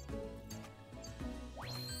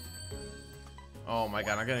 Oh my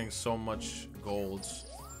god, I'm getting so much golds.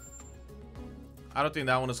 I don't think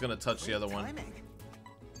that one is gonna touch the other one. Timing.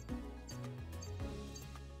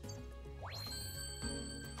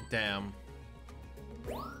 Damn.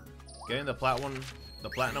 Getting the platinum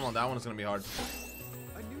on that one is gonna be hard.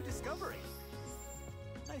 A new discovery.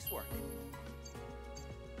 Nice work.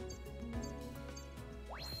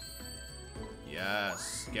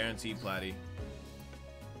 Yes, guaranteed platy.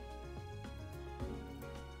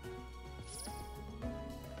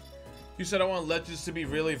 You said I want Legends to be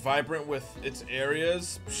really vibrant with its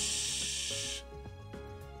areas. Psh,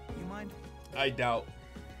 You mind? I doubt.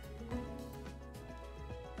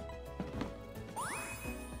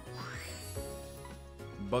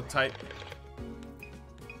 Bug type.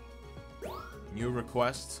 New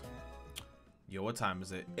request. Yo, what time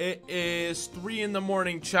is it? It is 3 in the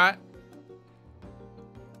morning, chat.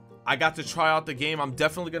 I got to try out the game. I'm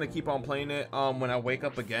definitely gonna keep on playing it when I wake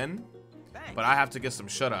up again. Thanks. But I have to get some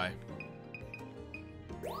shut-eye.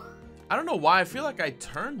 I don't know why. I feel like I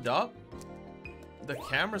turned up the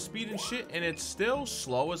camera speed and shit, and it's still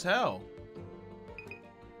slow as hell.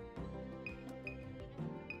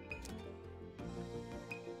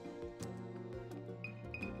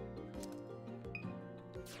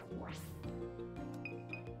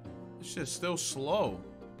 This shit's still slow.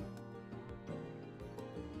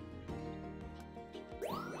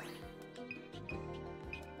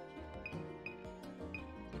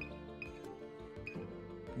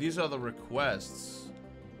 These are the requests.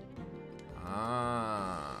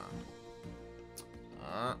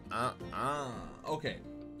 Okay.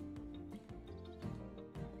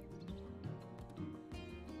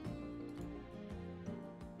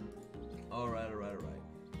 All right.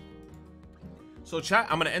 So chat,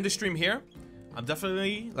 I'm gonna end the stream here. I'm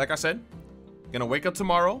definitely, like I said, gonna wake up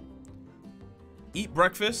tomorrow, eat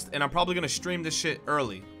breakfast, and I'm probably gonna stream this shit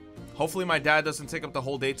early. Hopefully my dad doesn't take up the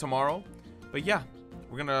whole day tomorrow. But yeah,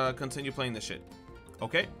 we're gonna continue playing this shit.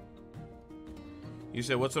 Okay? You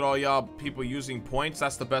said, what's with all y'all people using points?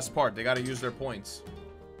 That's the best part. They gotta use their points.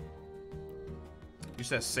 You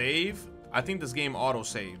said save? I think this game auto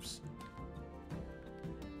saves.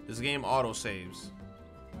 This game auto saves.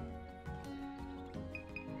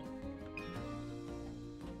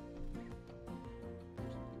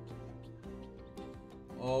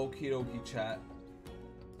 Okie dokie, chat.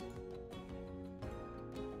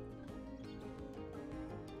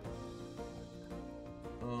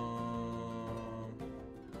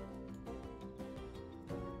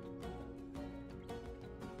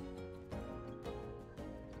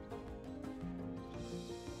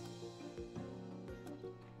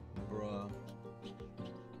 Bruh.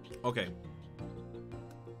 Okay.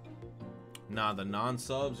 Nah, the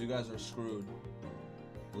non-subs, you guys are screwed.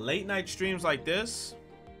 Late night streams like this,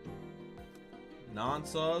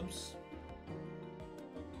 non-subs,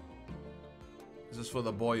 this is for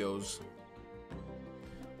the boyos.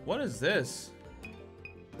 What is this?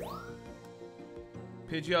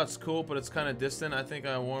 Pidgeot's cool, but it's kind of distant. I think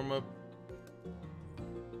I warm up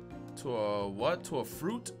to a what? To a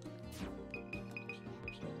fruit?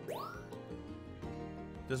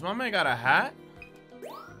 Does my man got a hat?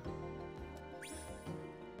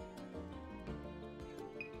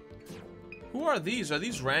 Who are these? Are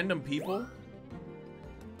these random people?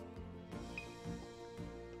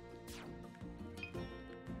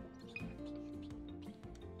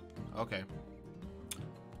 Okay.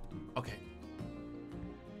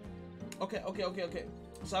 Okay.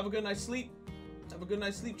 So have a good night's sleep. Have a good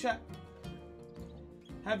night's sleep, chat.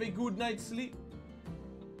 Have a good night's sleep.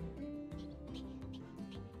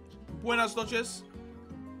 Buenas noches.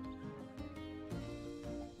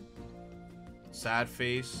 Sad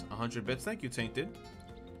face, 100 bits. Thank you, Tainted.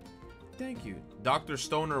 Thank you. Dr.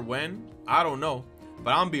 Stoner when? I don't know.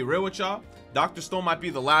 But I'm gonna be real with y'all. Dr. Stone might be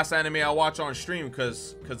the last anime I watch on stream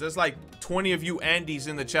because there's like 20 of you Andes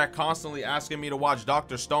in the chat constantly asking me to watch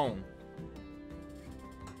Dr. Stone.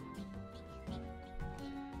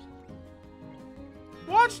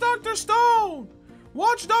 Watch Dr. Stone!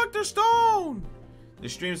 Watch Dr. Stone! The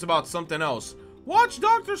stream's about something else. Watch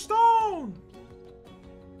Dr. Stone!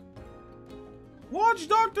 Watch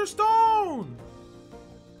Dr. Stone!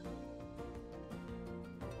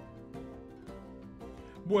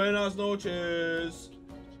 Buenas noches.